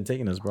 You still haven't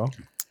taken us, bro.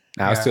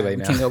 Nah, it's too Yeah, late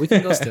we now. can go. We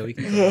can go still. We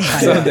can go.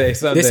 Someday.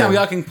 This time we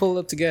all can pull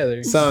up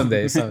together.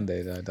 Someday.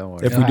 Don't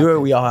worry. If we do it,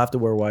 we all have to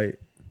wear white.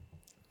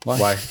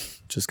 Why?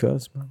 Just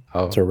cause, bro.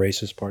 Oh, It's a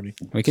racist party.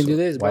 We can do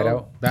this, bro. White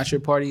out. Bachelor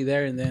party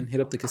there, and then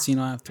hit up the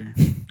casino after.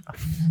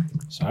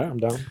 Sorry, I'm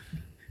down.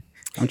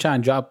 I'm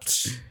trying to drop.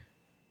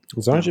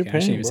 As long as you're Okay, I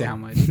shouldn't paying. even say bro. how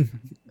much.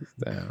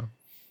 damn.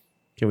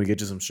 Can we get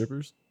you some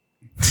strippers?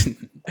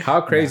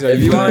 How crazy are If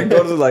you? you want to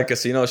go to like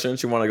casino,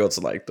 shouldn't you want to go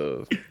to like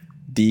the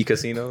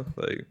casino,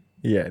 like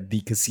Yeah, the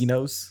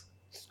casinos,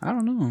 I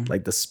don't know.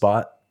 like the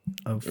spot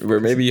of. where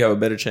maybe you have a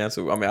better chance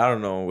of? I mean, I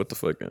don't know what the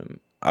fucking.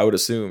 I would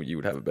assume you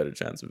would have a better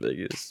chance in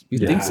Vegas. You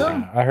think so?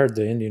 I heard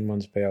the Indian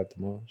ones pay out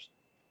the most.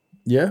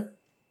 Yeah.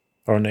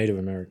 Or Native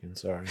American,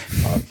 sorry.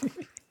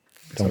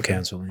 Don't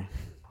cancel me.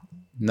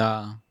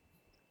 Nah.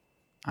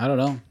 I don't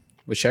know.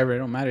 Whichever, it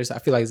don't matter. I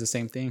feel like it's the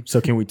same thing.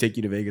 So can we take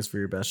you to Vegas for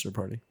your bachelor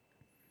party?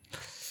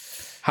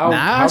 How, Nah, I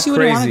how actually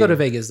wouldn't want to crazy- go to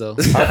Vegas though.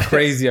 How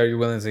crazy are you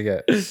willing to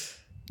get?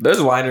 There's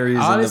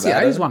wineries. Honestly, in I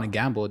Nevada, just want to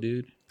gamble,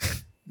 dude.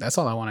 That's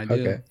all I want to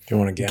do. Okay. Do you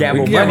want to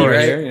Gamble We can money, gamble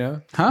right? here, you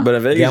know? Huh? but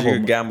in Vegas Gamble. you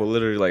can gamble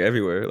literally like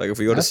everywhere. Like if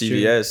we go That's to true.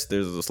 CVS,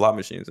 there's the slot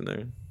machines in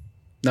there.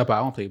 No, but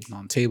I want to play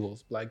on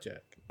tables,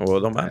 blackjack. Well,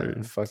 it don't matter.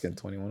 Man, fucking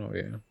 21 over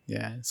here.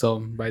 Yeah. So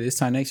by this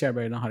time next year, I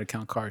better know how to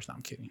count cards. No,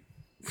 I'm kidding.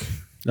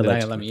 They're not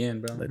gonna let me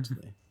in, bro.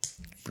 Allegedly.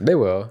 They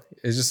will.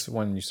 It's just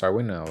when you start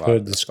winning a lot.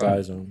 put that's fine.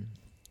 disguise on?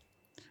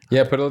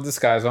 Yeah, put a little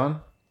disguise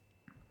on.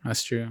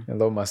 That's true. A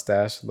little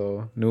mustache, a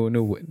little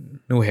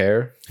new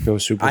hair. Go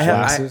super I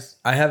fast.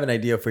 have an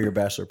idea for your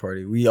bachelor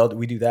party. We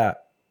do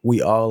that.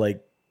 We all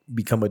like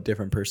become a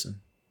different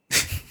person.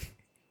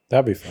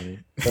 That'd be funny.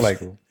 That's Like-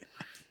 cool.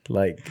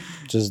 Like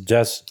Just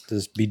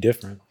be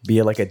different.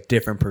 be like a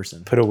different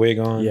person. Put a wig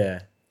on.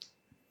 Yeah.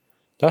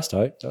 That's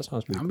tight. That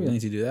sounds pretty I'm cool. willing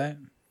to do that.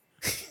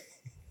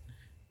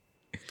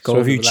 So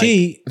if you like-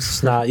 cheat,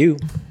 it's not you.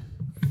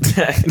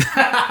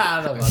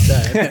 I don't know about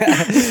that.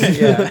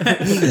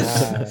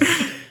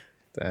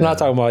 Yeah. I'm not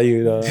talking about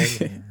you though.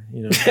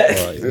 You know.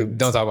 Well,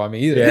 don't talk about me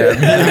either.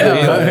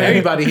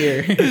 Everybody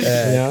here.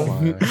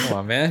 Yeah. Come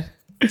on, man.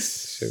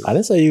 Shoot. I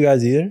didn't say you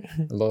guys either.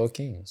 Loyal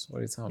Kings. What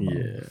are you talking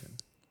about? Yeah.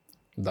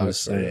 Dog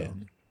Just for real.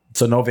 saying.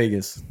 So no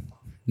Vegas.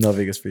 No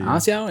Vegas for you.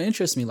 Honestly, I don't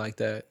interest me like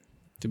that,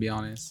 to be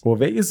honest. Well,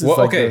 Vegas is Well,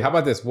 like okay, the- how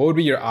about this? What would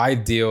be your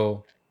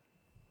ideal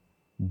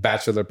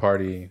bachelor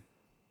party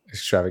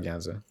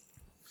extravaganza?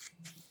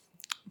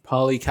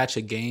 Probably catch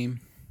a game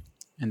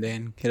and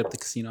then hit up the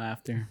casino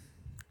after,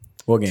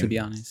 what game? to be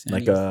honest.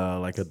 like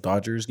a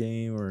Dodgers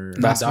game or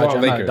Not Basketball, Dodger-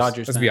 I'm not a Lakers.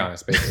 Dodgers Let's be fan.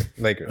 honest,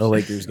 Lakers. a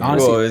Lakers game.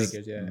 Honestly, Well,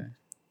 Lakers, yeah.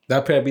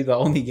 That'd probably be the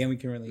only game we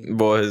can really.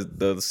 Boy,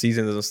 the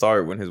season doesn't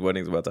start when his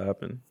wedding's about to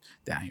happen.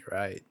 Damn, you're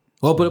right.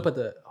 Well, put up at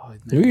the. Oh,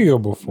 You can go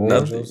before.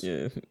 Nothing.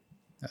 Yeah,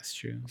 that's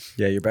true.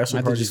 Yeah, your I bachelor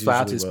have to party just fly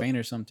out to Spain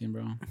or something,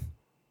 bro.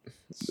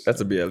 that's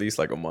to be at least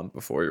like a month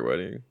before your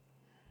wedding.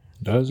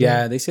 Does it?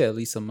 Yeah, they say at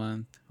least a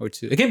month or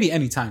two. It can be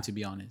any time, to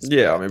be honest.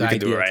 Yeah, I mean we The can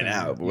do it idea right to-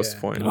 now, but what's yeah.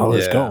 the point? Oh,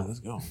 let's Yeah. go. Let's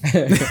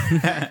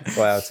go.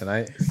 Fly out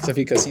tonight. So a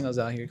few casinos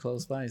out here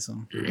close by, so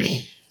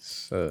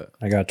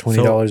I got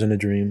 $20 in a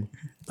dream.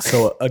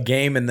 So a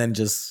game and then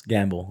just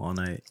gamble all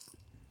night.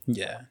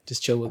 yeah,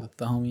 just chill with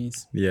the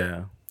homies.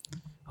 Yeah.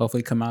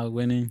 Hopefully, come out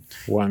winning.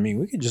 Well, I mean,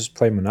 we could just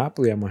play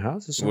Monopoly at my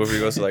house or What something. if we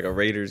go to like a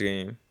Raiders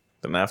game?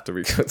 Then after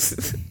we go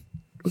to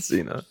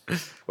you know,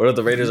 what if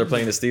the Raiders are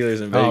playing the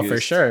Steelers in Vegas? Oh, for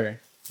sure.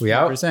 We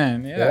out?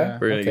 100%, yeah.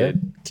 We're gonna Okay.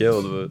 get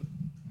killed, but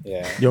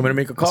Yeah. You want me to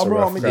make a call, That's a bro?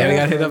 rough I'm crowd. Yeah, we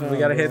gotta Yeah, hit up. no, We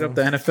gotta hit bro. up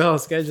the NFL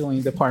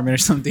scheduling department or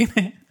something.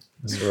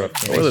 It's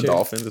rough. or the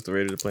Dolphins if the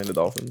Raiders are playing the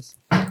Dolphins.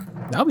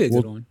 That'll be a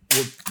good one.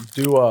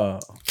 Do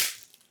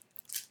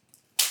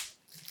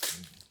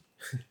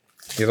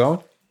You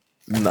on?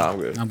 Nah, I'm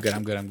good. I'm good.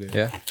 I'm good. I'm good.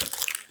 Yeah.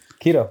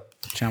 Keto.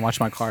 Trying to watch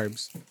my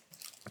carbs.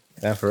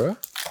 Yeah, for real?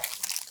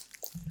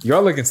 You're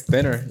all looking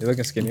thinner. You're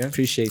looking skinnier.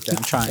 Appreciate that.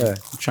 I'm trying. Yeah.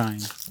 I'm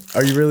trying.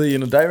 are you really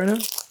in a diet right now?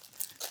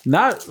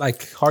 Not like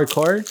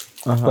hardcore,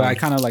 Uh-huh. but I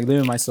kind of like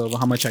limit myself on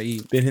how much I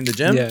eat. Been in the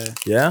gym? Yeah.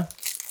 Yeah.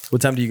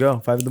 What time do you go?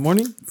 5 in the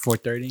morning?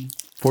 4:30.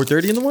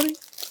 4:30 in the morning?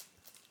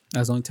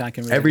 That's the only time I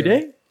can really Every go.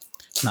 day?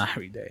 Not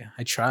every day.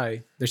 I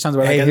try. There's times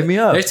where Hey, like, hit me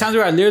up. There's times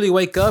where I literally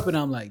wake up and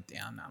I'm like,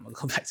 damn, nah, I'm gonna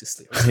go back to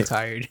sleep. I'm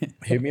tired.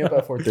 Hit me up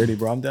at 4:30,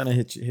 bro. I'm down to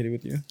hit it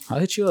with you. I'll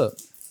hit you up.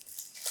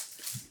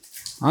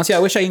 Honestly, I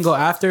wish I can go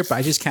after, but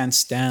I just can't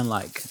stand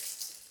like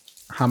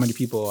how many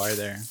people are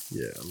there.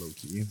 Yeah, low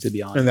key. To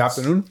be honest, In the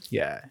afternoon?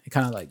 yeah, it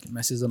kind of like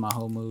messes up my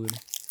whole mood.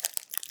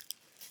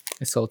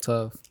 It's so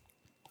tough.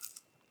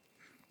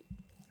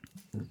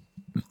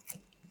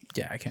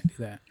 Yeah, I can't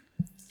do that.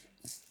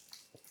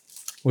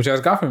 What you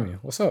guys got from me?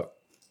 What's up?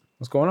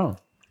 What's going on?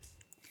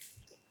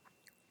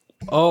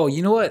 Oh,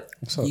 you know what?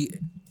 What's up?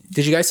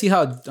 Did you guys see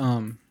how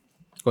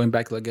going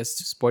back, I guess,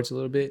 to sports a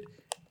little bit?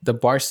 The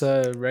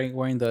Barca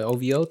wearing the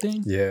OVO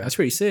thing? Yeah. That's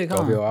pretty sick, huh?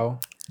 OVO owl.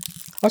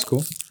 That's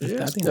cool. I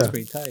think that's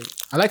pretty tight.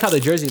 I like how the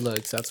jersey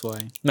looks, that's why.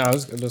 No,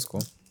 it looks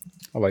cool.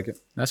 I like it.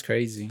 That's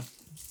crazy.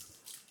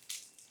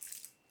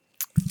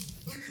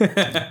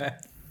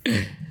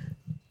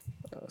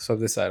 So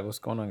this side, what's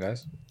going on,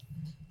 guys?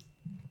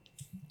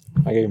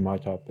 I gave you my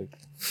topic.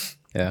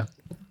 Yeah.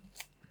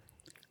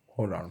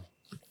 Hold on.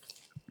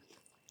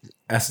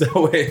 That's the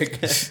way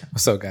again.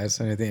 What's up,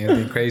 guys?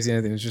 Anything crazy?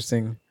 Anything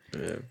interesting? Yeah.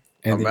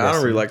 I Anything mean, I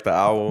don't really else? like the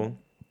owl,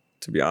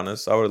 to be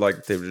honest. I would like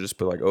if they would just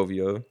put like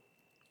OVO.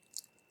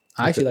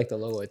 I actually like the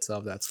logo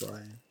itself, that's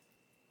why.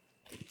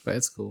 But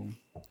it's cool.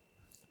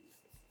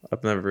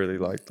 I've never really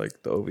liked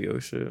like the OVO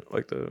shit.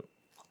 Like the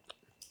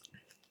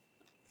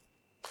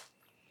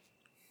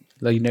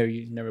Like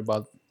you never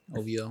bought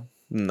OVO.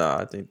 nah,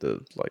 I think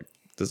the like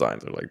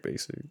designs are like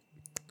basic.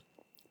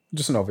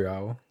 Just an OVO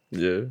owl.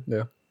 Yeah.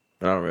 Yeah.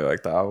 I don't really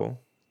like the owl.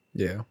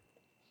 Yeah.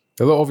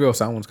 The little OVO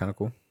sound one's kind of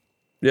cool.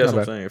 Yeah, that's Not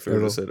what I'm bad. saying. If it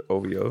would have said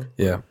OVO,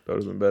 Yeah. that would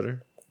have been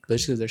better.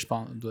 That's because they're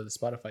sponsored with the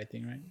Spotify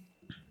thing, right?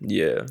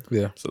 Yeah.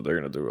 Yeah. So they're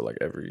gonna do it like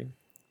every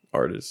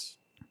artist.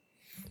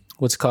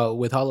 What's it called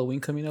with Halloween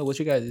coming up? What's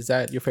your guys? Is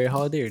that your favorite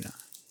holiday or not?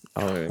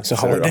 I don't even It's a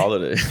consider it a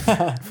holiday.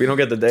 If we don't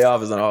get the day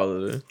off, it's not a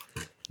holiday.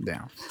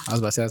 Damn, I was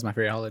about to say that's my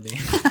favorite holiday.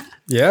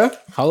 Yeah?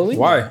 Halloween.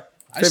 Why? Yeah.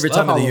 I just Favorite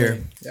love time of the year.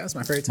 Halloween. Yeah, that's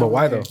my favorite time. But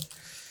why of the though? year.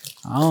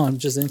 Oh, I'm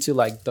just into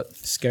like the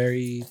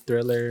scary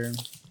thriller.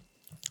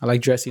 I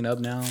like dressing up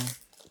now.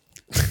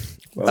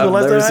 I've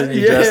never seen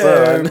you dressed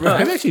up.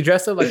 I've actually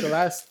dressed up like the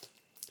last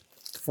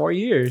 4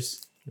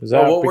 years. Is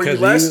that what were you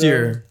because last though?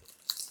 year?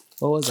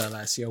 What was that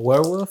last year?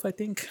 Werewolf, I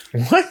think.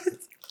 What?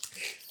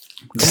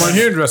 Come on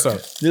here and dress up.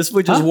 This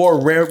fool just wore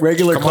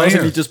regular Come on clothes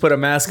and here. he just put a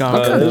mask on.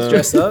 Let's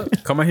dress up.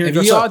 Come on here and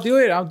If dress you all up. do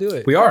it, I'll do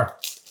it. We are.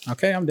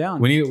 Okay, I'm down.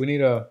 We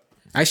need a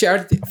Actually, I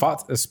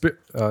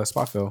already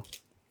spot fill.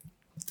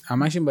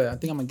 I'm actually, but I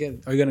think I'm gonna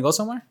get. Are you gonna go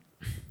somewhere?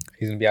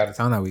 He's gonna be out of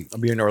town that week. I'll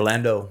be in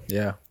Orlando.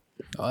 Yeah.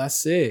 Oh, that's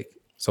sick.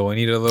 So we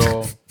need a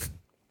little.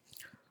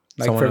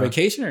 Like Someone for to-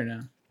 vacation or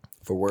no?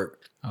 For work.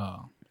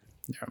 Oh,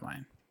 never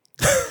mind.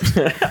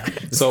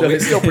 So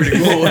It's still pretty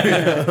cool.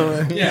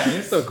 yeah,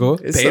 it's so cool.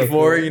 It's paid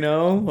for, you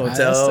know,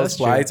 hotels, that's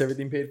true. flights,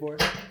 everything paid for.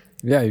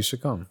 Yeah, you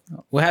should come.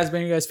 What has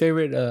been your guys'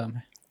 favorite,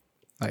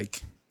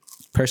 like,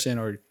 person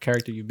or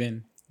character you've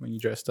been when you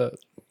dressed up?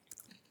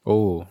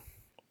 Oh,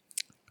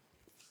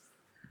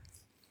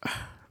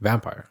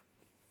 vampire.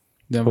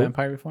 Done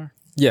vampire before?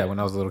 Yeah, when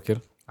I was a little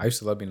kid, I used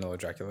to love being a little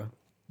Dracula.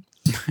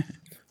 It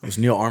was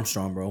Neil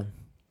Armstrong, bro.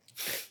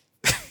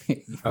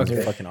 I was a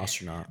Okay, fucking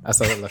astronaut. I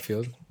saw that left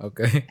field.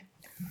 Okay.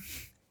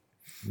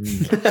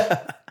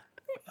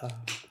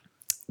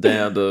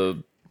 Damn,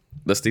 the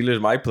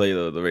Steelers might play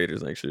the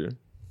Raiders next year.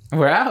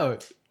 We're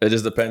out. It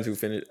just depends who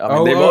finished. I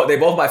mean, Oh, they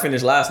both might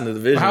finish last in the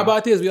division. How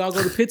about this? We all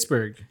go to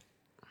Pittsburgh.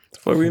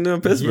 what we doing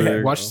in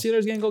Pittsburgh? Watch the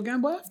Steelers game, go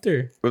gamble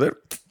after. Well,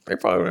 they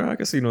probably don't have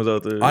casinos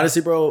out there.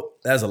 Honestly, bro,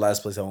 that's the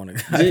last place I want to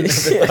go. I never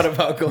thought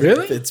about going to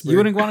Really? Pittsburgh. You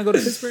wouldn't want to go to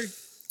Pittsburgh?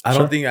 I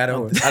don't think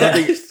anything.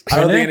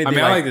 I mean,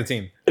 I like the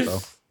team. So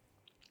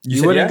You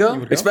said wouldn't yeah? go? You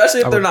would go?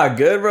 Especially if they're not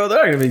good, bro. They're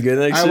not gonna be good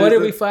next All right, year. what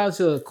if we fly out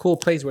to a cool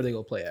place where they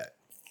go play at?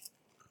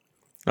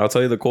 I'll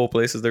tell you the cool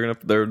places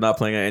they're not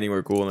playing at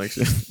anywhere cool next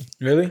year.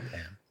 Really?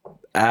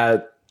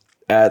 at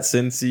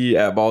Cincy,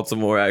 at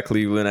Baltimore, at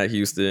Cleveland, at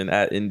Houston,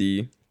 at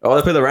Indy. Oh,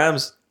 they play the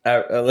Rams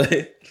at LA.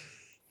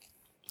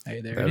 Hey,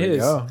 there there it we is.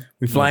 go.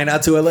 We flying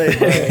out to LA.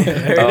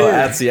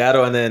 At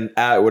Seattle, and then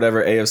at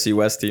whatever AFC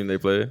West team they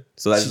play.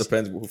 So that just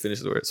depends who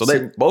finishes where. So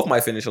they both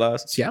might finish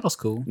last. Seattle's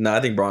cool. Nah, I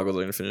think Broncos are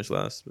gonna finish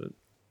last. But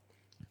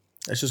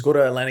Let's just go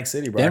to Atlantic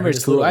City, bro.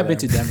 Denver's cool. I've been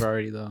to Denver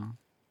already, though.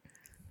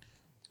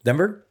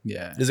 Denver.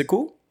 Yeah. Is it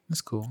cool?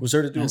 That's cool. What's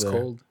there to do It's there?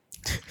 cold.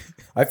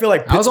 I feel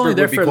like I was only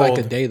there Pittsburgh for would be like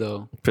a cold. day,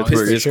 though.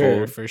 Pittsburgh for is sure,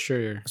 cold. For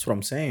sure. That's what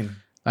I'm saying.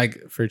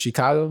 Like, for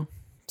Chicago?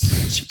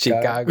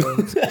 Chicago.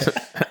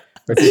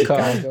 For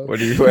Chicago? what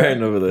are you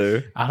wearing over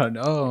there? I don't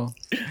know.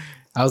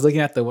 I've been looking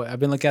at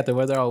the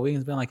weather all week.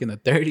 It's been like in the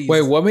 30s.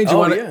 Wait, what made you Oh,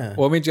 want? yeah.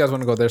 What made you guys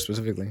want to go there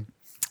specifically?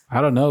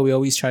 I don't know. We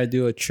always try to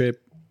do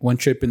one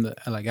trip in the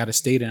like out of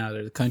state and out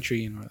of the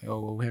country, and we're like, oh,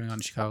 well, we haven't gone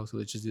to Chicago, so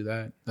let's just do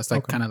that. That's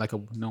like kind of like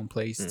a known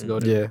place to go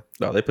to. Yeah.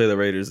 No, they play the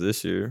Raiders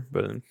this year,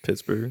 but in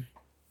Pittsburgh.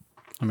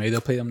 Or maybe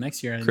they'll play them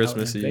next year in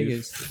Christmas in Eve.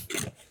 Vegas.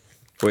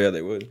 Well, yeah,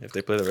 they would if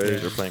they play the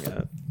Raiders. They're playing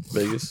at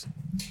Vegas.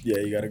 Yeah,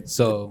 you gotta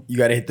So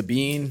hit the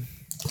Bean.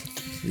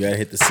 You gotta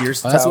hit the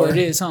Sears that's Tower. what it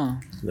is, huh?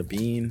 The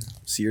Bean,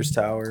 Sears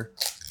Tower.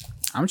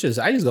 I just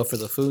go for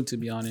the food, to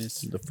be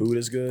honest. The food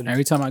is good.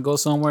 Every time I go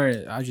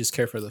somewhere, I just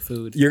care for the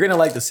food. You're gonna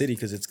like the city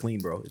because it's clean,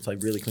 bro. It's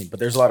like really clean. But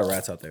there's a lot of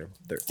rats out there.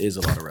 There is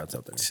a lot of rats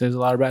out there. There's a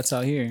lot of rats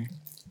out here.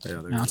 Yeah,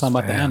 Now I'm talking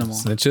about the animal.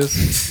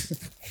 Snitches.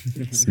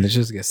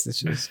 Snitches get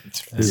stitches.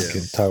 We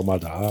can talk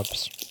about the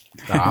ops.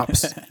 The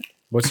ops.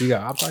 What you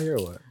got? Ops out here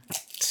or what?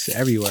 It's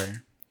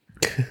everywhere.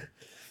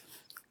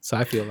 So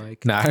I feel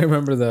like, Nah, I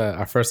remember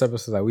our first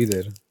episode that we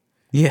did,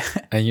 yeah.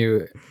 and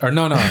you or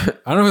no, I don't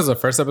know if it was the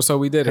first episode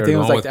we did. I Or think it the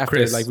was one like with after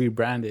Chris, like we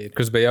branded.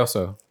 Chris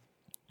Bayoso.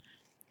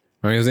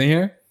 When he was in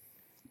here,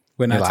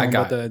 When I You're talking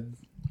like, about the,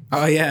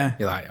 oh yeah,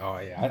 you're like, oh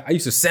yeah, I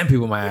used to send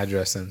people my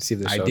address and see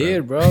if they I showed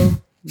did, up. bro.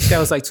 This guy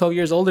was like 12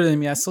 years older than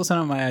me. I still sent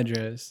him my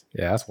address.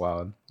 Yeah, that's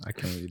wild. I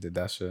can't believe you did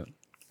that shit.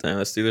 Damn,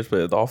 the Steelers play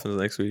the Dolphins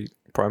next week,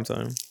 prime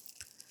time.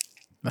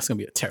 That's gonna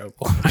be a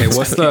terrible. Hey,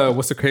 what's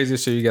the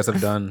craziest shit you guys have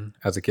done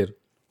as a kid?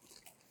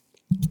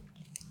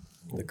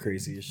 The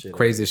craziest shit.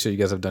 Craziest shit you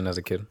guys have done as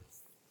a kid?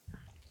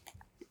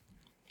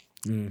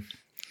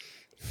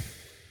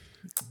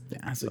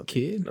 As a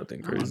kid, Nothing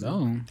I don't crazy.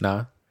 know.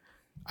 Nah.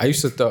 I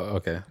used to throw.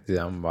 Okay,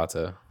 yeah, I'm about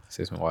to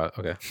say something wild.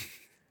 Okay.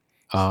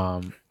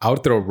 I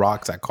would throw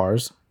rocks at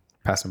cars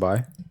passing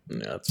by.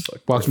 Yeah, it's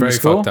fucked. Well, it's Walking to very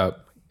school? fucked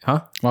up.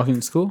 Huh? Walking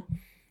to school.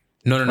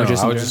 No. Or just I in was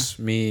general? just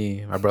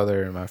me, my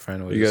brother, and my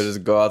friend. Would You guys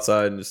just go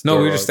outside and just no, throw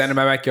we would just rocks. stand in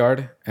my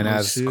backyard, and Oh,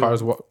 as shit.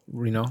 cars,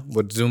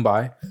 would zoom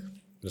by,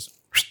 just,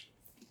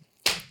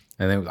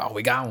 and then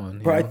we got one.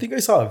 you Bro, I know? think I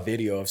saw a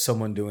video of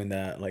someone doing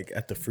that, like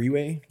at the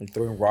freeway, like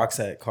throwing rocks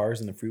at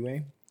cars in the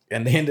freeway,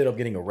 and they ended up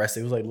getting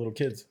arrested. It was like little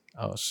kids.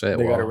 Oh shit!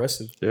 They got well,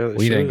 arrested. Yeah, they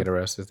we didn't should. get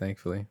arrested,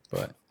 thankfully,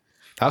 but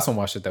that's some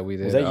wild shit that we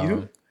did. Was that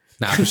you?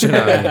 Nah, for sure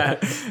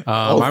not.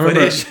 I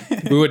remember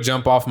we would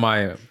jump off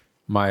my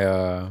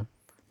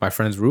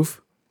friend's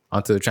roof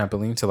onto the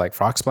trampoline to like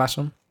frog splash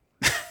them.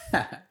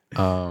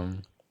 Let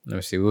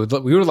me see. We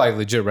would like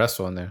legit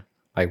wrestle in there,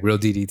 like real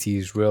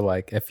DDTs, real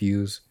like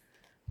FUs,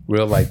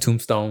 real like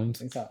tombstones.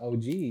 It's not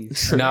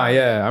OGs. Nah,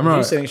 yeah, I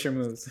remember. signature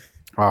moves.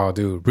 Oh,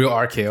 dude, real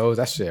RKOs.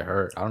 That shit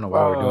hurt. I don't know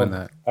why we're doing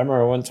that. I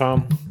remember one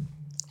time,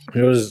 I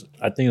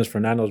think it was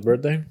Fernando's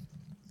birthday.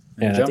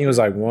 And I think it was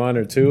like 1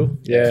 or 2.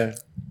 Yeah.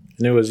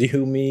 And it was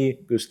you, me,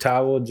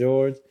 Gustavo,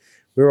 George.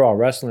 we were all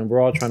wrestling. We're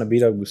all trying to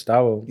beat up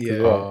Gustavo. 'Cause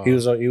Yeah.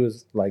 he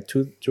was like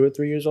two or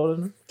 3 years older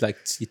than him. Like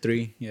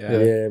C3. Yeah.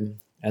 Yeah.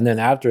 And then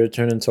after it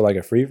turned into like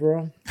a free for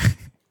all.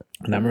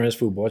 And I remember his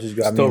football just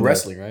got Still me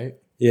wrestling, right?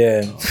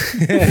 Yeah.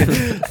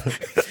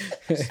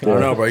 I don't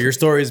know, bro. Your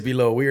stories be a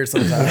little weird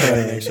sometimes. I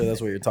gotta make sure that's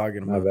what you're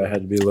talking My about. bad. I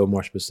had to be a little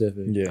more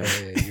specific. Yeah.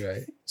 Yeah, you're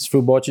right. This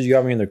football just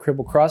got me in the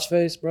cripple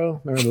crossface,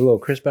 bro. Remember the little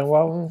Chris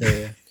Benoit one?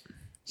 Yeah.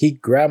 He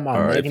grabbed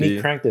my neck and he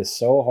R.I.P. cranked it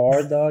so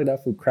hard, dog.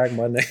 That fool cracked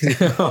my neck.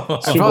 I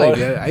probably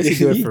did. I used to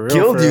do it for real.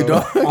 Killed for you, real.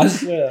 dog. I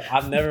swear,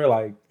 I've never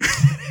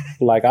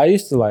like I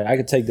used to like I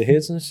could take the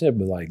hits and shit,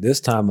 but like this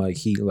time like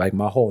he like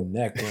my whole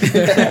neck. Went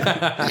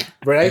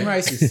Bro, I remember I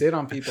used to sit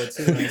on people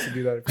too. When I used to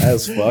do that.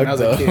 That's When I fucked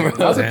was a up. kid.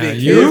 I was a Damn,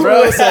 big you- kid,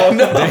 bro. So,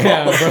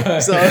 Damn, bro.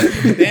 so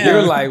damn.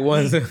 You're like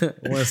one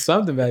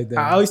something back then.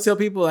 I always tell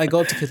people I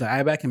go up to kids like,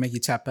 I back and make you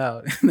tap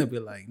out. And they'll be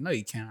like, no,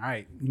 you can't. All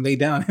right, lay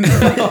down.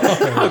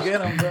 I'll get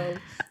them, bro.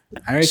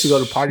 I used to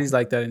go to parties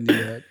like that and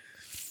do that.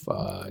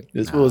 Fuck.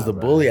 This fool was the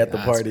bro. bully at the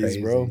That's parties,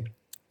 crazy. bro.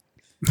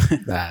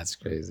 That's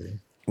crazy.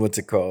 What's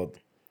it called?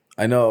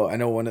 I know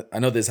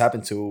this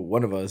happened to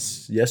one of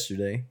us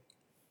yesterday.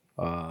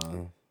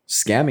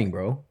 Scamming,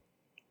 bro.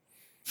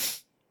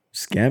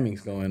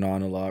 Scamming's going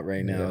on a lot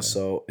right now. Yeah.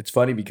 So it's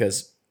funny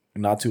because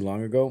not too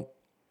long ago,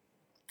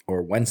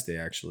 or Wednesday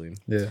actually,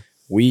 Yeah.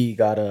 we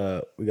got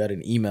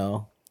an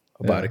email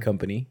about Yeah. a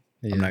company.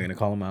 Yeah. I'm not gonna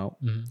call them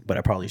out, Mhm. but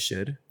I probably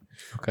should.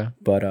 Okay.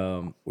 But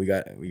we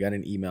got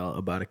an email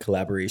about a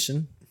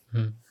collaboration,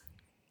 Mhm.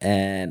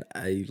 and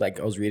I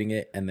was reading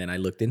it, and then I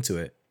looked into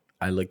it.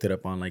 I looked it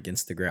up on like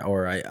Instagram,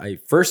 or I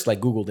first like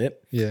Googled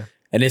it, Yeah.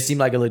 and it seemed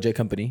like a legit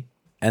company.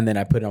 And then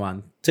I put them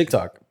on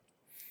TikTok,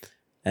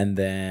 and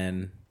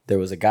then there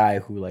was a guy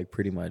who like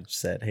pretty much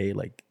said, "Hey,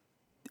 like,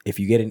 if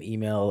you get an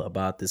email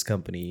about this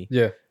company,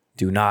 Yeah.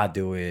 do not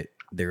do it.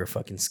 They're a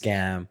fucking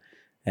scam."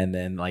 And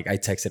then like I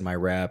texted my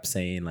rep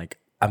saying like,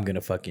 I'm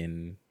gonna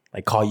fucking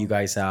like call you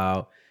guys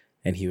out.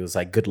 And he was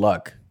like, good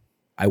luck.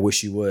 I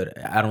wish you would.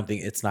 I don't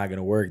think it's not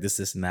gonna work.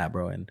 This and that,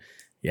 bro. And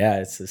yeah,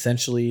 it's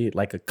essentially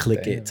like a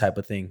click Damn. it type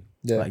of thing.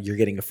 Yeah. Like you're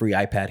getting a free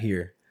iPad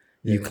here.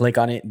 You Yeah. click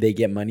on it, they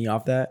get money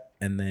off that,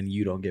 and then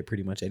you don't get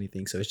pretty much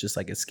anything. So it's just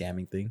like a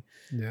scamming thing.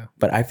 Yeah.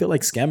 But I feel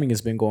like scamming has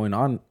been going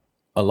on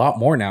a lot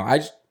more now.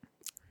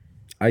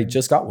 I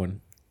just got one.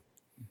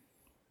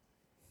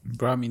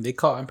 Bro, I mean,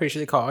 I'm pretty sure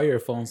they call all your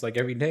phones like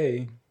every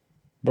day.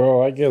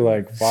 Bro, I get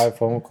like 5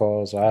 phone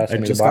calls. I ask I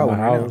them to just buy got my one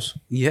right now. house.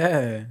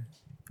 Yeah.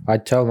 I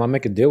tell them I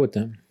make a deal with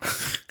them.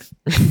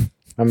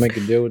 I make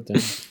a deal with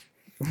them.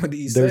 What do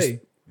you There's-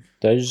 say?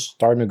 They just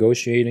start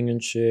negotiating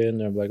and shit, and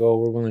they're like, "Oh,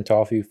 we're willing to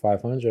offer you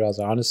 500." I was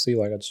like, honestly,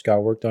 like I just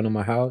got work done on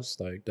my house.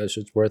 Like that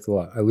shit's worth a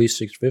lot, at least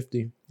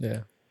 650.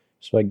 Yeah.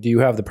 So like, do you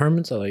have the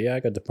permits? I'm like, yeah, I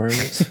got the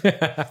permits.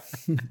 Let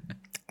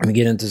me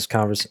get into this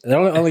conversation. They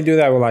only do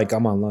that when like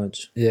I'm on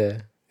lunch.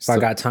 Yeah. If I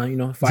got time,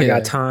 if I Yeah.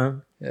 got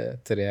time, Yeah.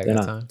 Today I then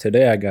got time.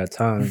 today I got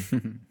time,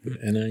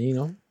 and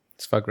then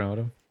Just fuck around with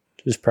him.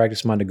 just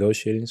practice my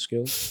negotiating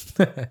skills.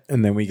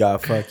 And then we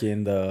got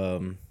fucking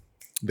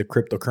the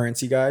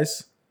cryptocurrency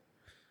guys,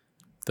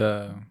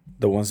 The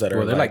the ones that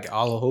are they're like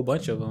all a whole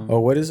bunch of them. oh,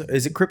 what is it?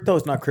 Is it crypto?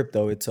 It's not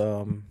crypto. It's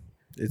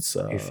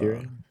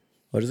Ethereum.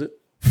 What is it?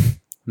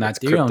 Not It's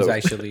crypto. Ethereum's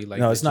actually like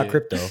No, it's not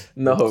legit. crypto.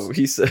 No,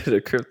 he said a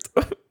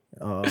crypto.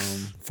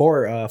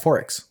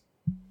 Forex.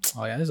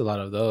 Oh yeah, there's a lot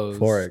of those.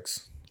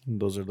 Forex.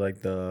 Those are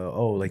like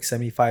like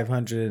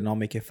 7,500 and I'll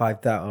make it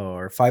 5,000,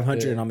 or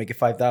 500 Yeah. and I'll make it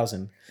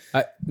 5,000.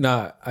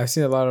 I've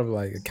seen a lot of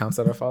like accounts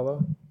that I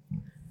follow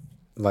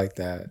like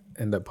that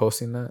end up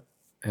posting that,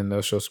 and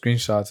they'll show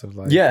screenshots of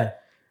like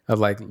of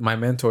like my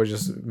mentor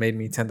just made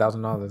me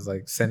 $10,000,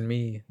 like send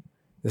me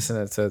this and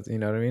that, to, you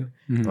know what I mean?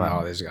 Mhm. I'm like,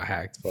 oh, they just got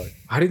hacked. But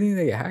how do you think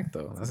they get hacked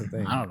though? That's the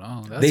thing. I don't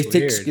know. That's They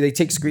weird.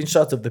 take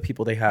screenshots of the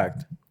people they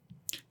hacked.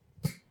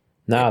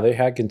 Nah, they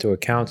hack into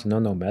accounts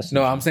and no message.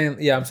 No, I'm saying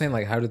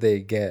like, how do they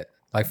get,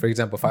 like, for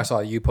example, if I saw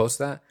you post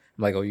that,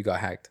 I'm like, oh, you got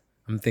hacked.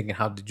 I'm thinking,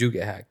 how did you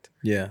get hacked?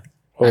 Yeah.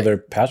 Or their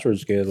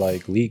passwords get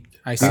like leaked.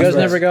 I You see guys that.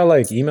 never got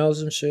like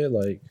emails and shit,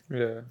 like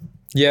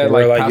Yeah,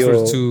 Where, like, like,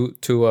 passwords you'll-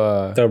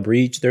 to the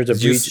breach. There's a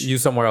breach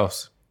use somewhere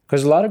else.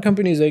 because a lot of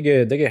companies they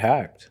get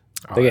hacked.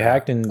 They get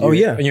hacked and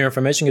and your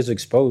information gets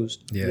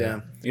exposed.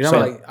 Yeah. You know, So,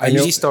 like I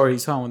know- IG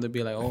stories, huh? When they'd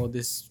be like, "Oh,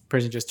 this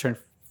person just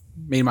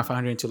made my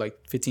 500 into like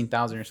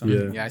 15,000 or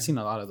something." Yeah, I seen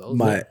a lot of those.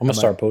 My I'm gonna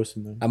start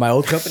posting them. At my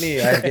old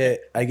company,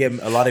 I get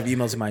a lot of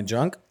emails in my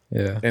junk,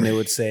 Yeah. and it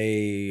would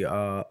say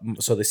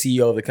so the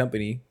CEO of the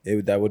company,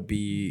 that would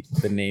be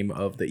the name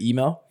of the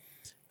email,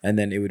 and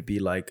then it would be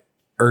like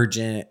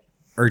urgent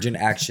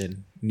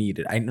action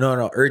needed.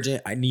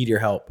 Urgent, I need your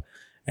help.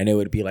 And it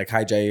would be like,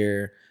 hi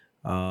Jair,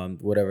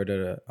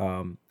 whatever,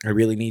 I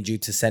really need you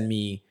to send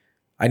me,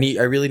 I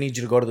really need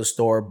you to go to the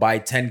store, buy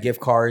 10 gift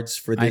cards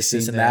for this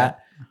seen and that,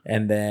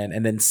 and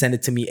then send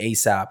it to me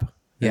ASAP. And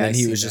Yeah, then I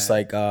he seen was just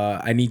that. like,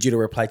 I need you to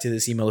reply to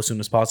this email as soon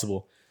as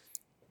possible.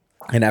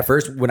 And at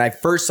first, when I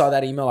first saw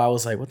that email, I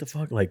was like, what the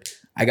fuck? Like,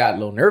 I got a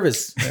little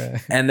nervous.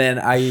 And then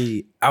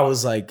I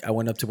was like, I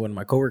went up to one of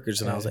my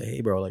coworkers and I was like,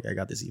 hey, bro, like, I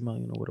got this email.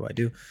 What do I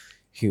do?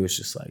 He was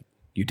just like,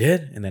 you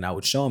did? And then I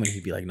would show him, and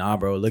he'd be like, nah,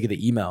 bro, look at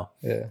the email.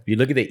 Yeah. You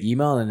look at the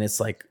email, and it's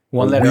like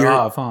One a letter weird-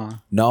 off, huh?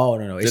 No.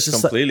 It's Just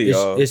just completely Like,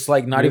 off. it's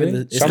like not even.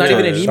 Really? It's not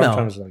even an email.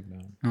 Sometimes like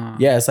that.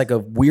 Yeah, it's like a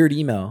weird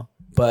email,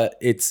 but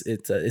it's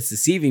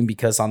deceiving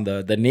because on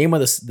the name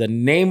of the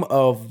name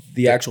of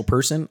the actual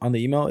person on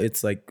the email,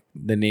 it's like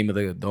the name of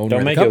the owner Don't of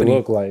the make it company.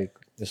 look like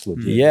it's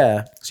legit.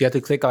 Yeah, So you have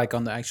to click like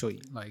on the actual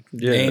like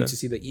name to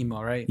see the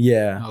email, right?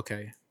 yeah,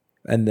 Okay.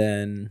 and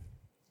then,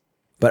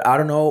 but I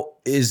don't know.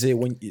 Is it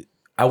when?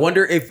 I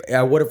wonder if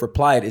I would have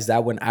replied. Is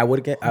that when I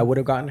would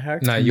have gotten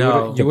hacked? No,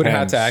 No, you would have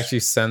had to depends. actually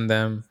send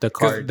them The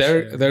 'cause cards,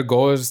 Their yeah. their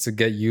goal is to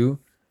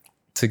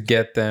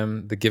get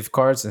them the gift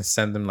cards and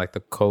send them like the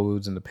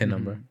codes and the PIN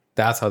number.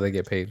 That's how they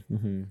get paid.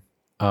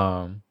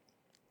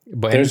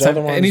 But There's anytime,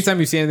 other ones- anytime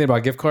you see anything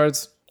about gift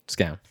cards,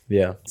 scam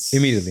Yeah,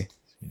 immediately.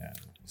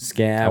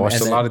 scam. I watched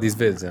and a then- lot of these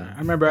vids. I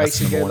remember I that's used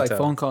to the get number one like tell.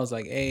 phone calls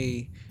like,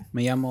 hey,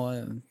 me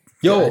llamo.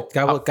 Yo,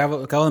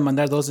 acabo de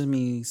mandar dos de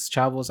mis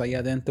chavos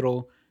allá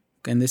adentro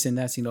and this and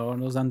that. Si no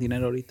nos dan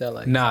dinero ahorita,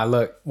 like, Nah,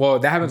 look. Well,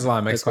 that happens a lot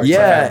in Mexico.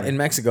 Yeah, in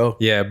Mexico.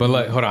 Yeah, but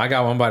look, hold on. I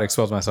got one about to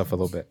expose myself a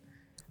little bit.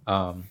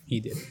 he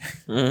did.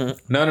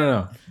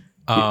 No.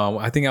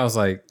 I think I was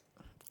like,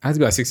 I had to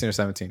be like 16 or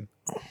 17,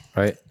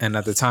 right? And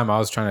at the time, I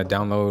was trying to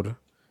download,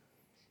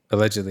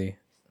 allegedly.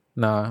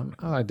 Nah,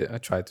 I did. I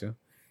tried to.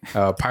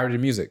 Pirated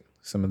music,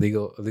 some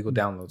illegal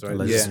downloads,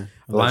 right? Yeah.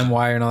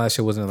 LimeWire and all that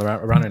shit wasn't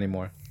around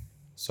anymore.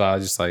 So I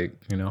was just like,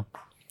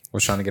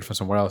 was trying to get from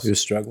somewhere else. You're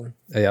struggling.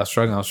 Yeah, I was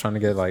struggling. I was trying to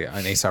get like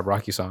an A$AP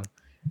Rocky song,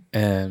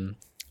 and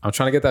I'm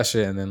trying to get that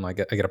shit, and then like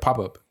I get a pop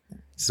up.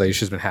 It's like your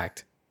shit's been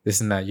hacked. This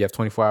and that. You have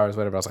 24 hours,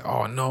 whatever. I was like,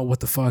 oh no, what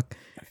the fuck?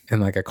 And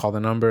like I call the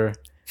number,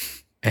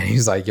 and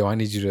he's like, yo,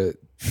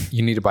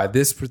 you need to buy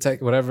this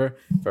protect whatever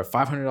for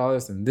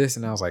 $500 and this,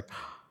 and I was like,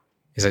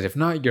 he's like, if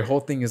not, your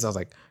whole thing is. I was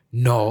like,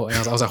 no,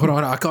 and I was like, hold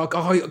on, I'll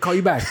call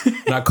you back.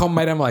 And I called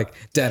my dad. I'm like,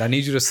 Dad, I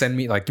need you to send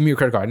me like, give me your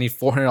credit card. I need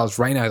 $400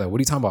 right now. He's like, what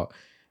are you talking about?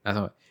 And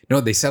I was like, no,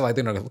 they said like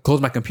they're gonna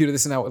close my computer,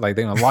 this and that, like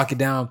they're gonna lock it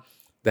down,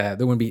 that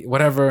there wouldn't be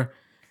whatever.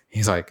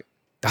 He's like,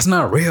 that's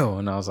not real.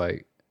 And I was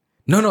like,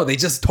 no, they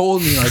just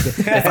told me like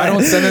if I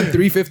don't send them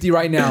 $350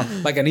 right now,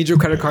 like I need your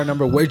credit card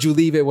number, where'd you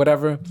leave it,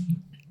 whatever.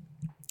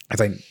 I was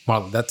like,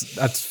 Marlon,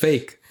 that's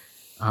fake.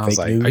 I was Fake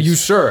like, news. are you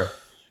sure?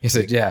 He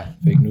said, yeah.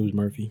 Fake news,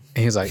 Murphy.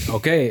 And he's like,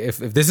 okay, if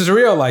this is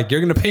real, like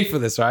you're gonna pay for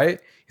this, right?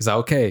 He's like,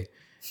 okay.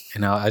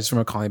 And I just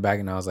remember calling back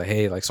and I was like,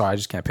 hey, like sorry, I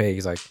just can't pay.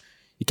 He's like,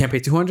 you can't pay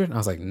 200? And I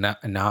was like,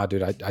 nah,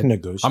 dude, I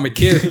Negotiate. I'm a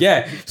kid.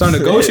 Yeah. So I'm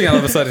negotiating all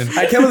of a sudden.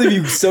 I can't believe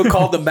you still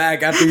called them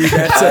back after your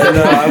dad said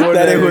I wouldn't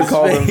that it even was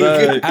call them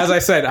fake. back. As I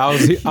said,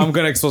 I'm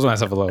gonna expose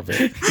myself a little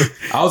bit.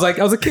 I was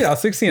a kid. I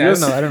was 16. I don't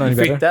know any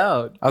better. Freaked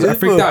out. I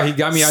freaked out. He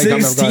got me.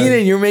 16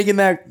 and you're making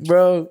that,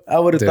 bro. I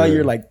would have thought Dude.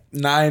 you're like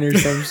 9 or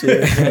some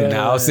shit. Bro.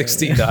 Nah, I was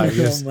 16, dog.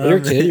 Come on, You're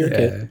a kid. man. You're a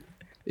kid.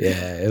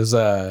 Yeah. It was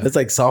That's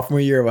like sophomore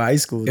year of high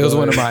school. It was dog.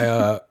 one of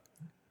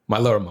my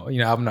lower moments.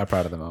 I'm not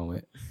proud of the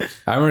moment.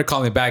 I remember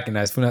calling back and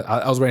I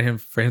was waiting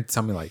for him to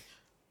tell me like,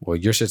 well,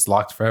 your shit's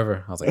locked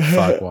forever. I was like,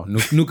 fuck, well,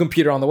 new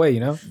computer on the way,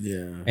 Yeah.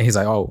 And he's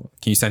like, oh,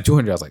 can you send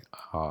 200? I was like,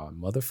 oh,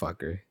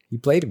 motherfucker, you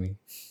played me.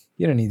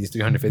 You don't need these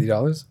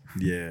 $350.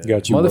 Yeah.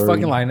 Got you Motherfucking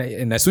worried. line.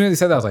 And as soon as he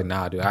said that, I was like,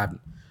 nah, dude, I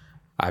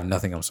have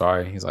nothing. I'm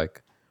sorry. He's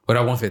like, what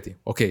about 150?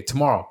 Okay,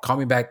 tomorrow, call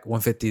me back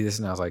 150. This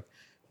and that. I was like,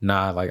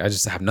 nah, like I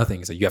just have nothing.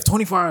 He's like, you have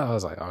 24 hours. I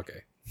was like,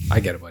 okay, I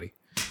get it, buddy.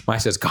 My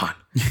shit's gone.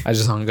 I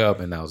just hung up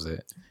and that was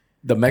it.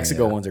 The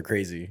Mexico ones are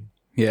crazy.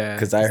 Yeah.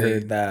 Because I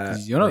heard that.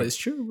 it's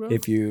true, bro.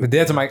 If you. But they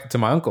had to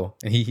my uncle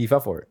and he fell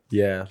for it.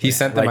 Yeah. He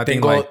sent them, like, I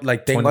think,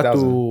 tengo a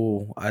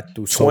 20,000.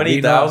 tu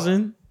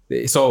 20,000?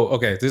 So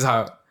okay, this is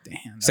how. Damn,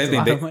 that's Same a thing.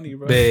 lot They, of money,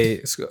 bro.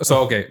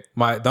 so okay,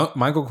 my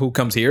uncle who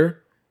comes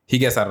here, he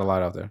gets that a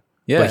lot out there.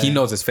 Yeah. But he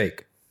knows it's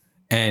fake,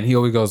 and he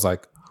always goes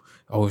like,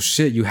 "Oh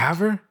shit, you have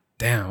her?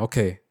 Damn.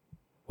 Okay,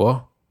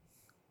 well,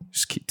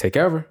 just take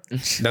care of her."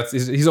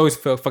 He's always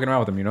fucking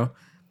around with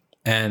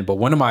him, but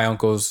one of my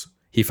uncles,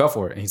 he fell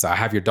for it, and he's like, "I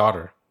have your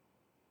daughter."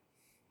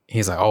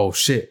 He's like, "Oh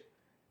shit,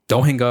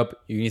 don't hang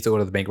up. You need to go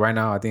to the bank right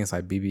now. I think it's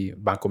like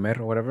Bancomer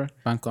or whatever.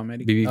 Banco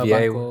America.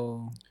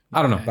 BBVA.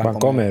 I don't know.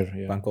 Bancomer.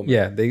 Yeah. Bancomer.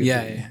 Yeah, they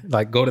Yeah.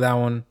 like go to that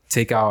one,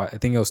 take out. I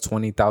think it was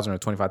 20,000 or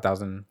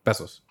 25,000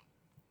 pesos,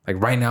 like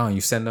right now, and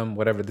you send them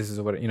whatever. This is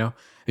what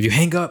If you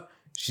hang up,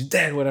 she's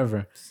dead,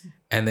 whatever.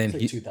 And then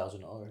he,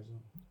 $2,000.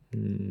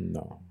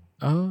 No.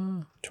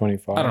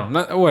 25. I don't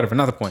know, whatever.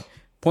 Not the point.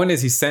 Point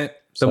is, he sent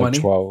It's the like money.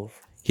 12.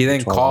 He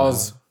then 12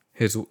 calls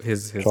his like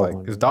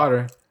 1200. his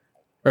daughter,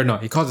 or no,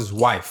 he calls his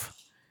wife,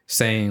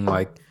 saying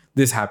like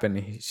this happened.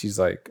 And she's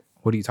like,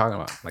 "What are you talking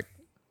about?" Like,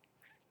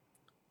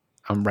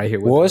 I'm right here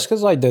with. Well, her. it's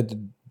because like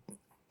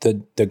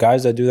the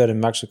guys that do that in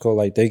Mexico,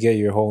 like they get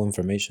your whole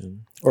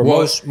information, or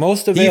Well,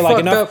 most of he it, like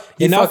fucked enough. up.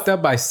 He enough fucked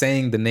up by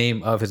saying the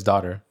name of his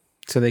daughter.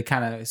 So they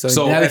kind of so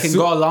So now they as can soon-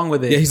 go along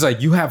with it. Yeah, he's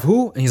like, "You have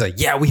who?" And he's like,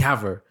 "Yeah, we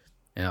have her."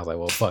 And I was like,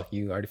 "Well, fuck,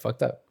 you already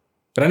fucked up."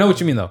 But I know what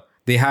you mean, though.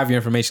 They have your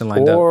information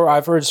lined up. Or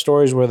I've heard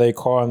stories where they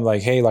call him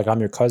like, "Hey, like I'm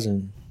your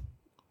cousin."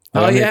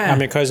 Like, Oh, I'm yeah. I'm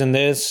your cousin.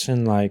 This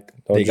and like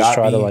they'll They just got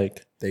try to me.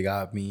 like. They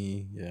got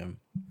me. Yeah.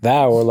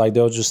 That or like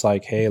they'll just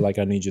like, hey, like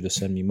I need you to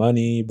send me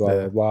money, blah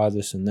blah blah,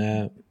 this and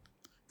that.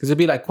 Because it'd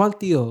be like, ¿cuál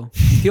tío?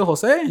 Tío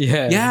Jose?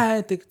 Yeah.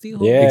 Yeah, tío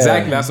Jose. Yeah.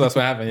 Exactly. That's what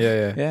happened.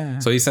 Yeah. Yeah.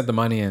 So he sent the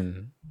money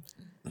and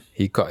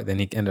he called. Then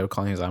he ended up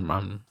calling. He's like,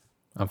 I'm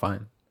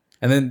fine.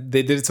 And then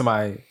they did it to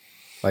my,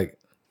 like,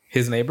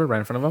 his neighbor right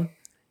in front of him,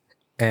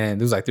 and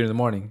it was like 3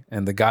 a.m.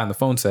 And the guy on the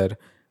phone said,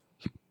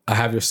 "I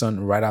have your son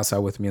right outside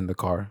with me in the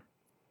car.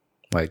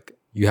 Like,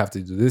 you have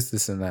to do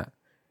this, and that."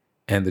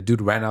 And the dude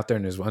ran out there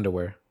in his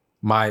underwear.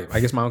 I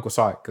guess my uncle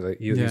saw it because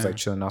he was like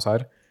chilling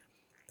outside.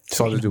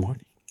 Saw the dude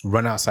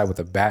run outside with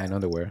a bat and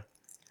underwear,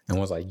 and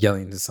was like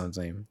yelling his son's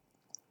name.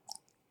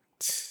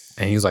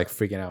 And he was like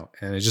freaking out.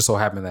 And it just so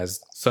happened that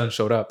his son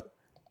showed up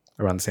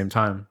around the same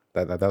time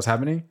that was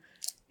happening.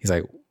 He's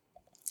like, "What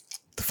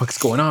the fuck is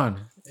going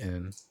on?"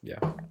 And yeah,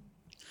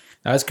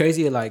 That's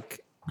crazy. Like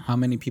how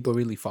many people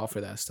really fall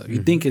for that stuff.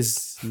 You think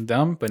it's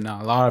dumb, but no,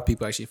 a lot of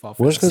people actually fall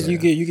for Well, it. it's because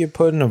you get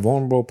put in a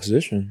vulnerable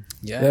position.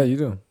 yeah, you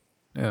do.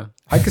 Yeah,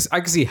 I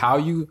can see how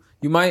you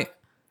might,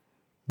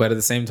 but at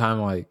the same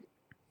time, like,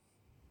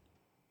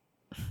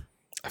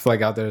 I feel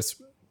like out there it's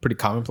pretty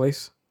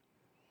commonplace.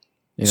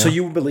 You know? So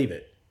you believe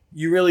it?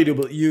 You really do.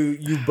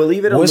 You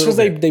believe it? Well, it's little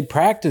because bit. they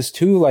practice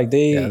too. Like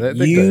they, they're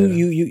good.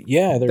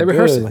 they're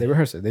rehearse good. it. They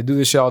rehearse it. They do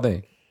this shit all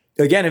day.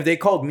 Again, if they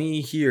called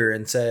me here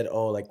and said,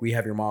 "Oh, like we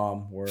have your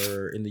mom.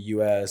 We're in the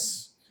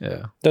U.S."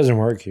 Yeah, Doesn't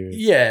work here.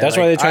 Yeah, that's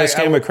like, why they try to I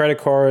scam would- with credit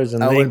cards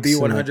and I would links be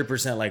and, like,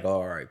 100% like,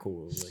 oh, all right,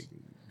 cool, like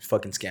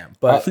fucking scam.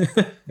 But Bro,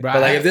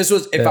 but like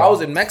if I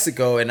was in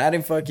Mexico and I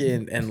didn't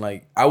fucking and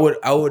like I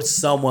would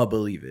somewhat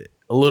believe it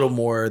a little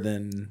more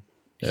than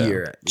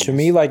here. To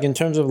me, like in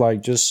terms of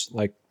like just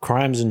like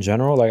crimes in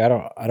general, like I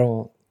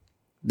don't.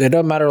 It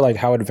doesn't matter like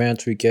how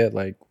advanced we get,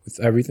 like with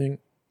everything,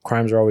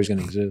 crimes are always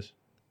gonna exist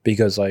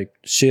because like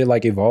shit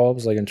like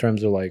evolves, like in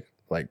terms of like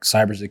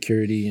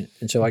cybersecurity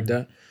and shit like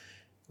that.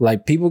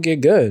 Like people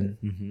get good.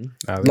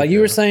 Like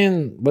you were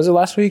saying, was it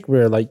last week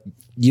where like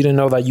you didn't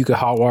know that you could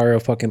hotwire a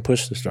fucking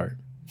push to start?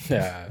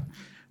 yeah.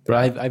 bro,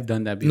 I've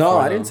done that before. No,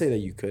 I though. didn't say that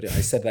you couldn't.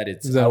 I said that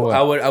it's. Is that what?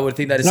 I would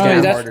think that it's No, kind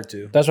of that's- harder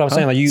to. That's what I'm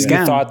saying. Like you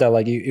Scam. thought that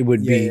like it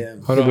would be. Yeah.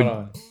 Hold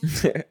on.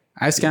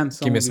 I scammed Give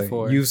someone me a second.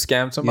 before. You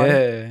scammed somebody?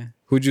 Yeah.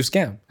 Who'd you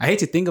scam? I hate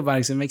to think about it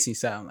because it makes me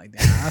sad. I'm like,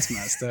 damn, that's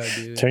messed up,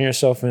 dude. Turn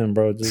yourself in,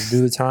 bro. Just do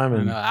the time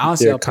and know. I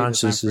honestly your don't pay the time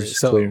conscience for it. is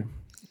So- clear.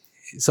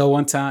 So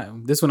one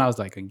time, this when I was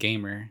like a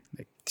gamer,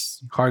 like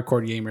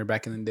hardcore gamer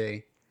back in the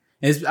day.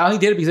 And I only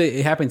did it because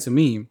it happened to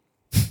me.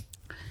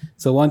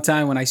 So one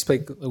time when I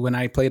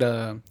played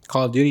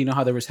Call of Duty, you know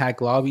how there was hack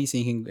lobbies,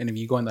 and if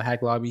you go in the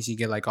hack lobbies, you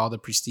get like all the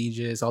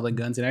prestigious, all the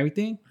guns and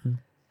everything.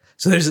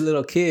 So there's a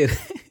little kid.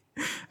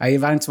 I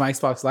invited him to my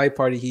Xbox Live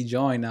party. He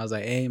joined. I was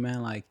like, "Hey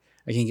man, like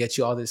I can get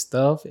you all this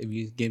stuff if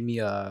you give me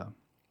a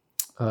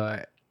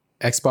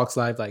Xbox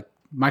Live like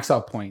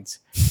Microsoft points."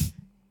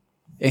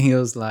 And he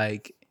was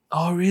like,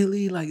 "Oh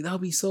really? Like that'll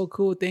be so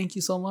cool. Thank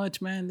you so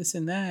much, man. This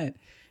and that."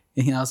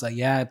 And I was like,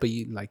 "Yeah, but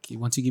you like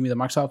once you give me the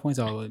Microsoft points,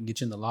 I'll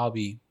get you in the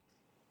lobby."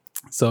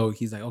 So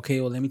he's like,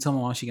 "Okay, well let me tell my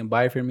mom she can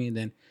buy it for me, and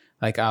then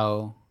like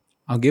I'll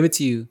give it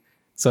to you."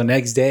 So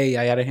next day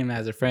I added him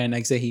as a friend.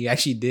 Next day he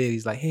actually did.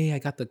 He's like, "Hey, I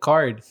got the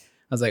card."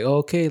 I was like, oh,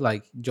 "Okay,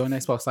 like join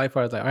Xbox Live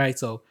party." I was like, "All right,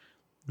 so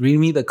read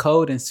me the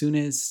code, and as soon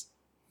as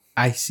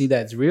I see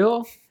that's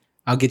real,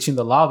 I'll get you in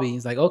the lobby."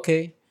 He's like,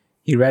 "Okay."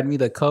 He read me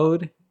the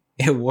code.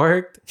 It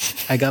worked.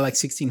 I got like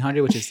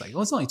 1,600, which is like,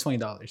 well, it's only $20,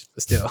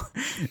 but still,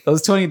 it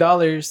was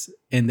 $20.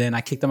 And then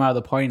I kicked him out of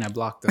the party and I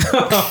blocked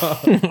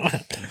him.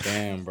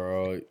 Damn,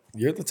 bro,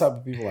 you're the type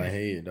of people I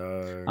hate,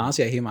 dog.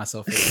 Honestly, I hate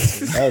myself for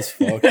this. That's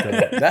fucked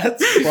up.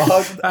 That's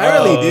fucked. I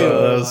really do.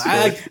 That's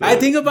fucked I up.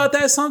 think about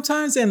that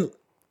sometimes, and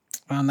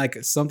when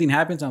like something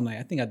happens, I'm like,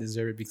 I think I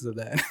deserve it because of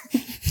that.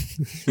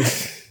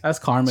 That's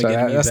karma So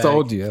getting me that's back. the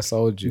old you. That's the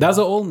old you. That's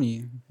the old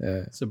me.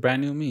 yeah. It's a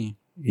brand new me.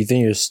 You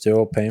think you're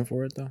still paying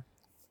for it though?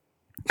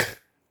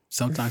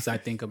 Sometimes I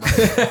think about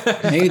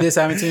it. Maybe this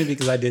happened to me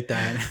because I did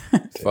that.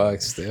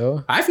 Fuck.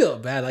 Still. I feel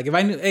bad. Like if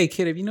I knew, hey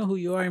kid, if you know who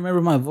you are,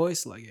 remember my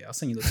voice. Like yeah, I'll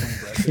send you the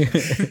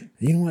 20 bucks.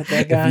 You know what?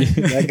 That guy.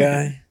 that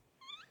guy.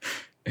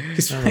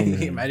 It's like,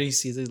 imagine he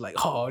sees it like,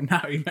 oh,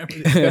 now I remember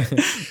this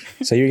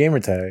guy. So your gamer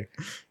tag.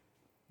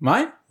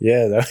 Mine?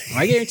 Yeah, though.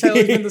 My gamer tag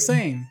always been the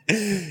same.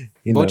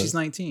 You know, Bochi's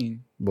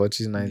 19. But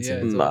she's 19.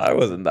 Yeah. Nah, I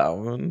wasn't that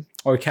one.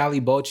 Or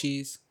Cali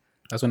Bochi's.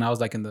 That's when I was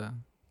like in the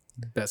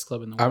best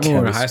club in the I world.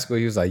 remember in high school,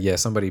 he was like, "Yeah,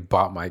 somebody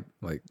bought my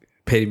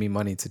paid me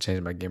money to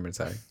change my gamer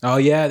tag." Oh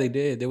yeah, they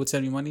did. They would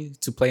send me money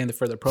to play in the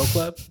further pro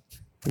club.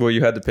 Well,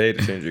 you had to pay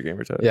to change your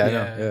gamer tag. Yeah, I Yeah.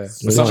 know. Yeah,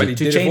 So but somebody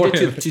to did change it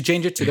for him. to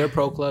change it to their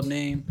pro club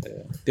name.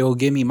 They will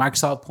give me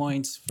Microsoft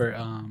points for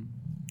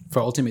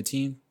Ultimate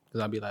Team because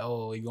I'll be like,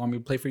 oh, you want me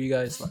to play for you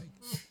guys? Like,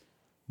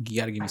 you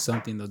got to give me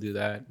something. They'll do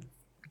that.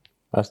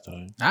 That's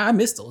time. I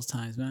miss those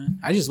times, man.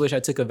 I just wish I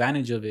took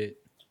advantage of it.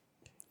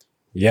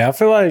 Yeah, I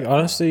feel like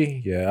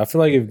honestly, I feel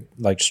like if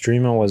like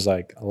streaming was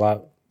like a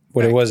lot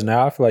what it was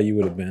now, I feel like you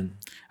would have been.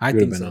 I You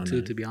would've think been so on too,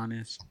 there. to be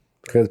honest.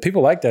 Because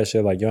people like that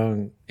shit, like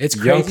young It's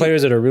young crazy.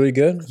 players that are really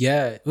good.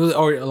 Yeah,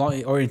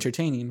 or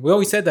entertaining. We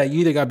always said that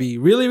you either got to be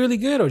really, really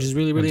good or just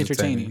really, really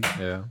entertaining.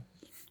 Yeah,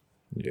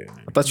 Yeah.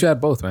 I thought you had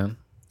both, man.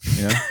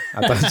 You know,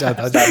 I thought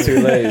It's not too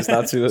late. It's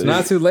not too late. it's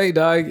not too late,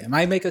 dog. It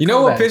might make a You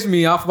know what comeback. pissed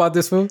me off about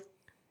this fool?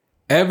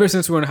 Ever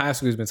since we were in high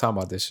school, he's been talking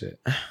about this shit.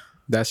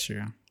 That's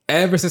true.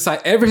 Ever since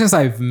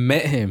I've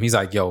met him, he's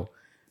like, yo,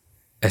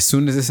 as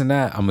soon as this and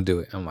that, I'm gonna do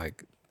it. I was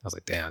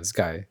like, damn, this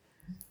guy.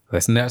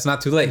 It's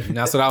not too late.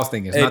 That's what I was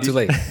thinking. It's not too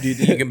late. Do you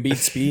think you can beat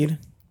speed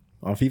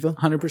on FIFA?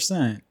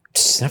 100%.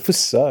 That was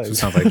sucks. It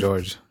sounds like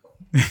George.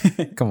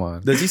 Come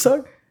on. Does he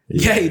suck?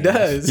 Yeah, he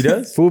does. He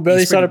does. Fool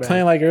barely He's started pretty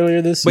playing like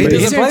earlier this But year. he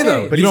he's doesn't play though.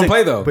 entertaining. But you don't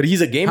play though. But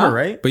he's a gamer, Huh?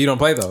 right? But you don't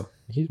play though.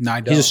 No, I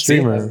don't. He's a That's the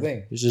streamer.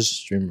 thing. He's just a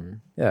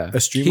streamer. Yeah. A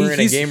streamer and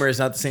a he's- gamer is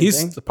not the same He's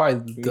thing.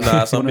 probably the,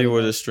 Nah, some one of people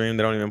the- just stream.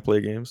 They don't even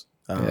play games.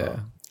 Yeah.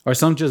 or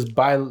some just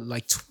buy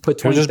like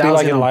put He'll 20,000 just be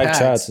like in on live packs.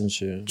 chats and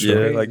shit. Yeah,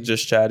 crazy. like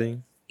just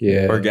chatting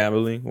Yeah. or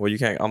gambling. Well, you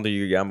can't. I don't think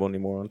you can gamble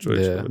anymore on Twitch.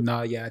 Yeah. but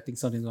No, yeah, I think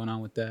something's going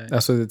on with that.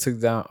 That's what they took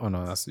down. Oh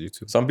no, that's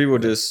YouTube. Some people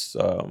just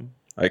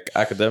like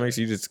academics.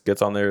 He just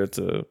gets on there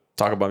to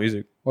talk about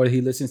music. Or he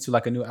listens to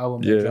like a new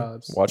album that Yeah,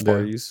 drops. watch Yeah.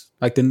 parties.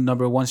 Like the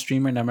number one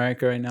streamer in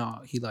America right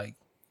now,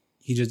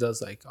 he just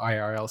does like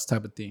IRLs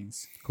type of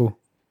things. Cool.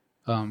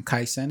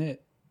 Kai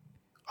Sennett,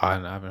 I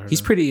haven't heard. he's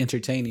of pretty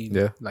entertaining.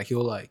 Yeah. Like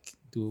he'll like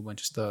do a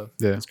bunch of stuff.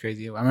 Yeah. It's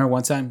crazy. I remember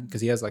one time because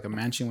he has like a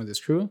mansion with his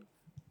crew,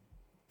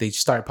 they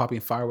started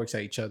popping fireworks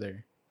at each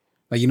other.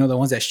 Like, you know, the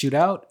ones that shoot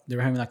out, they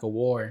were having like a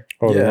war.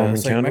 Oh, the Yeah, Roman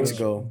it's like candles?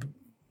 Mexico.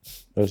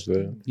 That's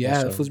good. Yeah,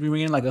 That's the fools be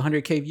bringing like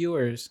 100K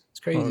viewers. It's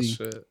it. crazy.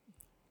 Oh shit.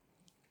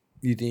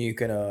 You think you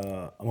can?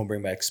 I'm gonna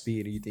bring back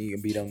speed. You think you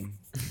can beat him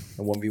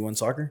in 1v1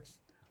 soccer?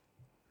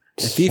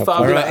 In FIFA,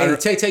 I'll be I like,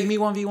 don't- hey, take me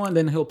 1v1,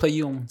 then he'll play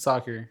you on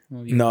soccer.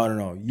 1v1.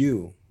 No.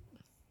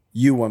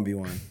 You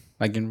 1v1.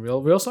 Like in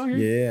real soccer?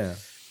 Yeah.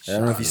 I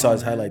don't know if you saw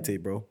his highlight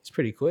tape, bro. It's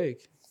pretty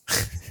quick.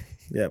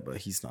 Yeah, but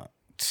he's not.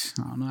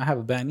 I don't know. I have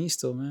a bad knee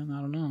still, man. I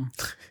don't know.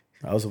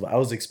 I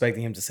was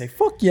expecting him to say,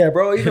 "Fuck yeah,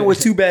 bro!" Even with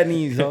 2 bad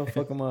knees, I'll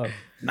fuck him up.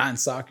 Not in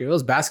soccer. It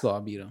was basketball. I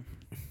beat him.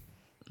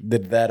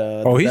 Did that?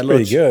 Oh, did he's that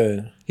pretty little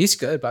good. He's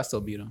good, but I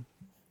still beat him.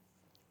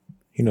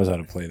 He knows how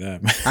to play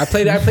that. I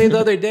played the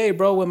other day,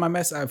 bro, with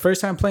my first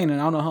time playing, and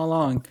I don't know how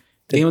long.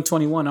 Game of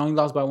 21, I only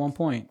lost by 1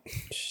 point.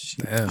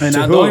 Damn. And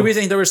To the who? only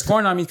reason they were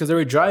scoring on me because they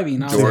were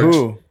driving. I was To like,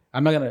 who?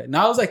 I'm not gonna.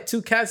 Now it was like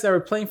 2 cats that were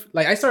playing.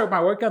 Like I started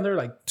my workout, they were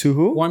like To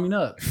who? warming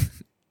up.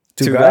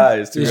 Two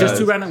guys. There's just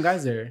 2 random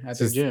guys there at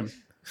the gym.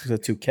 The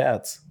 2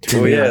 cats.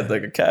 Oh yeah,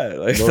 like a cat.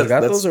 Like Los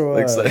gatos or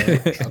what?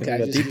 Okay, I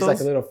just used like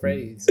a little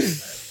phrase.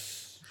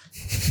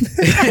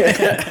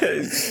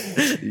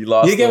 You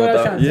lost. You get what I'm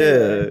without- trying to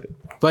say, Yeah.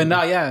 But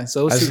no, yeah. So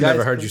it I was 2 just guys.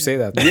 never heard you say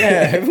that.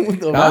 Yeah, That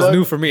was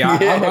new for me.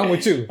 I'm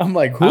with you. I'm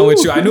like, who? I'm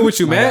with you. I knew what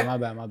you My bad, meant, my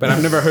bad, my but bad.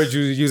 I've never heard you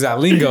use that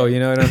lingo. You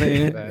know what I'm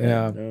saying? bad.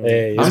 Yeah.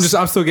 Hey, I'm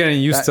still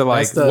getting used to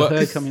like that's the what.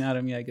 hood coming out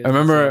of me. I guess. I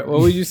remember what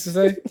we used to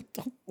say.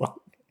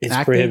 it's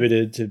acting?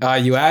 prohibited to.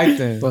 You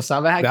acting. Well,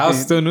 stop acting. That was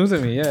still new to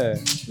me. Yeah.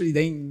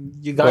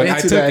 You got But into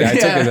I took that. it. I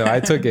took Yeah. it though. I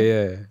took it.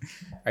 Yeah.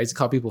 I used to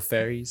call people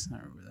fairies. I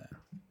remember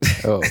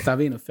that. Oh. Stop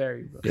being a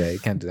fairy, bro. Yeah. You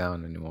can't do that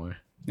one anymore.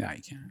 Yeah,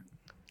 you can't.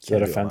 Is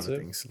that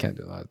offensive? You can't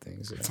do a lot of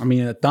things. Yeah, I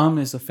mean, a thumb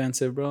is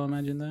offensive, bro.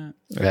 Imagine that.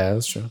 yeah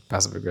that's true.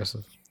 Passive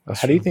aggressive.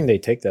 How do you think they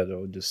take that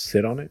though? Just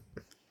sit on it?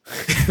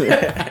 That's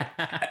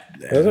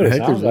what it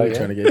sounds like.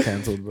 trying to get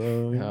canceled, bro.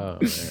 Oh, man.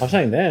 I'm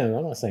saying them.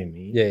 I'm not saying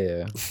me.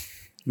 Yeah.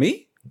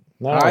 Me?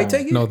 No, I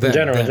take it? No, in them,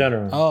 general. them. In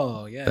general.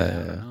 Oh, yeah. Yeah. I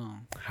don't know.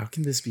 How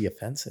can this be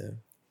offensive?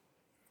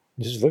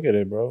 Just look at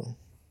it, bro.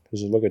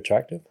 Does it look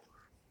attractive?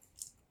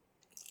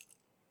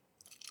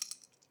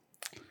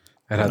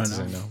 I'd have to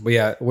say no. But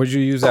yeah, where'd you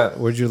use that?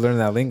 Where'd you learn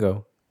that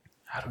lingo?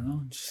 I don't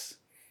know. Just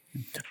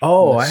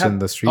Oh, I Just in have.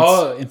 the streets.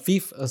 oh, in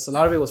FIFA, a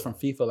lot of it was from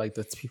FIFA, like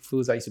the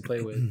foods I used to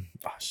play with.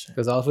 Oh shit.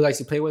 Because all the foods I used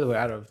to play with were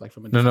out of like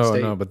from a No, different no,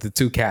 state. no. But the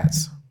 2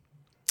 cats.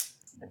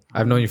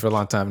 I've known you for a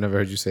long time. Never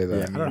heard you say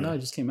that. I don't know. It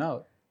just came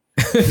out.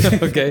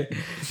 Okay.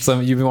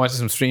 You've been watching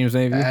some streams,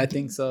 maybe. I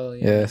think so.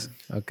 Yeah. Yes.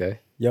 Okay.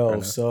 Yo,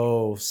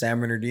 so San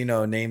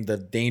Bernardino named the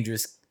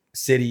dangerous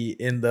city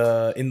in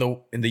the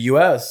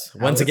U.S.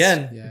 once Alex?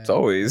 again. Yeah. It's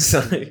always.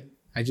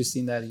 I just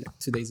seen that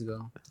 2 days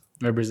ago.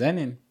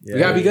 Representing. Yeah. We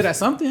gotta be good at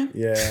something.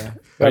 Yeah.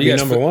 Gotta you be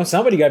guys number one.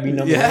 Somebody gotta be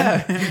number one.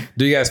 Yeah.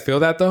 Do you guys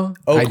feel that though?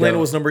 Oakland don't.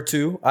 was number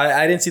 2.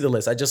 I didn't see the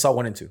list. I just saw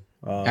 1 and 2.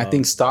 I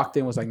think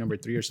Stockton was like number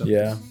 3 or something.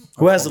 Yeah.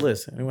 Who has the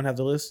list? Anyone have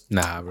the list?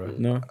 Nah, bro.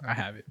 No. I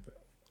have it.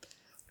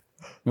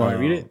 You want to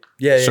read it?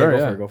 Yeah. Sure, Go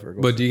yeah. for it. Go for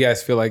it. But do you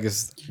guys feel like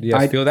it's? Do you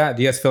guys feel that?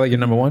 Do you guys feel like you're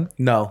number one?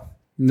 No.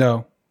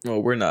 No.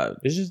 Well, we're not.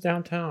 It's just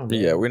downtown. Bro.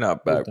 Yeah, we're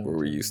not back Downtown. where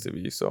we used to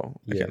be, so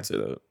I Yeah. can't say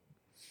that.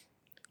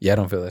 Yeah, I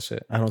don't feel that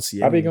shit. I don't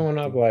see I be any. going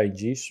up like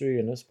G Street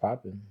and it's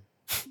popping.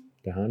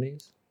 The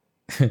honeys.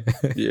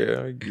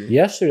 Yeah. I agree.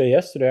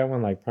 Yesterday I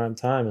went like prime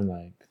time and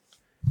like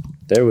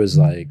there was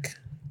like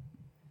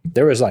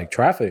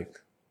traffic.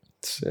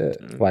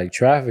 Shit. Like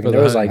traffic. For And the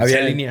there was like honeys.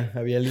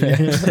 Había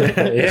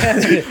línea.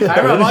 yeah. I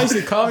remember my mom used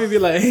to call me and be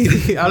like,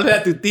 hey,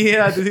 habla tu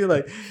tía.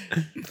 Like,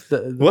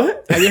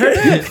 What? have you heard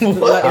that?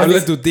 Like, Habla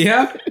tu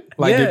tía?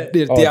 Like Yeah.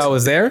 your Oh, tía it's-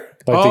 was there?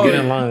 Like to get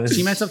in line.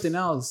 She meant something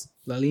else.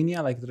 La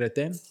línea, like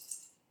reten.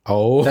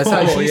 Oh, That's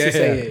how she used to yeah,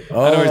 say yeah. it. I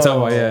know what you're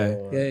talking about.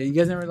 Yeah, Yeah, you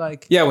guys never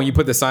like. yeah. When you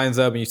put the signs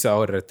up and you say,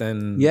 "Oh,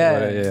 then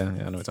Yeah. yeah, I know what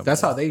you're talking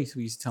That's about. how they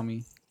used to tell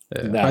me.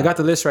 Nah. I got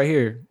the list right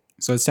here.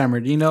 So it's San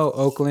Bernardino,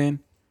 Oakland,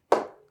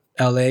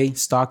 L.A.,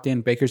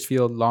 Stockton,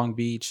 Bakersfield, Long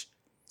Beach,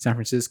 San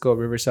Francisco,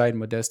 Riverside,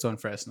 Modesto, and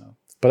Fresno.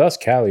 But that's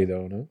Cali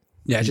though, no?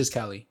 Yeah, it's just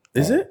Cali.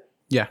 Is it?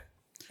 Yeah.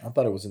 I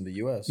thought it was in the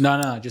U.S.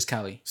 No, just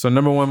Cali. So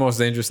number one most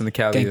dangerous in the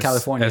Cali In is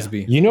California.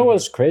 SB. You know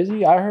what's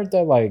crazy? I heard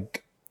that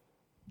like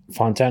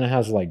Fontana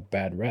has like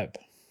bad rep.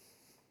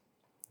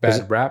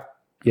 Bad rap.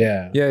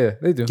 Yeah. Yeah,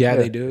 they do. Yeah,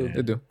 they do.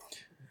 They do.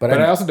 But But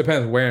I it also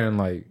depends where in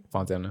like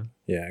Fontana.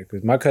 Yeah,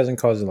 because my cousin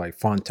calls it like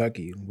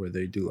Fontucky, where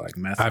they do like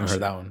meth. I haven't and heard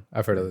shit. that one.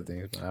 I've heard other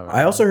things. But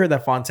I also heard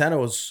that Fontana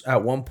was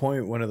at one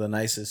point one of the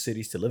nicest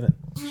cities to live in.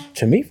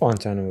 To me,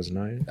 Fontana was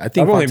nice. I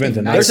think I've only Fontana-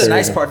 been to There's a nicer-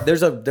 nice part.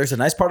 There's a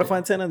nice part of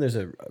Fontana. There's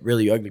a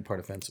really ugly part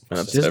of Fontana.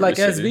 That's Just every like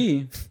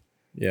city. SB.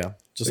 Yeah,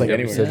 just like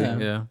Every anywhere.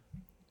 city. Yeah.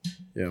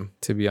 Yeah. Yeah.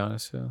 To be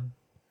honest, yeah.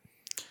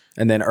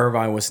 And then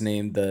Irvine was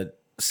named the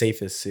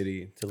safest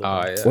city to live Oh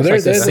in. yeah. Well, It's like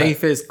the there's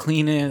safest,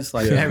 cleanest,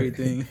 like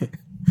everything.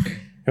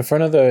 in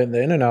front of the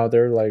In-N-Out,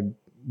 they're like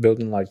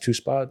building like 2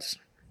 spots.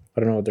 I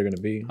don't know what they're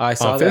gonna be. I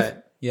saw On Fifth?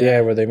 that. Yeah.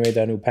 Yeah. where they made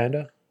that new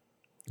Panda.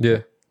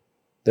 Yeah.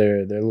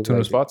 They're looking 2 new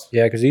like spots?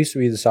 Yeah, because it used to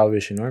be the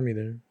Salvation Army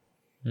there.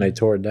 And they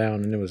tore it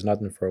down, and it was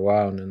nothing for a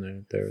while. And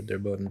then they're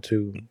building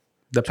 2.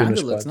 The Two new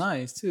panda looks spots.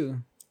 nice too.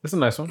 That's a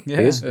nice one. Yeah.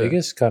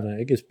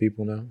 It gets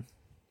people now.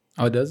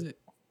 Oh, does it?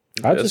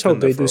 I it's just been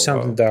hope there they for do a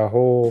something while. that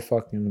whole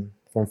fucking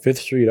from 5th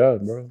Street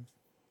up, bro.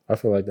 I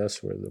feel like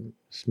that's where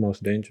it's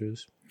most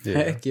dangerous. Yeah.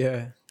 Heck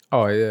yeah.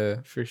 Oh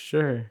yeah. For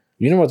sure.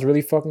 You know what's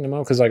really fucking them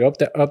up? Because like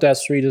up that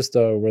street is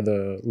where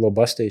the little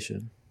bus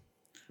station.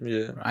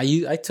 Yeah.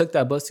 I took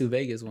that bus to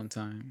Vegas one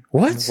time.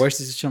 What? Worst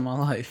decision of my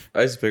life.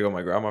 I used to pick up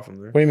my grandma from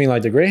there. What do you mean,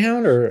 like the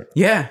Greyhound or?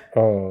 Yeah.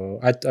 Oh,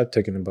 I've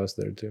taken a bus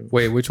there too.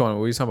 Wait, which one?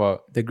 What are you talking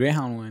about? The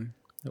Greyhound one.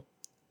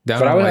 Down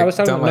But I was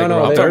talking- down no,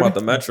 no, I'm they- talking about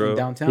the Metro.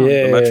 Downtown.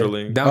 Yeah. The Metro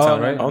Link. downtown,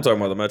 Oh, right? I'm talking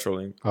about the Metro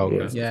Link. Oh,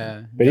 okay.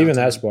 Yeah. But even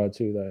Downtown. that spot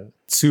too. That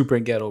Super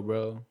ghetto,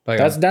 bro. Like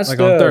That's like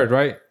the- on third,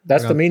 right?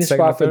 that's Like the on mean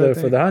second or spot for third, I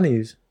the think?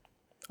 honeys.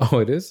 Oh,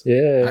 it is.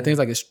 Yeah, I think it's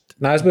like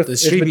no, it's, the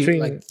it's street, between.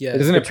 like yeah.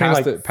 Isn't it between,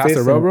 past like, the past the Fifth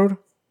and- railroad?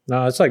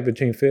 No, it's like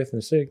between 5th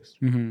and 6th,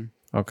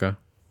 Mm-hmm. Okay.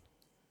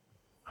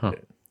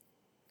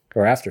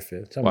 or after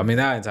 5th. Well, I mean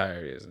that entire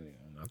area is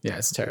Yeah,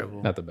 it's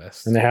terrible. not the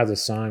best. and they have the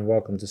sign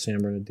 "Welcome to San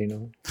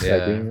Bernardino." Yeah.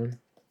 That green one.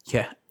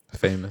 Yeah.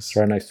 Famous. It's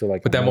right next to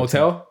like With that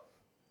motel,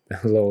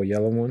 a little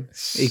yellow one.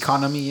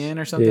 Economy Inn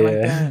or something like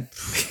Yeah.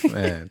 that.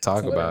 man,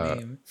 talk What a about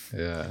name.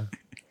 yeah.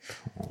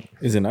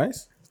 Is it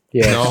nice?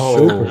 Yeah, No.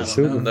 super, I'll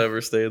super.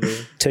 never stay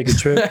there. Take a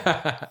trip.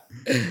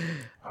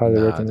 Highly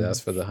Nah, recommend.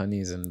 that's for the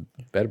honeys and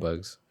bed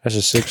bugs. That's a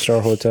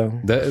 6-star hotel.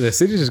 The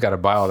city just got to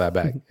buy all that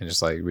back and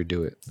just like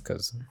redo it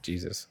because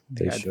Jesus.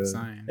 They Had the should.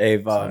 sign. Hey,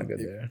 if, Sound good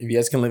there. if you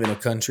guys can live in a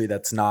country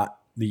that's not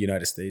the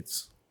United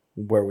States,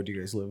 where would you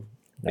guys live?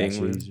 That's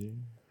England. easy.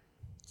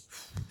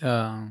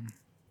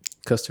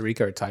 Costa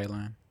Rica or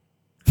Thailand.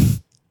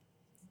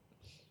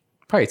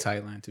 Probably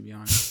Thailand, to be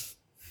honest.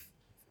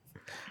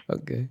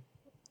 Okay.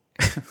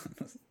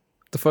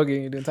 The fuck are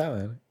you doing in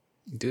Thailand?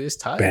 Dude, it's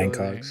Thai.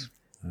 Bangkok's.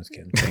 I was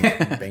kidding.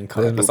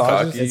 Bangkok. The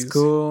massages? It's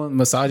cool.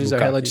 Massages are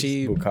hella Bukkakis.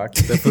 cheap.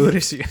 Bukkakis. The food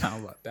is how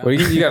about that? Well,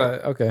 you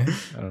gotta. Okay,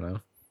 I don't know.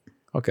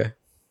 Okay,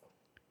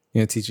 you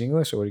gonna teach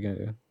English or what are you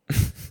gonna do?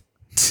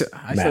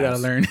 I still gotta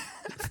Math. learn.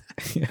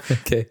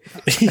 Okay,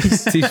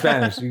 teach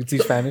Spanish. You can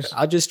teach Spanish.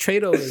 I'll just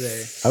trade over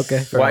there. Okay,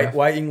 fair Why? enough.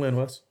 Why England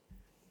was?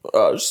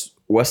 Just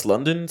West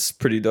London's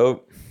pretty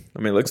dope. I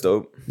mean, it looks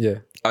dope. Yeah,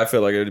 I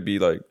feel like it'd be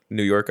like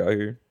New York out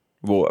here.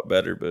 Well,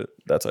 better, but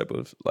that type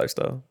of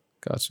lifestyle.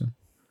 gotcha.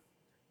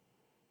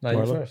 Not you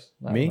Marlo? first.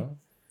 Nah, Me?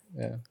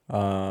 bro.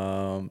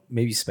 Yeah.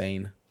 Maybe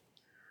Spain.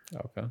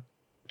 Okay.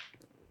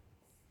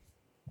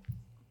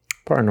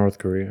 Part of North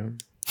Korea.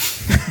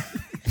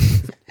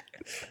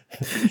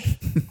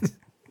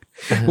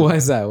 Why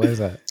is that? Why is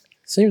that?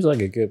 Seems like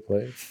a good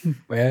place.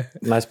 Yeah,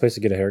 Nice place to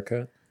get a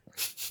haircut.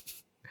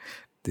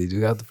 they do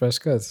got the fresh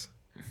cuts.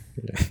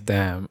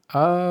 Damn.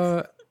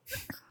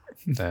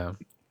 Damn.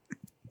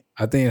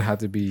 I think it had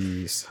to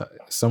be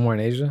somewhere in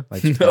Asia,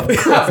 like Japan.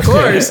 Of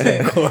course.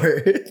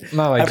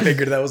 Not I like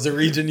figured that was the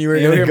region you were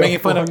You going were to go making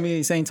fun for. of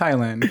me saying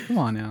Thailand. Come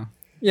on now.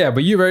 yeah,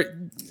 but you were.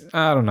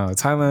 I don't know.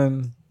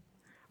 Thailand.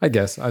 I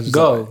guess I just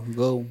Go.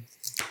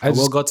 I We'll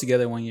just go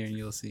together one year and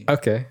you'll see.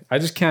 okay. I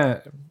just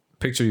can't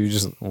picture you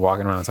just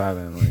walking around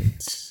Thailand like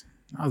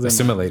I was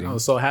assimilating. I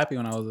was so happy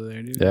when I was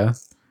there, dude. yeah.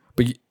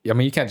 But I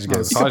mean, you can't just get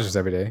massages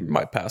every day.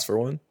 Might pass for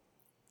one.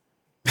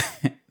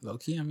 Low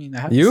key, I mean, that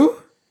happens.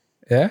 You?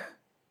 Yeah.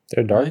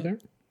 They're dark Right. there?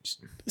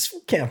 This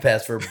fool can't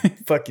pass for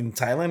fucking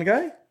Thailand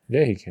guy.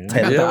 Yeah, he can.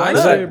 Yeah, Yeah, why I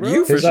not, said bro?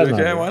 you for His sure eyes not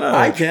can. good. Why not?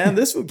 I can.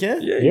 This fool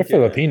can. Yeah, You're you can.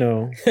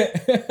 Filipino.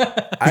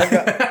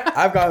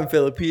 I've gotten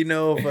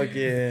Filipino,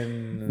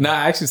 fucking. Nah,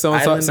 actually,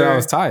 someone said I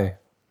was Thai.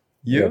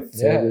 You?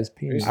 Yeah, it is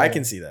penis. I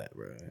can see that,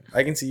 bro.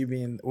 I can see you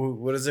being.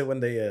 What is it when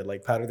they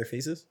like powder their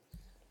faces?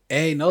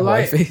 Hey, no White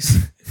lie. face.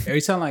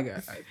 Every time like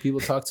people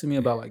talk to me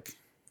about like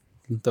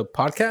the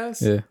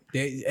podcast.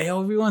 Yeah.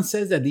 Everyone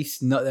says that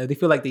they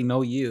feel like they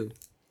know you.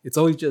 It's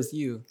always just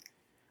you.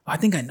 I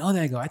think I know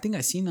that guy. I think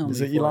I seen him. Is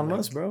it before. Elon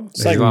Musk, bro?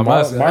 It's like Elon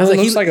Musk. Marlon Like,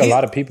 looks like a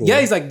lot of people. Yeah,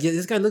 he's like,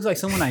 this guy looks like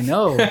someone I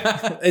know.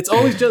 It's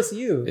always just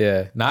you.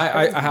 Yeah. No,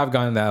 I have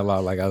gotten that a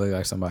lot. Like I look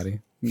like somebody.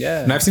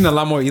 Yeah. And I've seen a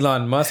lot more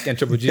Elon Musk and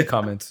Triple G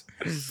comments.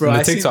 Bro, on the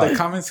I see TikTok. the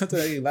comments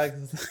that you like.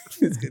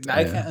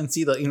 I can't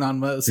unsee the Elon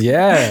Musk.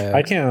 Yeah.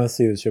 I can't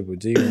see the Triple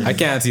G one. I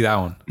can't see that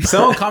one.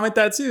 Someone comment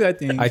that too, I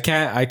think. I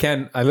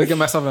can't. I look at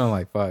myself and I'm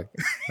like, fuck.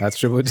 That's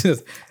Triple G.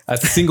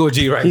 That's single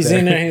G right He's there.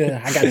 in there. He's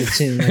like, I got the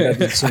chin. I got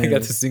the chin. I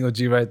got the single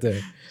G right there.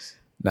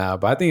 Nah,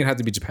 but I think it had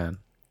to be Japan.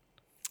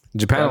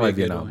 Japan or Probably like a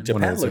good Vietnam. one. One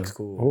Japan of the two. looks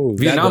cool. Ooh,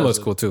 Vietnam does looks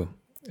look cool too.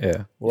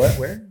 Yeah. What?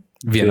 Where?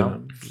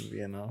 Vietnam.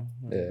 Vietnam.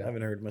 Yeah. I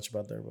haven't heard much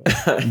about that,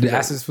 but The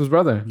Ass's fool's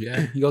brother. Yeah,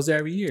 he goes there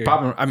every year.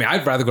 I mean,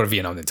 I'd rather go to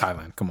Vietnam than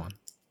Thailand. Come on.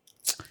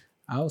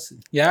 I would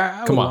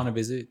Come on. want to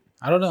visit.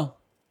 I don't know.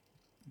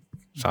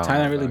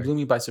 Thailand really blew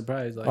me by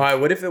surprise. Like, all right.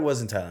 What if it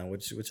wasn't Thailand?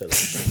 Which other?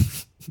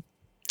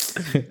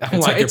 I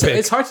don't like your pick.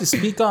 it's hard to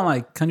speak on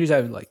like countries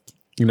I've like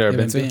You never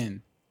been haven't to?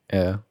 been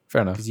Yeah,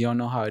 fair enough. because you don't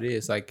know how it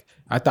is. Like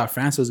I thought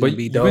France was But gonna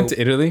be you've dope, been to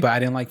Italy? but I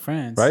didn't like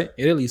France. Right?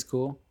 Italy's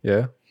cool.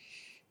 Yeah.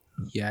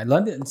 Yeah,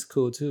 London's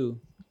cool too.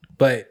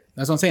 But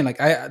that's what I'm saying. Like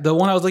the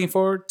one I was looking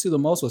forward to the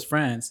most was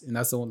France, and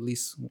that's the one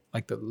least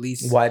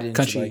Why didn't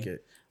country. you like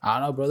it? I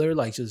don't know, bro. They're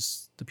like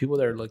just the people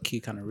there look key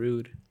kind of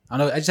rude. I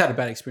don't know. I just had a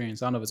bad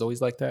experience. I don't know if it's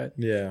always like that.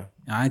 Yeah.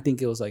 And I didn't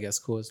think it was like as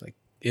cool as like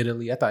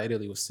Italy. I thought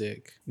Italy was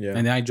sick. Yeah.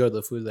 And then I enjoyed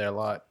the food there a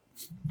lot.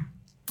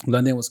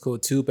 London was cool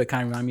too, but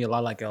kind of reminded me a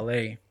lot like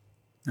LA.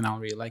 And I don't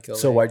really like LA.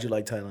 So why'd you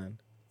like Thailand?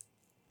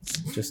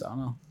 Just I don't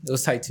know. It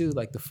was tight too,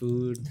 like the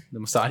food, the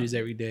massages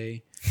every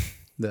day,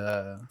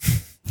 the.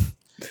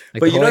 Like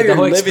But the you know whole- the you're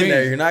whole living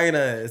there. experience. You're not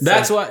gonna. it's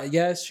That's like- why.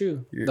 Yeah, it's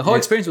true. You're- The whole you're-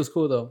 experience was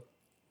cool though.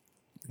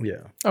 Yeah.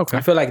 Okay.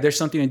 I feel like there's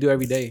something to do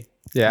every day.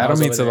 Yeah, I I don't was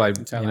mean over to there like,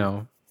 in Thailand. you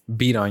know,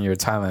 beat on your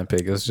Thailand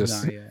pick. It was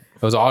just, No, yeah.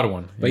 it was an odd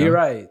one. But you you're know?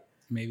 right.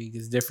 Maybe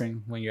it's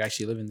different when you're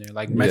actually living there.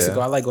 Like Mexico,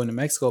 Yeah. I like going to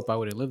Mexico if I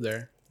wouldn't live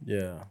there.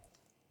 Yeah.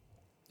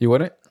 You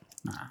wouldn't?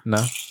 Nah.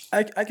 No?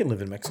 I can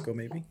live in Mexico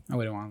maybe, I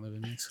wouldn't want to live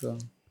in Mexico.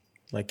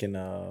 like in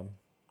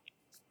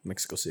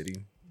Mexico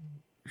City.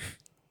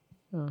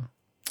 Nah,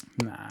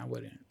 I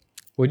wouldn't.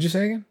 What'd you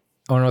say again?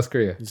 Oh, North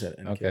Korea. You said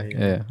NK, Okay.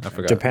 Yeah, I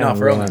forgot. Japan. No,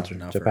 for real real now. answer.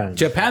 No, for Japan.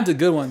 Japan's a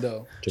good one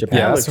though. Japan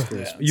Yeah, looks that's- cool.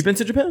 yeah. You been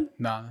to Japan?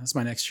 Nah, that's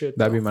my next trip.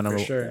 That'd be though, my for number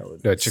sure. That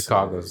would Yeah, be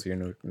Chicago's your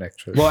new next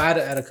trip. Well, out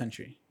of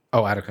country.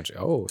 Oh, out of country.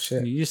 Oh,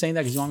 shit. You're saying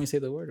that because you want me to say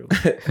the word.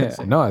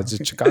 Or No, it's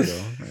just Chicago.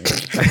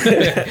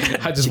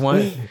 I just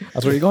want.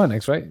 That's where you're going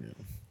next, right?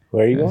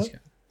 Where are you going?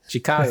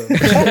 Chicago.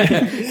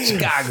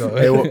 Chicago.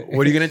 Hey,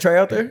 what are you gonna try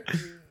out there?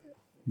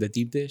 The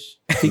deep dish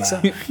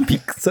pizza.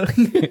 Pizza.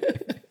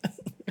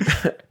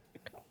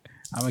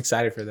 I'm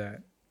excited for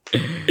that.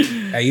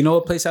 Hey, you know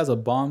what place has a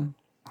bomb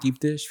deep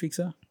dish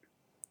pizza?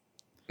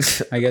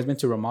 Have you guys been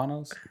to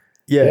Romano's?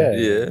 Yeah.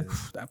 Yeah.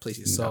 That place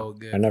is so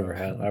good. I never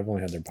had. I've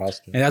only had their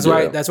pasta. And that's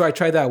where I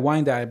tried that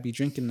wine that I'd be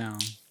drinking now.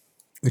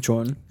 Which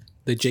one?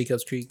 The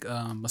Jacob's Creek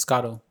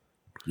Moscato.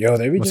 Yo,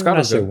 they be doing that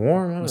Moscato's shit good.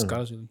 warm, huh?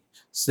 Moscato's really.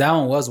 So that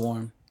one was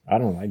warm. I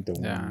don't like the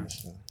warm. Yeah.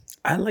 stuff.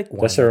 I like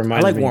wine. That's what I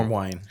reminds like me. warm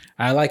wine.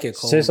 I like it It's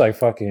cold. just like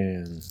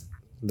fucking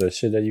the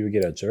shit that you would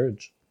get at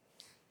church.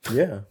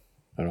 Yeah.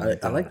 I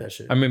don't I like that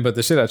shit. I mean, but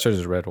the shit at church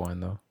is red wine,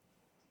 though.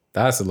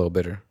 That's a little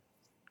bitter.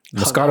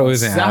 Moscato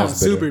isn't that as one's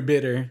bitter. super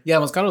bitter. Yeah,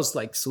 Moscato's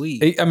like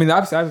sweet. I mean,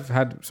 I've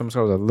had some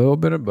Moscato's a little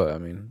bitter, but I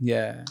mean,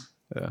 Yeah.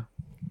 yeah.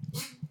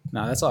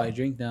 Nah, that's all I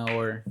drink now.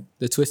 Or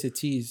the Twisted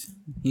Teas.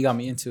 He got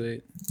me into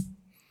it.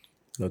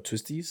 No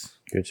twisties.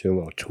 Get you a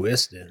little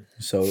twisted.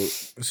 So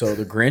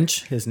the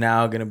Grinch is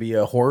now gonna be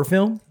a horror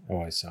film.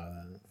 Oh, I saw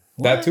that.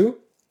 That too?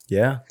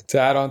 Yeah. To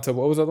add on to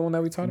what was the other one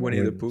that we talked about?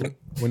 Winnie the Pooh.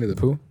 Winnie the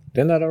Pooh.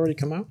 Didn't that already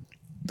come out?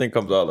 I think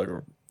comes out like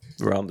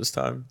around this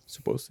time.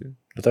 Supposed to.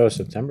 I thought it was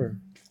September.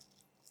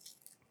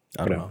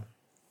 I don't know.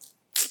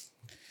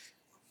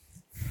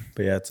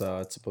 But yeah,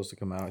 it's supposed to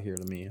come out here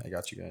to me. I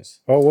got you guys.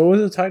 Oh, what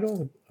was the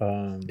title?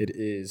 It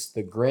is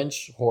the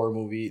Grinch horror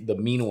movie, the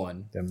mean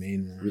one, The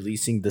main one.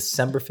 releasing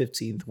December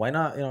 15th. Why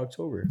not in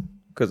October?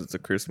 Because it's a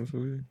Christmas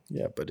movie.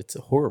 Yeah, but it's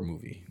a horror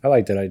movie. I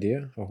like that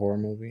idea. A horror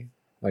movie,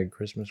 like a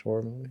Christmas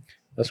horror movie.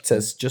 That's It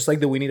says just like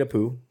the Winnie the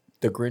Pooh,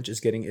 the Grinch is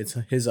getting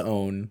his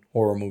own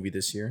horror movie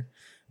this year.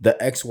 The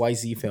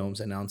XYZ Films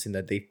announcing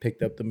that they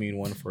picked up the mean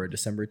one for a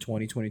December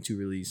 2022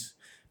 release.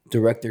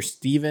 Director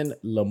Stephen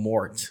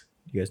Lamort.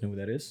 You guys know who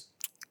that is?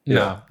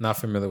 No, not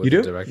familiar with You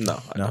the do? director. No,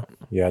 I No. don't.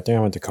 Yeah, I think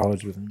I went to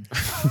college with him.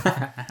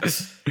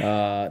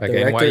 Like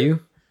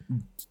NYU?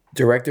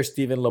 Director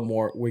Stephen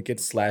Lamort Wicked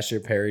Slasher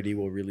parody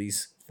will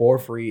release for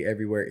free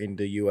everywhere in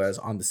the US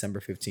on December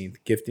 15th,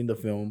 gifting the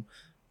film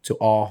to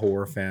all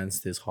horror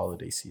fans this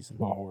holiday season.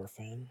 I'm a horror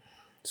fan.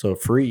 So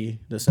free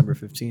December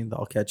 15th.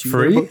 I'll catch you.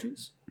 Free? there,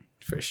 Bochies.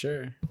 For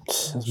sure.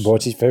 That's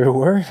Bochi's favorite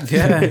word.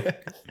 Yeah.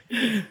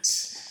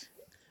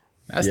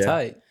 That's Yeah.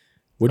 tight.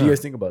 What do you guys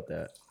think about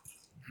that?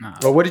 Nah.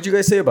 Or what did you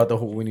guys say about the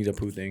whole Winnie the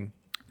Pooh thing?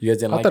 You guys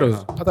didn't I like thought it? it was.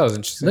 huh? I thought it was It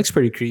interesting. looks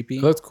pretty creepy.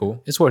 It looked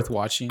cool. It's worth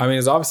watching. I mean,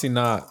 it's obviously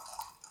not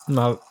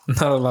Not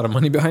a lot of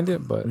money behind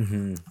it, but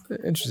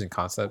interesting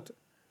concept.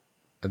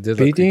 I did Do you look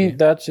creepy. think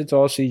that's it's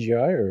all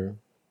CGI or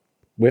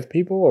with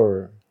people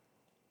or?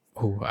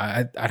 Oh,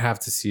 I'd have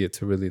to see it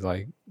to really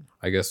like,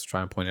 I guess,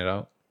 try and point it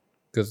out.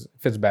 Because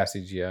if it's bad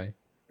CGI,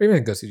 or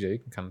even good CGI, you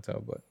can kind of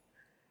tell. But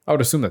I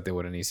would assume that they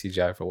wouldn't need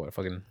CGI for what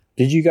fucking.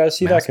 Did you guys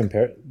see Mask. that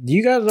compare? Do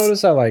you guys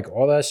notice that like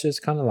all that shit's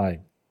kind of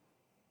like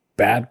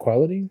bad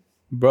quality?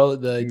 Bro,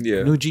 the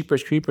Yeah. new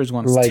Jeepers Creepers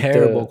one's Like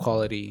terrible the-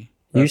 quality.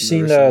 You I've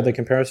seen never seen the it.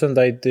 comparison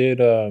they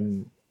did?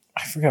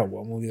 I forgot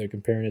what movie they're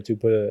comparing it to.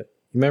 But you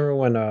remember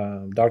when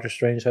Doctor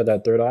Strange had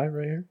that third eye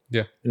right here?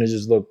 Yeah. And it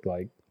just looked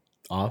like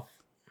Off.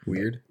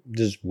 Weird.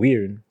 just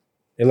weird.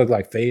 It looked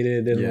like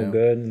faded, didn't Yeah. look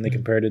good, and they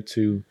compared it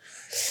to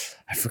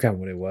I forgot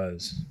what it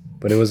was,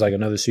 but it was like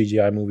another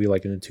CGI movie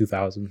like in the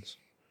 2000s.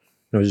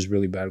 It was just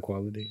really bad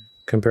quality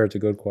compared to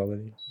good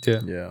quality. Yeah.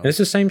 Yeah. And it's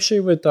the same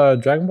shit with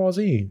Dragon Ball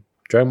Z.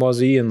 Dragon Ball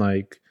Z and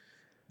like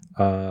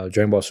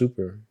Dragon Ball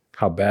Super.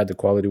 How bad the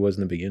quality was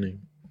in the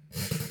beginning.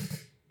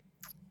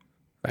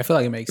 I feel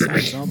like it makes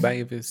sense, no? Back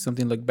if it's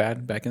something looked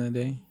bad back in the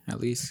day, at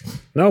least.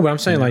 No, but I'm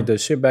saying like the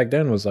shit back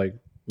then was like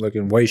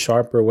looking way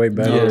sharper, way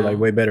better, Yeah. like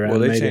way better Well,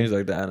 they animated. changed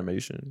like the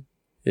animation.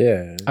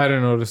 Yeah. I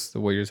didn't notice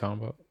what you're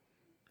talking about.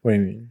 What do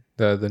you mean?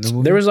 The new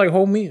movie. There was like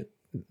whole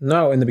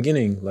No, in the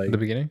beginning, at like the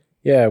beginning.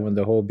 yeah, when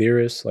the whole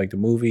Beerus, like the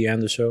movie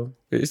and the show.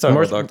 He's talking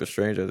about More- Doctor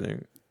Strange, I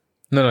think.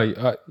 No,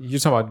 you're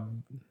talking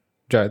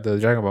about the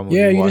Dragon Ball movie.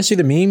 Yeah, you watched. can see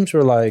the memes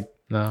where like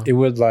No. it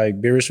would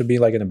like Beerus would be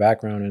like in the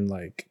background and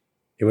like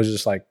it was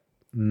just like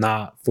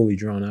not fully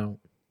drawn out.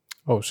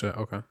 Oh shit.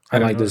 Okay. I And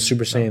didn't like the notice.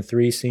 Super Saiyan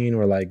 3 scene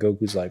where like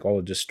Goku's like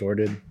all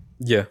distorted.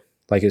 Yeah.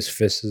 Like his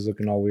fist is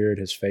looking all weird.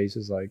 His face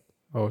is like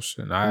Oh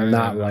shit. No, I didn't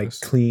not like notice.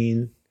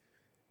 clean.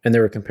 And they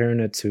were comparing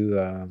it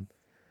to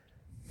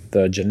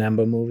the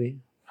Janemba movie,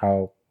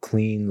 how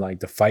clean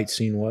like the fight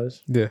scene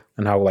was Yeah.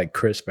 and how like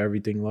crisp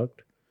everything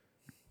looked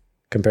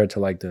compared to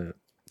like the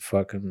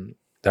fucking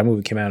that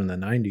movie came out in the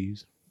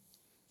 90s.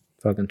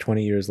 Fucking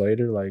 20 years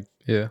later, like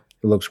Yeah.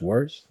 it looks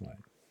worse. Like,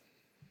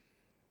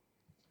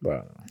 but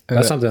And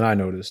that's that- something I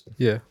noticed.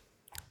 Yeah.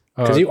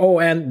 Because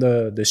and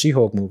the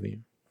She-Hulk movie.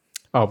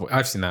 Oh,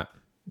 I've seen that.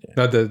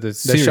 No, the The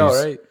series. show,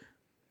 right?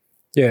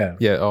 Yeah.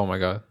 Yeah. Oh my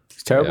god.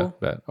 It's terrible.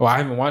 Yeah, bad. Oh, I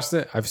haven't watched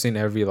it. I've seen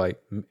every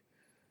like,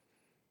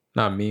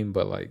 not meme,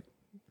 but like,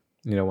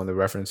 you know, when they're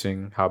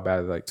referencing how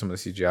bad like some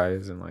of the CGI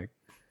is and like,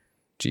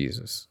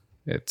 Jesus,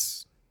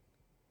 it's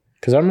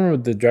Because I remember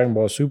the Dragon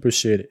Ball Super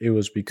shit, it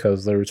was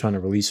because they were trying to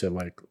release it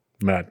like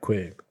mad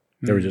quick.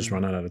 They were just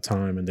running out of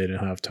time and they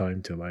didn't have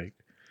time to like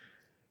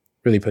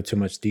really put too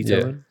much detail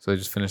yeah. in. So they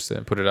just finished it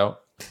and put it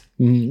out.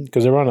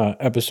 Because they're on an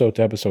episode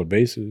to episode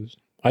basis.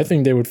 I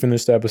think they would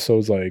finish the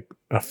episodes like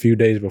a few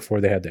days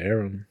before they had to air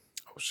them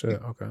Oh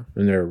shit. Okay.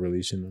 and they were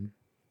releasing them.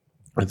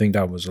 I think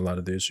that was a lot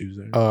of the issues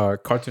there.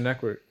 Cartoon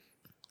Network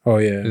Oh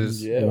yeah,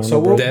 is Warner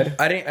So Brothers. Dead?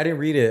 I didn't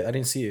read it. I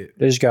didn't see it.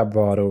 They just got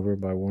bought over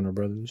by Warner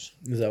Brothers.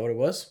 Is that what it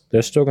was?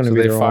 They're still going to So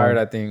be they their fired,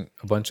 own. I think,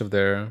 a bunch of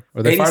their,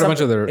 or they fired a bunch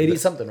of their 80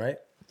 something, right?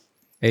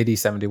 80,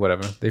 70,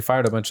 whatever. They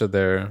fired a bunch of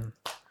their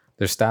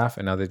staff,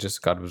 and now they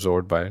just got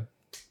absorbed by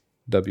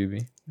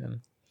WB. And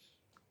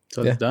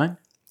So Yeah. it's done.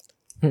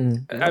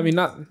 I mean,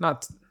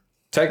 not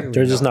technically,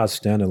 They're just no, not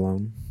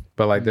standalone.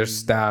 but like their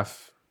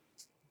staff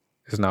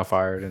is now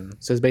fired, and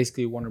So it's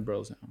basically Warner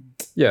Bros. Now.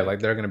 yeah, like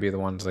they're gonna be the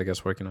ones, I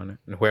guess, working on it,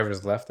 and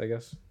whoever's left, I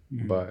guess.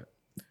 But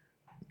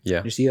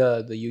yeah, You see,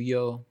 the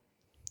Yu-Gi-Oh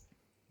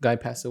guy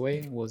passed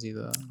away. Was he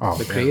the Oh,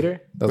 the man.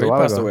 creator? that was He a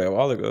while passed ago. away a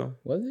while ago.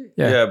 Was it?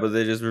 Yeah. Yeah, but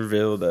they just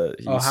revealed that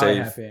he Oh, how it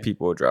saved happened.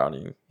 people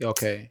drowning.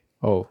 Okay,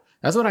 Oh,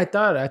 that's what I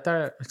thought. I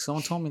thought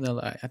someone told me that.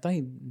 Like, I thought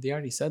they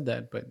already said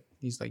that, but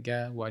he's like,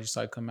 yeah. Well, I just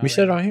saw it come out. We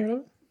said right on here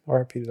though.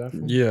 RIP to that.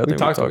 fool. Yeah, I we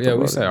talked about. Yeah, we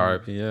about said it.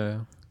 RIP. Yeah,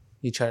 now.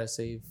 He tried to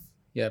save,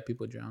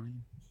 people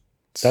drowning.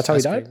 That's how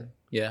he died. crazy.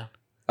 Yeah.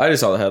 I just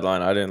saw the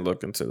headline. I didn't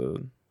look into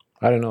the.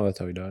 I didn't know that's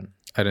how he died.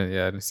 I didn't.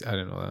 Yeah, I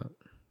didn't know that.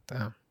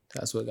 Damn.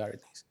 That's what got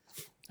it.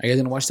 Are you guys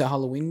gonna watch that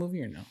Halloween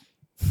movie or no?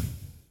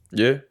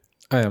 Yeah.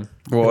 I am.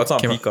 Well, it's on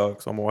Came out-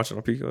 Peacock, so I'm watching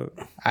on Peacock.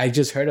 I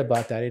just heard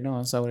about that. I didn't know,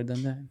 else I would have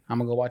done that. I'm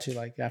gonna go watch it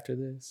like after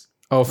this.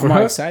 Oh, for I'm all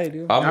us? excited,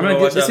 dude. I'm I'm gonna gonna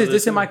watch get this after is this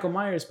this is too. Michael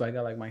Myers, but I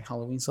got like my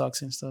Halloween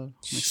socks and stuff.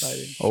 I'm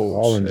excited. Oh,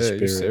 All in the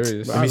shit, you spirit.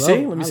 serious? Bro, Let me I see,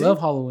 love- let me I see. love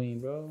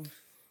Halloween, bro.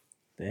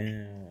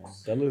 Damn.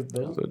 That looked,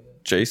 The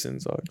Jason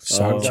socks.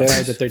 Sock Oh. check.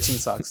 That's the 13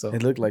 socks, though.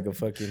 it looked like a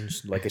fucking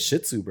like a Shih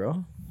Tzu,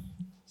 bro.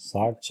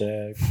 Sock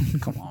check.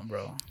 Come on,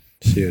 bro.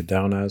 See a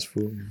down ass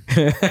fool.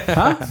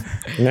 Huh?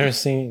 You never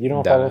seen? You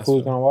don't Down follow ass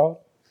Fools Gone Wild?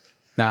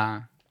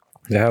 Nah.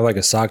 They have like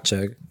a sock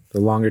check.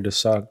 The longer the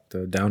sock,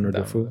 the downer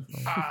the fool.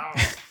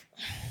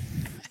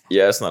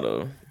 Yeah, it's not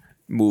a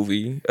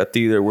movie, a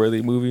theater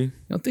worthy movie. You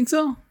don't think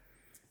so?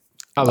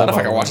 I Not love if I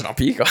can Halloween. watch it on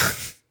Peacock.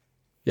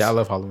 Yeah, I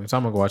love Halloween, so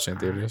I'm gonna go watch it in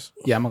theaters.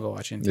 Yeah, I'm gonna go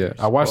watch it. in Yeah, theaters.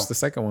 I watched Cool. the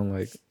second one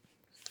like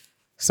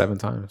 7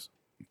 times.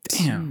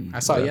 Damn, I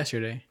saw it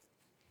yesterday.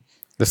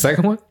 The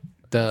second one?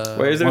 The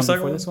Wait, is there a one second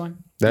before one? This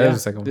one? That is Yeah, the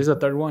second one. This is the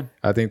third one.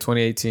 I think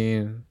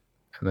 2018,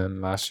 and and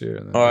then last year.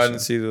 And then Oh, I this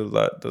didn't see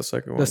the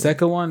second one. The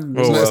second one,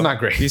 year. Oh, It's not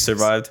great. He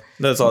survived.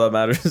 That's all that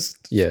matters.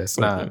 Yeah, it's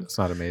not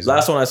amazing.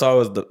 Last one I saw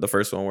was the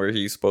first one where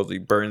he supposedly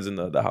burns in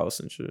the house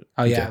and shit.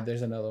 oh yeah,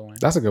 there's another one.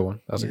 That's a good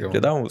one. That's a good Yeah,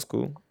 one. that one was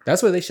cool.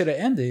 That's where they should have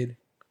ended.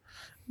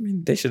 I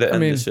mean, they should have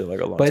ended this shit like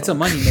a long But it's a time.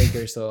 money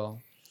maker, so.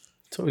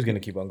 It's always gonna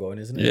keep on going,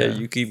 isn't it? Yeah,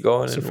 you keep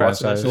going It's and a watching that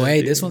franchise. shit. So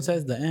hey, this one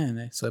says the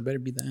end, so it better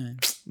be the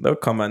end. They'll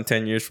come on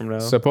 10 years from now.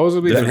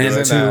 Supposedly the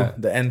reason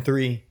that the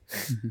N3.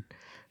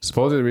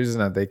 the reason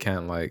that they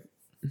can't like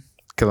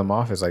kill him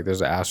off is like there's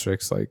an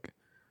asterisk like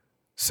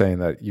saying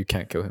that you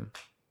can't kill him.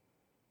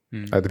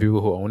 Like the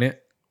people who own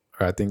it,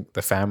 or I think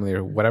the family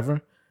or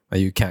whatever,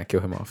 like you can't kill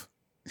him off.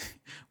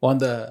 Well, on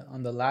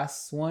the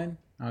last one,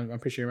 I'm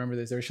pretty sure you remember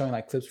this. They were showing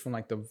like clips from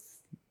like the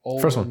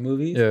old First one.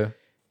 movies. Yeah.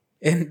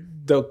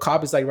 And the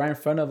cop is like right in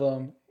front of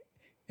him,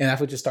 and that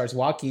fool just starts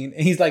walking,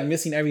 and he's like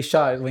missing every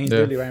shot when he's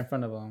literally right in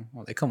front of him.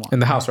 I'm like, come on. In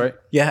the house, right?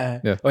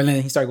 Yeah. Yeah. And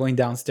then he started going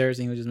downstairs,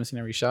 and he was just missing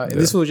every shot. And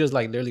this fool was just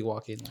like literally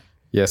walking.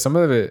 Yeah, some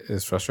of it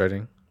is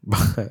frustrating,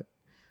 but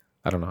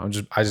I don't know.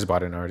 I just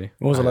bought it already.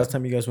 When was the last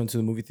time you guys went to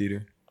the movie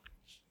theater?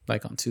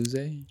 Like on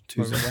Tuesday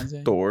or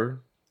Wednesday.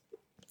 Thor.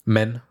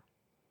 Men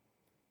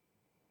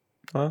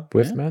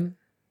With men?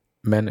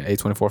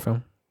 A24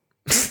 film.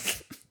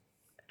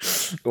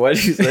 Why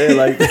did you say it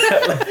like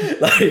that?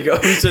 Like, oh,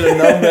 you should have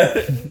known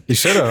that. You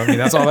should have. I mean,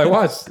 that's all I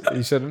watched.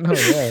 You should have known.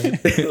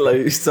 Yeah. Like,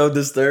 you're so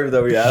disturbed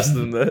that we asked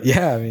them that.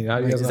 Yeah. I mean, how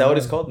do you guys Is not that what know?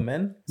 it's called?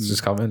 Men? It's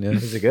just comment. Yeah.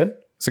 Is it good?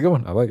 It's a good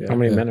one. I like it. How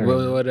many Yeah. men are in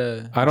it? What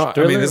I don't.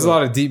 I mean, there's a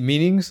lot of deep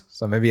meanings,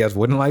 so maybe you guys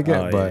wouldn't like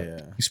it.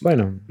 But Explain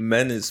them.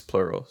 Men is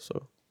plural,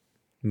 so.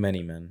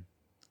 Many men.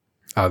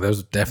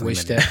 there's definitely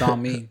Wish many. death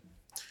on me.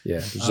 Yeah.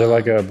 Is there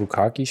like a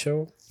Bukkake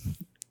show?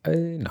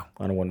 No.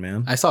 On a one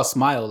man. I saw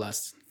Smile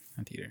last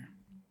theater.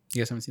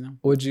 You guys haven't seen them?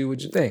 What'd you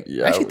think?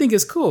 Yeah. I actually think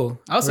it's cool.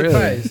 I was Really?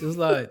 surprised. It was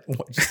like Why'd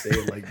you say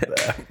it like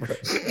that, bro?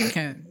 I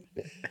can't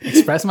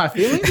express my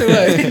feelings or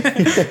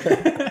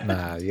what?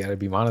 Nah, you gotta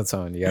be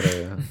monotone. You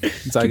gotta.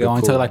 It's like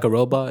going to like a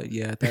robot.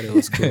 Yeah, I thought it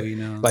was cool. You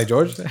know, Like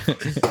George.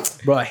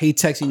 bro, I hate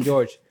texting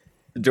George.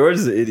 George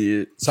is an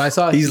idiot. So I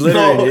saw He's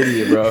literally an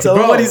idiot, bro. Tell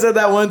him what he said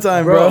that one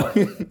time, bro.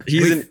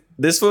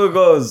 This fool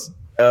goes.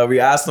 We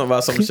asked him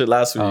about some shit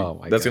last week. Oh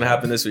my that's gonna God.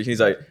 happen this week. He's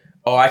like,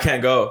 "Oh, I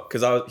can't go,"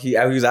 because he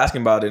was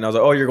asking about it, and I was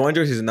like, "Oh, you're going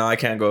to?" He said, "No, I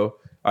can't go.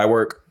 I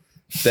work."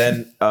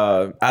 Then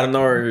out of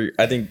nowhere,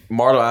 I think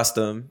Marlo asked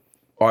him,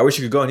 "Oh, I wish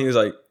you could go," and he was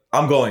like,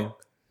 "I'm going."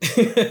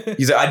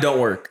 He's like, "I don't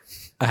work,"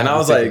 and I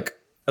was like,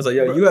 "Yo,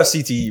 you have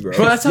CTE, bro."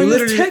 Bro, that's how you he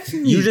was literally-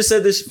 texting me. You just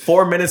said this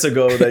 4 minutes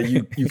ago that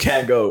you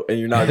can't go and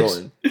you're not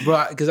going.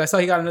 bro, because I saw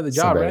he got another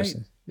job, right?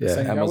 embarrassing. The Yeah,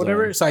 second job, Amazon.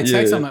 whatever. So I Yeah.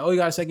 text him like, "Oh, you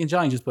got a second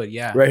job?" He just put,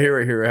 "Yeah." Right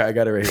here. I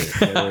got it right here.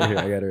 I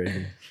got it right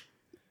here.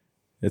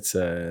 It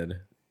said,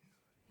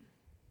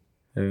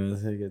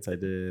 I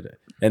did.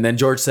 And then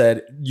George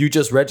said, "You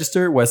just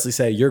registered?" Wesley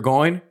said, "You're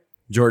going?"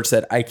 George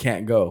said, "I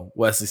can't go."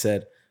 Wesley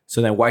said,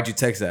 "So then why'd you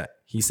text that?"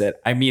 He said,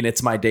 "I mean,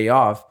 it's my day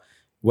off."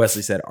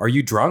 Wesley said, "Are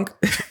you drunk?"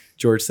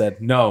 George said,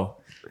 "No."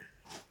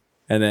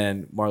 And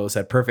then Marlo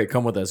said, "Perfect.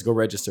 Come with us. Go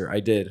register." I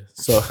did.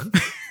 So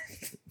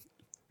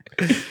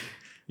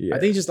yeah, I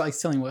think he just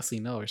likes telling Wesley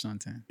no or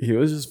something. he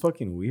was just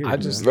fucking weird. I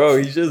just- Bro,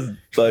 he's just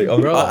like,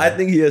 Bro. I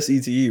think he has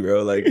CTE,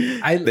 bro. Like,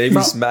 they be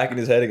bro- smacking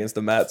his head against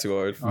the mat too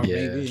hard. Or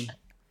Yeah. maybe.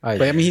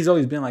 But I mean, he's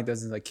always been like that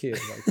since a kid.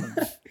 Like, come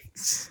on.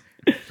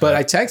 But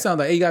I text him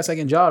like, "Hey, you got a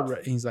second job?"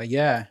 Right? He's like,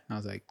 "Yeah." I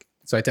was like,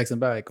 so I text him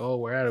back, like, "Oh,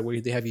 where at? What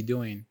do they have you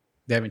doing?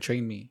 They haven't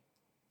trained me."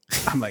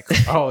 I'm like,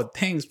 "Oh,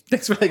 thanks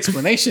for the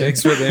explanation."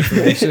 Thanks for the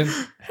information.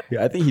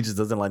 Yeah, I think he just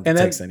doesn't like to And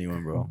then- text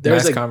anyone, bro.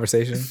 There's Nice a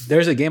conversation.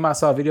 there's a game I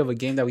saw a video of a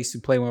game that we used to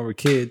play when we were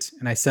kids,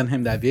 and I sent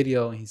him that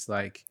video, and he's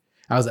like,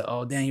 I was like,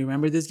 "Oh, Dan, you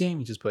remember this game?"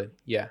 He just put,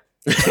 "Yeah."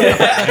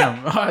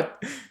 Damn,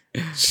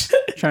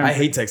 I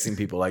hate texting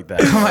people like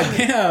that. I'm like,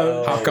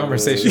 damn. How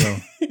conversational.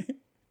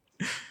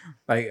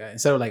 Like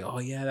instead of like, "Oh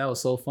yeah, that was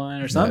so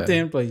fun" or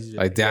something, but he's just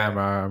Like, damn,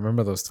 I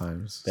remember those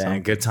times.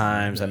 Damn, good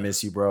times. I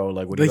miss you, bro.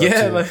 Like, what are But you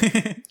yeah, up to?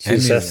 like, She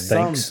says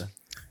thanks.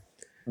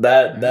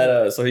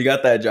 That so he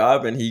got that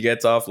job and he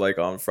gets off like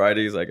on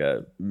Fridays like at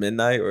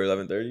midnight or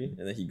 11:30,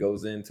 and then he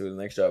goes into the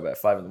next job at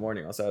 5 a.m.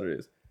 on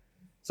Saturdays.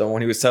 So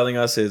when he was telling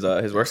us his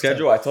work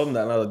schedule, I told him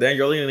that, and I was like, "Dang,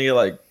 you're only gonna get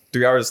like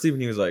 3 hours of sleep,"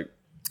 and he was like,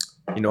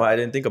 "You know what? I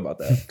didn't think about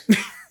that."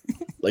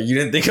 Like, you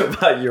didn't think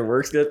about your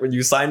work schedule when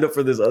you signed up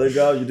for this other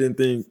job. You didn't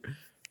think,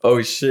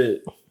 "Oh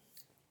shit,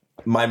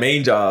 my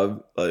main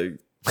job." Like,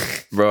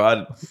 bro,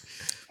 I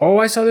Oh,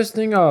 I saw this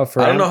thing for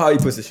don't know how he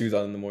puts his shoes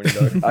on in the morning,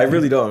 dog. I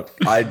really don't.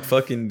 I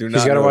fucking do not.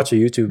 He's got to know. watch a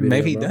YouTube video.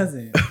 maybe he bro.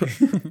 doesn't.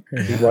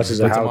 He watches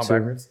a Puts them how on to.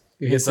 backwards.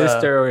 His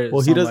sister or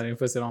well, he does- somebody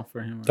puts it on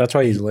for him. That's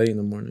why he's late in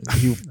the morning.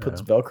 He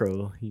puts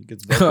Velcro. He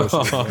gets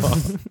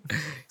Velcro.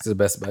 He's the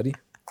best buddy.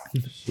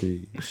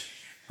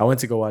 I went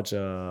to go watch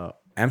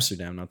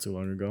Amsterdam not too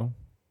long ago.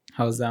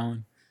 How's that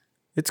one?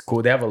 It's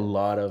cool. They have a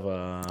lot of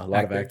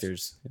Actors.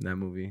 actors in that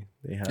movie.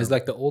 They have It's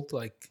like the old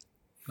like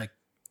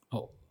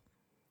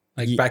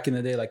Ye- back in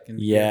the day, like in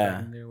yeah.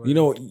 back in the day, You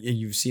know,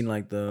 you've seen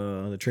like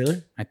the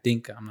trailer. I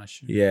think I'm not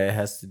sure. Yeah, it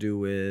has to do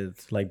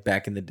with like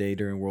back in the day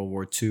during World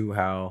War II,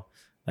 how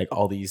like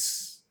all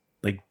these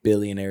like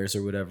billionaires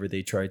or whatever,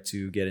 they tried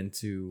to get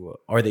into,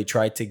 or they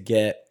tried to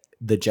get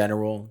the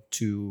general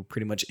to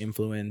pretty much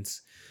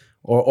influence,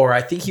 or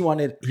I think he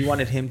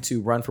wanted him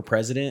to run for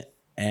president.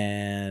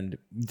 And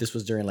this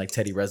was during like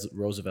Teddy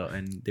Roosevelt,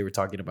 and they were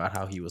talking about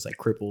how he was like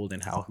crippled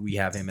and how we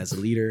have him as a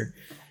leader,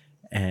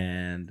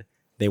 and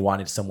they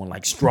wanted someone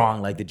like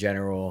strong like the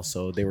general.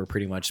 So they were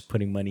pretty much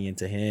putting money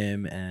into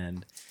him,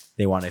 and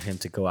they wanted him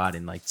to go out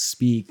and like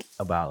speak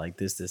about like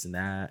this and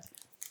that.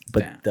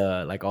 But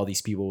like all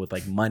these people with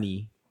like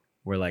money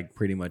were like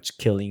pretty much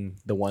killing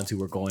the ones who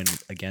were going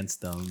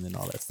against them and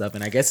all that stuff.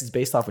 And I guess it's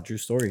based off a true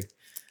story.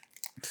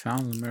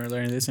 Found remember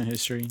learning this in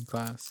history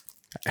class.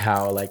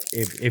 How like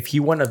if he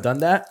wouldn't have done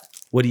that,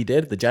 what he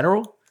did, the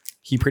general,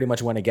 he pretty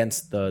much went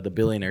against the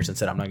billionaires and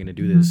said, I'm not going to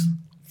do this.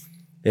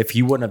 If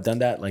he wouldn't have done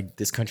that, like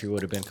this country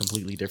would have been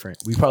completely different.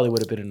 We probably would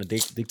have been in a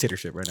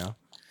dictatorship right now.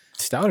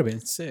 That would have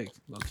been sick.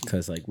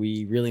 Because like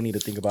we really need to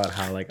think about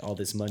how like all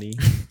this money.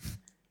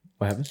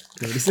 What happened?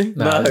 What do you say?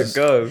 Nah,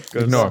 go.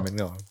 Ignore him.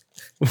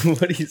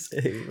 What do you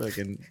say? Like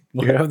You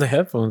have the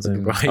headphones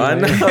in, bro. I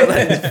know.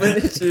 Like,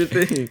 finish your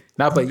thing.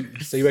 Nah, but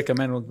so you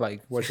recommend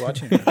like worth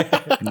watching?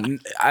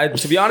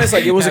 To be honest,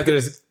 like it was a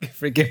good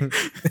freaking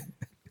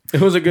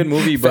it was a good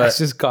movie, but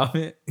fascist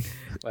comment.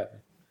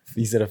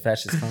 he said a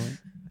fascist comment.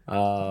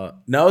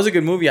 No, it was a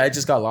good movie. I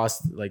just got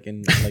lost like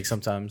in like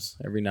sometimes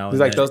every now and It's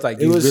then. like those like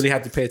it you was, really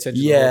have to pay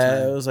attention. Yeah,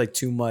 the it was like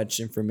too much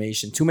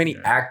information, too many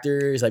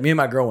actors. Like me and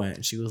my girl went,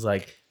 and she was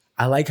like,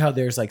 "I like how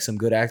there's like some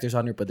good actors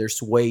on here, but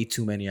there's way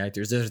too many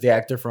actors." There's the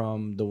actor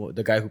from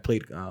the guy who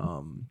played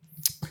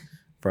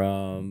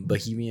from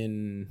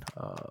Bohemian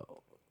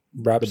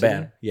Rhapsody? the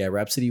band. Yeah,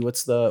 Rhapsody.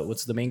 What's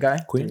the main guy?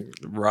 Queen.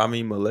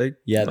 Rami Malek.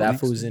 Yeah, that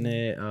fool's in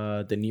it.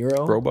 De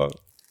Niro. Robot.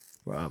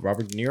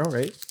 Robert De Niro,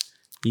 right?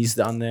 He's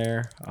on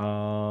there.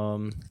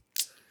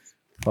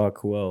 Fuck,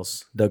 who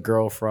else? The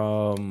girl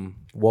from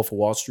Wolf of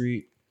Wall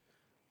Street,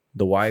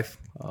 the wife.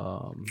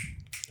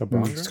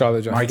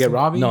 Scarlett Johansson. Margaret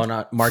Robbie. No,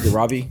 not Margaret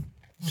Robbie.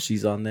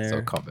 She's on there.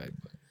 So callback.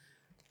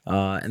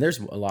 And there's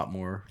a lot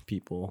more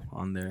people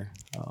on there.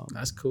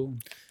 That's cool.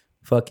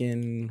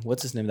 Fucking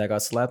what's his name that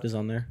got slapped is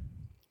on there.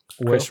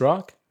 Chris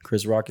Rock.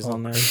 Chris Rock is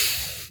on there.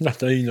 I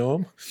thought you know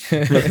him.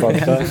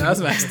 That's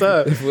messed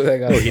up.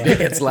 He did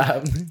get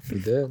slapped. He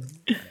did.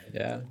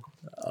 Yeah.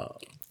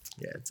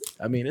 Yeah,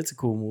 it's a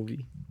cool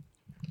movie.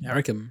 I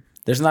recommend.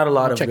 There's not a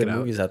lot of check good it out.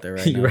 movies out there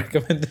right You now.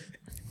 recommend it?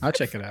 I'll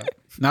check it out.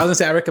 Now I was gonna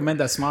say I recommend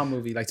that Smile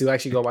movie, like to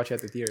actually go watch it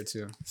at the theater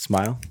too.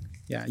 Smile.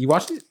 Yeah, you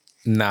watched it?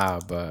 Nah,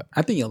 but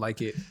I think you'll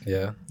like it.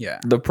 yeah. Yeah,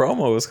 The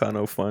promo was kind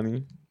of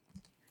funny.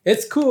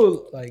 it's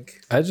cool.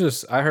 Like I've seen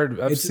it's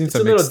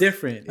some a little mixed-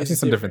 different. I've seen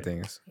some different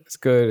things. It's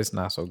good. It's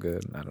not so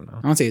good. I don't know.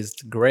 I don't say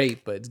it's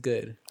great, but it's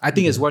good. I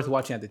think it's worth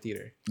watching at the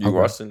theater. You Okay.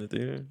 watched it in the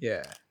theater?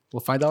 Yeah.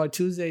 Well, $5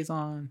 Tuesdays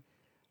on.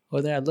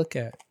 What did I look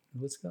at?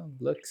 What's it called?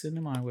 Look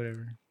Cinema or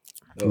whatever.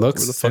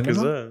 Looks What the fuck is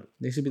Cinema? that?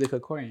 They should be the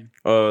Kokorian.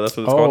 Oh, that's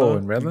what it's called. Oh, now?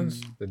 in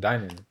Redlands, the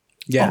dining.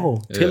 Yeah. Oh,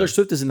 Taylor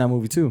Swift is in that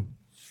movie too.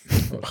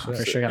 For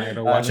sure. I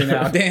gotta watch it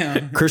now.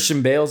 Damn.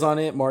 Christian Bale's on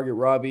it. Margaret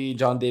Robbie,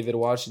 John David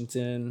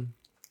Washington.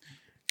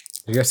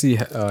 You guys see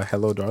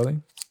Hello,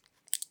 Darling?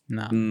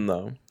 No.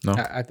 No. No,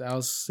 I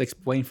was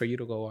waiting for you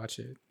to go watch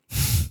it.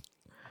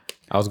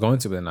 I was going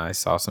to, but then I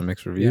saw some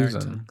mixed reviews.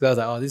 Because And I was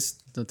like, oh, this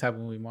is the type of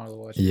movie Marlo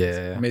watches.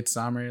 yeah,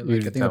 Midsummer. You Like, I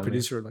did think the tell me.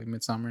 producer like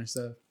Midsummer and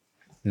stuff.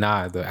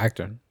 nah, the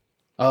actor.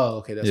 Oh,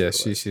 okay. That's Yeah, what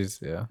it was. she's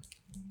yeah.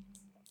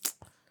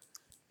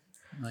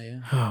 Oh, yeah.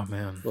 Oh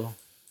man, Cool.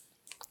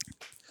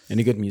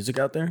 Any good music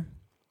out there?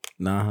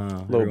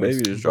 Nah. Lil everyone's-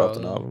 Baby just dropped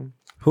an Bro. album.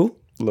 Who?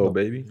 Lil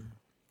Baby.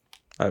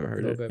 I haven't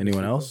heard Lil it. Baby.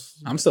 Anyone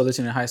else? I'm still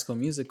listening to High School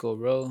Musical,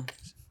 bro.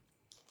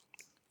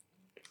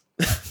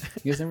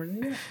 You guys never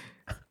knew that?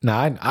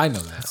 nah, I know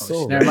that.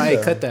 So Never mind. Hey,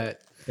 random. cut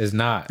that. It's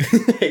not.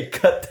 Hey,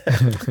 cut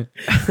that.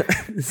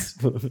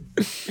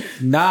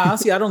 Nah,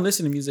 honestly, I don't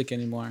listen to music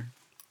anymore.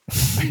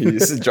 You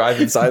just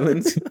drive in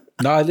silence.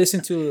 No, I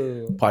listen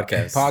to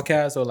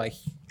podcasts or like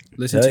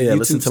listen to Yeah, YouTube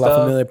listen to stuff.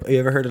 La Familia. You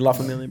ever heard of La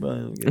Familia?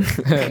 Bro?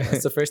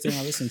 That's the first thing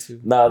I listen to.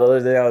 Nah, the other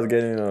day I was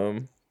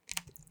getting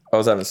I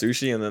was having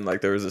sushi, and then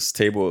like there was this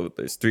table.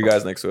 There's 3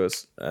 guys next to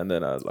us, and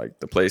then like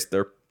the place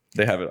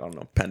they have it. I don't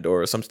know,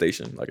 Pandora, some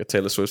station. Like a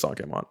Taylor Swift song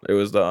came on. It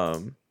was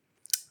the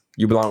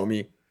 "You Belong with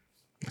Me,"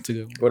 That's a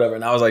good one. whatever.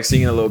 And I was like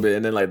singing a little bit,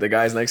 and then like the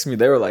guys next to me,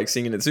 they were like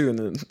singing it too, and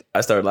then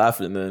I started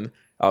laughing. And then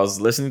I was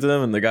listening to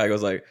them, and the guy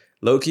goes like,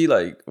 "Low key,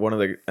 like one of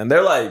the," and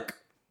they're like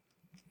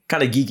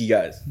kind of geeky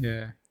guys.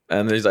 Yeah.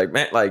 And he's like,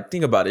 man, like,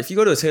 think about it. If you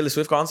go to a Taylor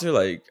Swift concert,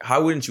 like,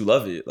 how wouldn't you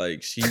love it?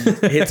 Like, she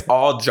hits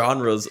all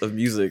genres of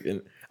music.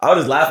 And I was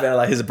just laughing at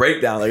like his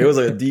breakdown. Like, it was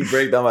like a deep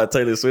breakdown by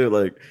Taylor Swift.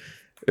 Like,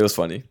 it was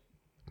funny.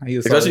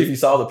 Especially if you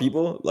saw the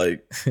people.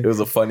 Like, it was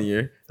a funny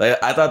year. Like,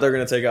 I thought they were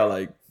gonna take out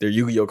like their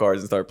Yu-Gi-Oh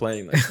cards and start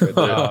playing. Like, right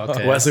there. Oh,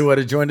 okay. Wesley would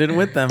have joined in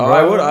with them, Oh, bro.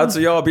 I would. I'd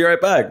say, y'all, I'll be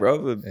right back, bro.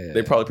 But Yeah.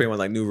 they probably playing with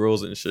like new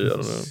rules and shit. I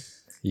don't know.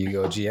 You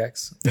go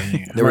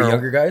GX. They were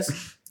younger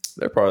guys.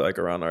 They're probably like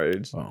around our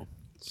age. Oh.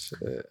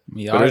 Shit.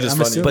 Yeah, But they're just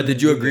funny. But did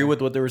you agree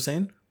with what they were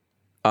saying?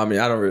 I mean,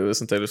 I don't really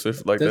listen to Taylor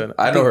Swift like Does- that.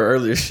 I know her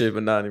earlier shit,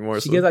 but not anymore.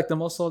 She So. gets like the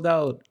most sold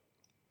out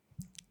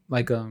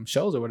like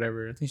shows or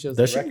whatever. I think she has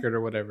the Does she? record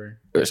or whatever.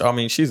 I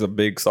mean, she's a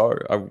big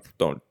star. I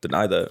don't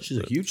deny that. She's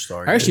a huge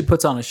star. I heard she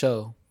puts on a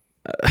show.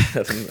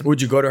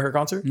 Would you go to her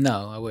concert?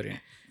 No, I wouldn't.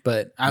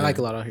 But I like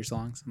a lot of her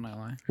songs. I'm not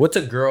lying. What's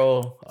a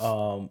girl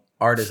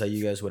artist that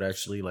you guys would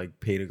actually like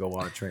pay to go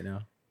watch right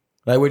now?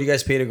 Like, would you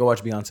guys pay to go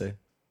watch Beyonce?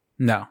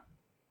 No.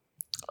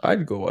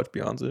 I'd go watch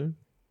Beyonce.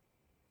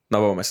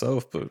 Not by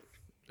myself, but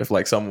if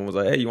like someone was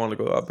like, "Hey, you want to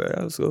go out there?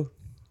 Let's go."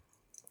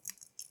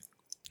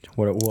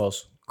 What? Who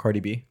else? Cardi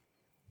B.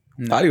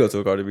 No. I'd go to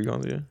a Cardi B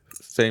concert. Yeah.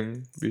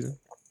 Same reason.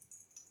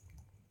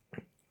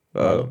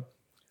 Karol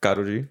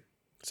G.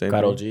 Same.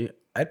 Karol thing. G.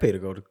 I'd pay to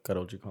go to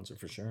Karol G concert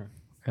for sure.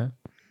 Okay.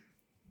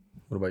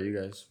 What about you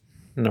guys?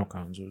 No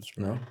concerts.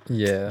 No.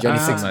 Yeah. Jenny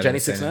I'm six not Jenny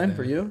even saying 6ix9ine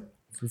for anything. you?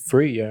 For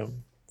free, yeah.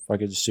 If I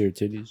could just see her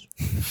titties.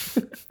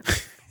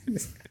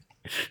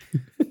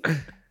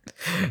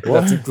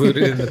 That's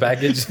included in the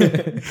package.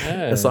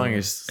 Yeah. The song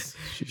is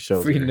she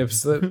shows Free her. nip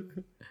slip.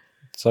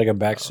 It's like a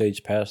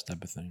backstage pass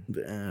type of thing.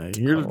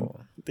 You're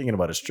thinking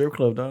about a strip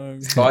club,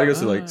 dog. Oh, I go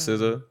to like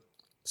SZA,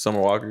 Summer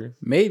Walker.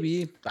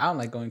 Maybe. I don't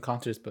like going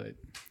concerts, but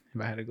if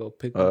I had to go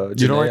pick one.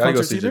 Janae. You don't like I go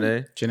concerts see either?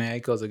 Janae.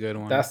 Janae Aiko's a good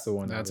one. That's the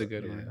one. That's I a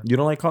good would- one. You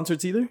don't like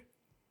concerts either?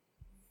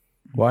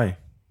 Why?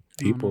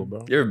 People,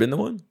 bro. You ever been to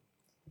one?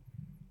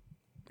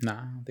 Nah, I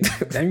don't think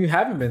so. Damn, you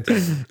haven't been to.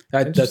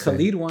 The Interesting.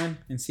 Khalid one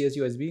in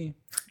CSUSB.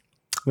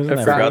 Wasn't I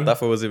that forgot free? that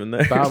foot was even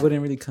there. But I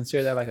wouldn't really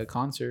consider that like a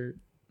concert.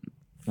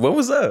 When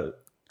was that?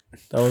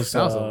 That was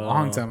That was a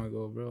long time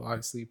ago, bro.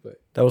 Obviously, but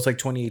That was like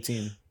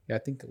 2018. yeah, I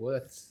think it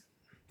was.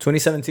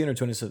 2017 or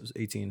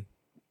 2018?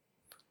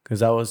 Because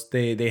that was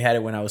they had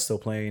it when I was still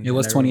playing. It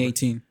was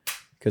 2018.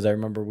 Because I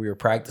remember we were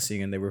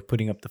practicing and they were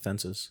putting up the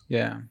fences.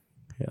 Yeah,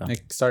 Yeah,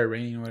 it started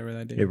raining or whatever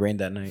that day. it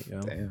rained that night.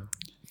 Yeah. Damn.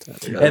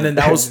 And then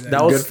that was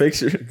good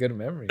picture. Good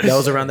memory. that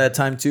was around that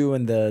time too,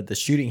 when the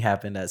shooting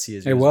happened at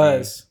CSU. It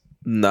was.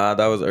 Nah,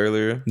 that was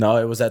earlier. No,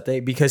 it was that day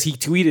because he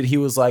tweeted. He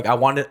was like, "I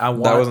want." That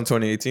wasn't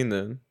 2018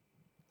 then.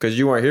 Because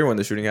you weren't here when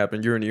the shooting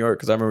happened. You were in New York.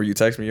 Because I remember you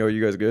texted me, "Yo,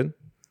 you guys good?"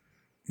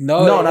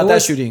 No, No, it not that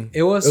was- shooting.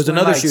 It was. It was when,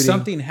 another like, shooting.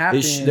 Something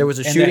happened. there was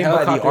a and shooting by the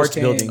helicopters arts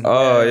came. building.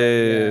 Oh,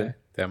 yeah.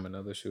 Damn,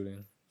 another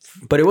shooting.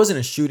 But it wasn't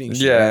a shooting.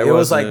 Yeah, it it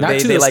was like wasn't. Not they,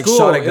 to they the like school.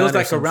 shot a gun. It was or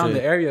like some around shit.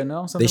 the area.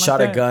 No, They something shot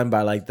like a that. gun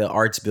by like the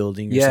arts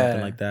building or Yeah.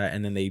 something like that,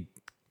 and then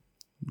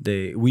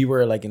we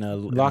were like in a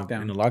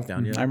Lockdown. In a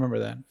lockdown, yeah. I remember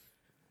that.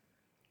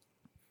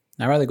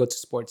 I'd rather go to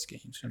sports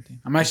games or something.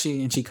 I'm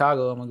actually in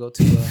Chicago. I'm gonna go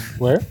to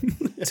Where?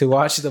 to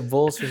watch the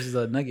Bulls versus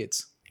the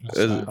Nuggets.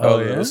 Yeah.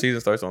 The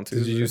season starts on Did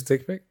Tuesday. you use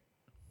stick pick?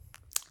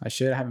 I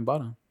should. I haven't bought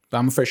them, but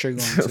I'm for sure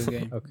going to the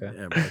game. Okay.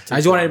 Yeah, bro, I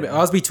just wanted. I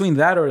was between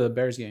that or the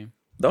Bears game.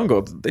 Don't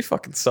go. They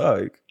fucking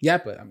suck. Yeah,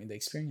 but I mean the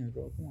experience,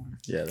 bro. Come on.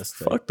 yeah, that's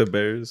Fuck the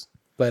Bears.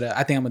 But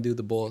I think I'm gonna do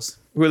the Bulls.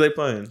 Who are they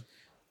playing?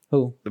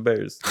 Who? The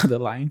Bears. The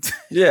Lions.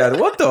 Yeah.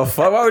 What the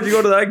fuck? Why would you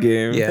go to that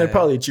game? Yeah. They're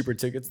probably cheaper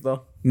tickets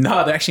though.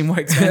 No, they're actually more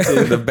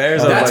expensive. The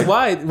Bears. Are That's like,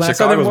 why when I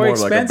saw they're Chicago's more more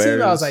like the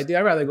expensive, I was Bears. like, dude,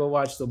 I'd rather go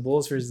watch the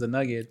Bulls versus the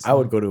Nuggets. I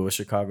would go to a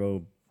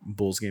Chicago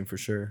Bulls game for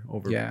sure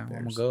over. Yeah, I'm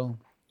Bears. gonna go.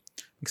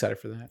 Excited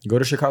for that. Go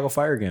to Chicago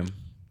Fire game.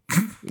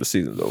 The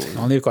season's over.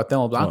 Only if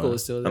Cuauhtemoc Blanco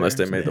was still there. Unless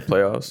they made the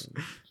playoffs.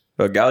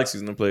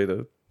 Galaxy's gonna play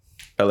the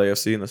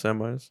LAFC in the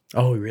semis.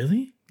 Oh,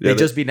 really? Yeah, they they-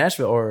 just beat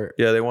Nashville or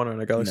Yeah, they won on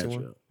the Galaxy one.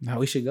 Nashville. Now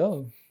we should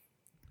go.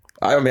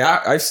 I mean,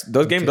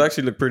 those games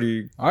actually look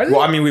pretty. Are they? Well,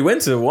 I mean, we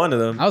went to one of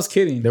them. I was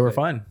kidding. They were but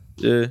fun.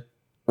 Yeah.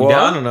 Well, down?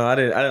 I don't know. I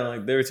didn't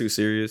like. They were too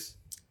serious.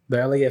 The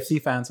LAFC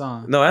fans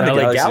on. No, and the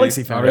LA Galaxy.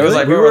 Galaxy fan. It was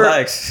like We we were- were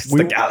like it's we-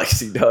 the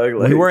Galaxy, dog.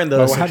 Like, we were in the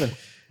what happened?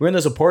 we were in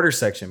the supporters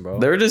section, bro.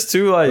 They were just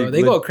too like. Bro,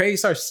 they go crazy,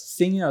 start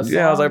singing a song.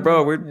 Yeah, I was like,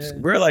 bro, Yeah.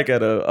 we're like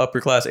at a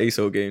upper class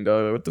ASO game,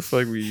 dog. What the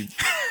fuck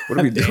what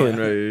are we doing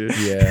right here?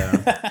 Yeah.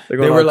 They're They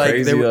going were all like,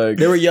 crazy,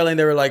 they were yelling.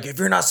 They were like, if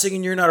you're not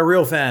singing, you're not a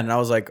real fan. And I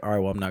was like, all right,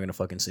 well, I'm not gonna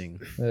fucking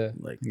sing. Yeah.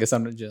 Like, I guess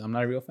I'm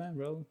not a real fan,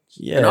 bro.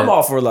 yeah, And I'm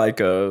all for like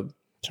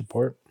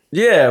Support.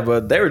 yeah,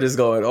 but they were just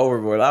going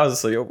overboard. I was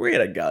just like, yo, we're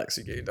at a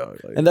Galaxy game, dog.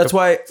 Like, and that's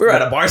why if we're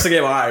at a Barca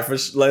game, all right,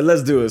 like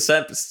let's do it.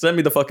 Send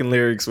me the fucking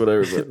lyrics,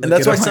 whatever. But And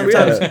that's why Yeah.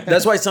 sometimes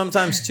that's why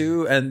sometimes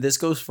too, and this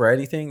goes for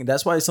anything.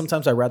 That's why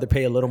sometimes I'd rather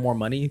pay a little more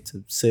money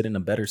to sit in a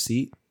better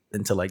seat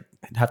than to like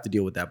have to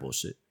deal with that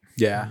bullshit.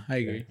 Yeah, I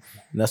agree.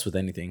 And that's with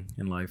anything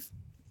in life.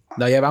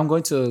 No, yeah, if I'm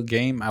going to a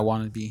game, I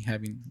want to be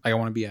I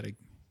want to be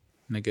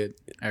in a good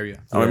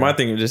area. I mean, my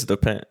thing just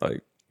depends.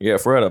 Like, yeah,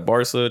 if we're at a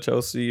Barca,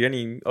 Chelsea,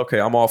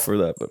 I'm all for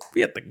that. But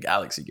we at the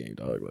Galaxy game,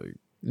 dog.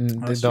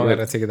 Like, Don't let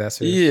us take it that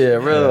serious. yeah,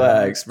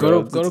 relax,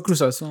 bro. Go to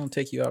Cruz Azul and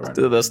take you out right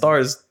now. The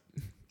stars.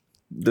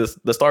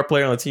 The star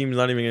player on the team is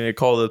not even gonna get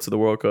called up to the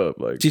World Cup.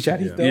 Like,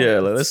 Chicharito. yeah,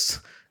 like,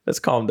 let's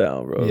calm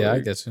down, bro. Yeah, I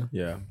Like, get you.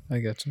 Yeah. I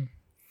get you.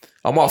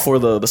 I'm all for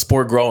the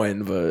sport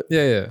growing, but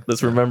Yeah.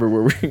 let's remember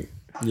where we.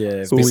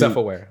 Yeah. Be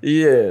self-aware.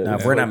 Yeah, Now,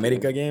 if we're in an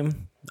America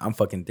game, I'm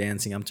fucking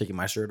dancing. I'm taking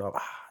my shirt off.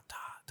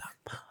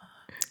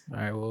 All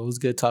right, well, it was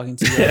good talking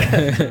to you.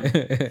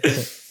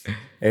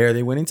 Hey, are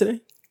they winning today?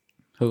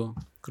 Who?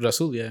 Cruz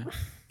Azul, yeah.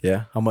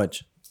 Yeah. How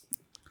much?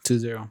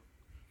 2-0.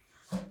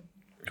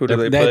 Who do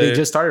they play? They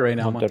just started right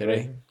now, Monterrey.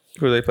 Monterrey.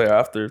 Who do they play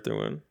after if they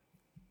win?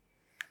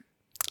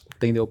 I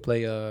think they'll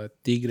play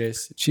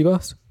Tigres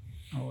Chivas.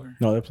 Or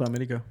No, they're playing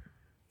America.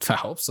 I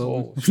hope so.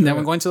 Oh, Then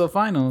we're going to the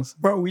finals.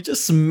 Bro, we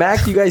just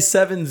smacked you guys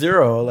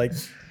 7-0. Like,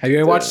 Have you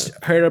ever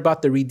heard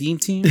about the Redeem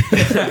team?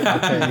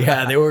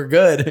 yeah, they were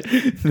good.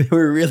 They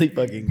were really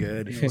fucking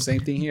good. Well, same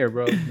thing here,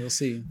 bro. You'll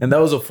see. And that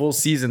was a full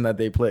season that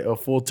they played, a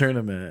full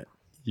tournament.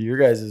 Your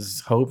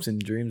guys' hopes and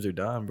dreams are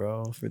done,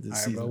 bro, for this All right,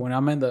 season. bro. When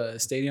I'm in the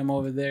stadium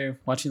over there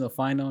watching the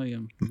final,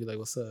 you'll be like,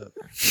 "What's up?"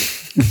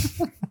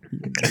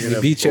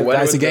 We beat you When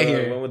guys to would get the-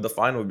 here. When would the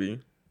final be?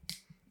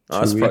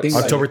 I think probably,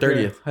 October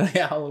 30th.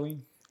 Yeah,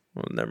 Halloween.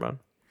 well, never mind.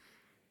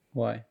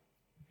 Why?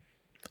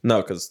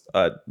 No, because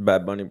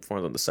Bad Bunny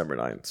performed on December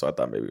 9th, so I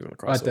thought maybe we were gonna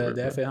cross At over.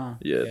 the but- FA, huh?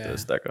 Yeah, the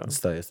Azteca.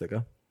 Está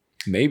Azteca.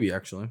 Maybe,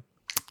 actually.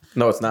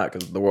 No, it's not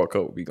because the World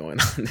Cup will be going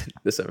on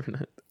December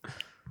 9th.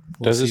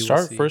 Does it see,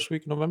 start see. first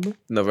week November?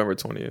 November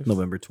 20th.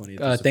 November 20th. is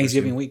the first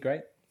Thanksgiving one. week,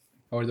 right?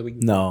 Or the week?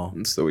 No.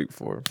 It's the week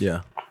before.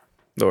 Yeah.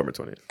 November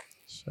 20th.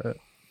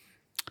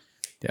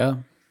 Yeah.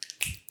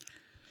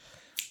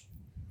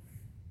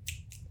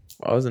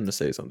 I was going to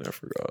say something. I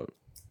forgot.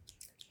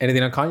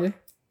 Anything on Kanye?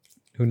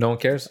 Who no one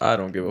cares? I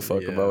don't give a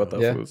fuck about what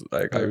that Yeah. was.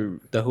 Like,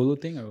 The Hulu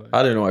thing or what?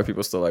 I didn't know why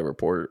people still like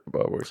report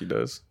about what he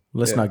does.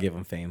 Let's Yeah. not give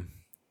him fame.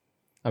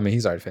 I mean,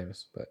 he's already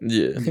famous, but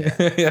Yeah.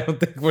 I don't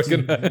think we're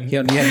gonna. He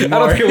don't need any I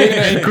more. don't think we're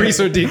gonna increase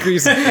or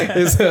decrease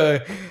his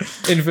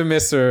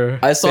infamous or.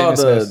 I saw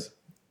famousness.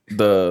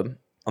 the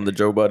on the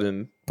Joe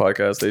Budden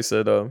podcast. They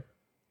said, I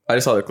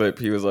just saw the clip.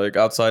 He was like,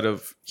 outside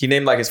of he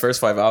named like his first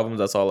 5 albums.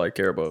 That's all I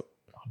care about,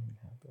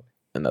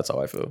 and that's how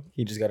I feel.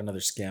 He just got another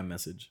scam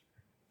message.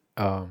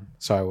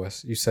 Sorry,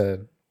 Wes. You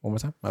said one more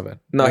time. My bad.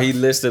 No, he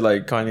listed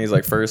like Kanye's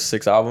like first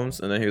 6 albums,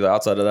 and then he was like,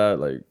 outside of that,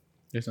 like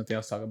There's nothing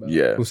else to talk about.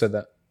 yeah, Who said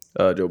that?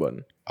 Joe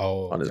Budden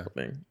Oh, on his okay.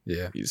 thing.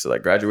 Yeah. He said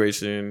like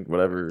graduation,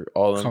 whatever,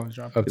 all of them. College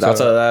drop. Up He's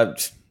outside to, of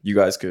that, you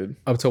guys could.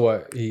 up to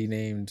what he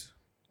named.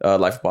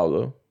 Life of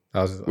Pablo,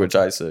 That was which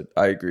I said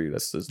I agree.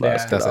 That's his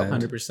last. Yeah, good that's album.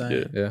 100%.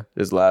 Yeah, Yeah,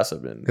 his last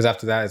have been. because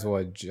after that is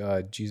what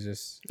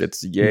Jesus.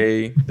 It's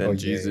Yay, then Oh, Yay.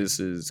 Jesus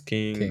is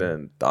King, King.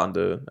 then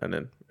Donda, and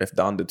then if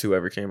Donda 2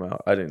 ever came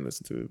out, I didn't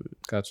listen to it. But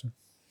Gotcha.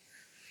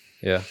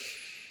 Yeah.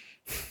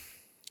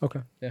 Okay.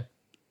 Yeah.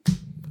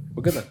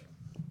 We're good then.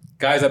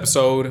 Guys,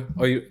 episode.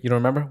 Oh, you don't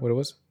remember what it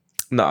was?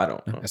 no, I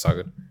don't know. It's all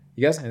good.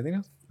 You guys, anything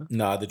else?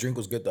 Nah, the drink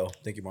was good, though.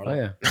 Thank you, Marlon. Oh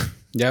yeah.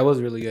 Yeah, it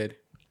was really good.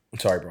 I'm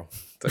sorry, bro.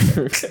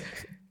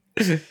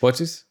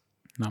 Watches.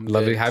 No, I'm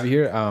Lovely good. to have you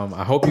here.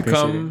 I hope you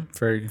Appreciate come it.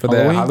 for for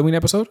the Halloween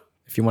episode.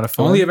 If you want to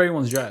film. Only if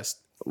everyone's dressed.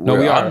 No,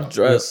 we are I'm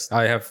dressed.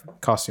 I have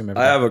costume.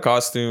 I have a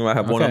costume. I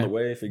have one on Okay. the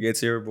way if it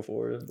gets here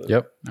before. But,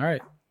 Yep. All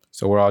right.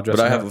 So we're all dressed.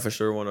 but I have a for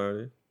sure one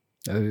already.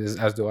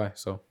 as do I.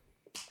 So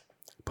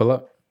pull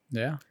up.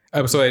 Yeah.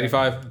 Episode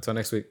 85. Until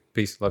next week.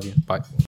 Peace. Love you. Bye.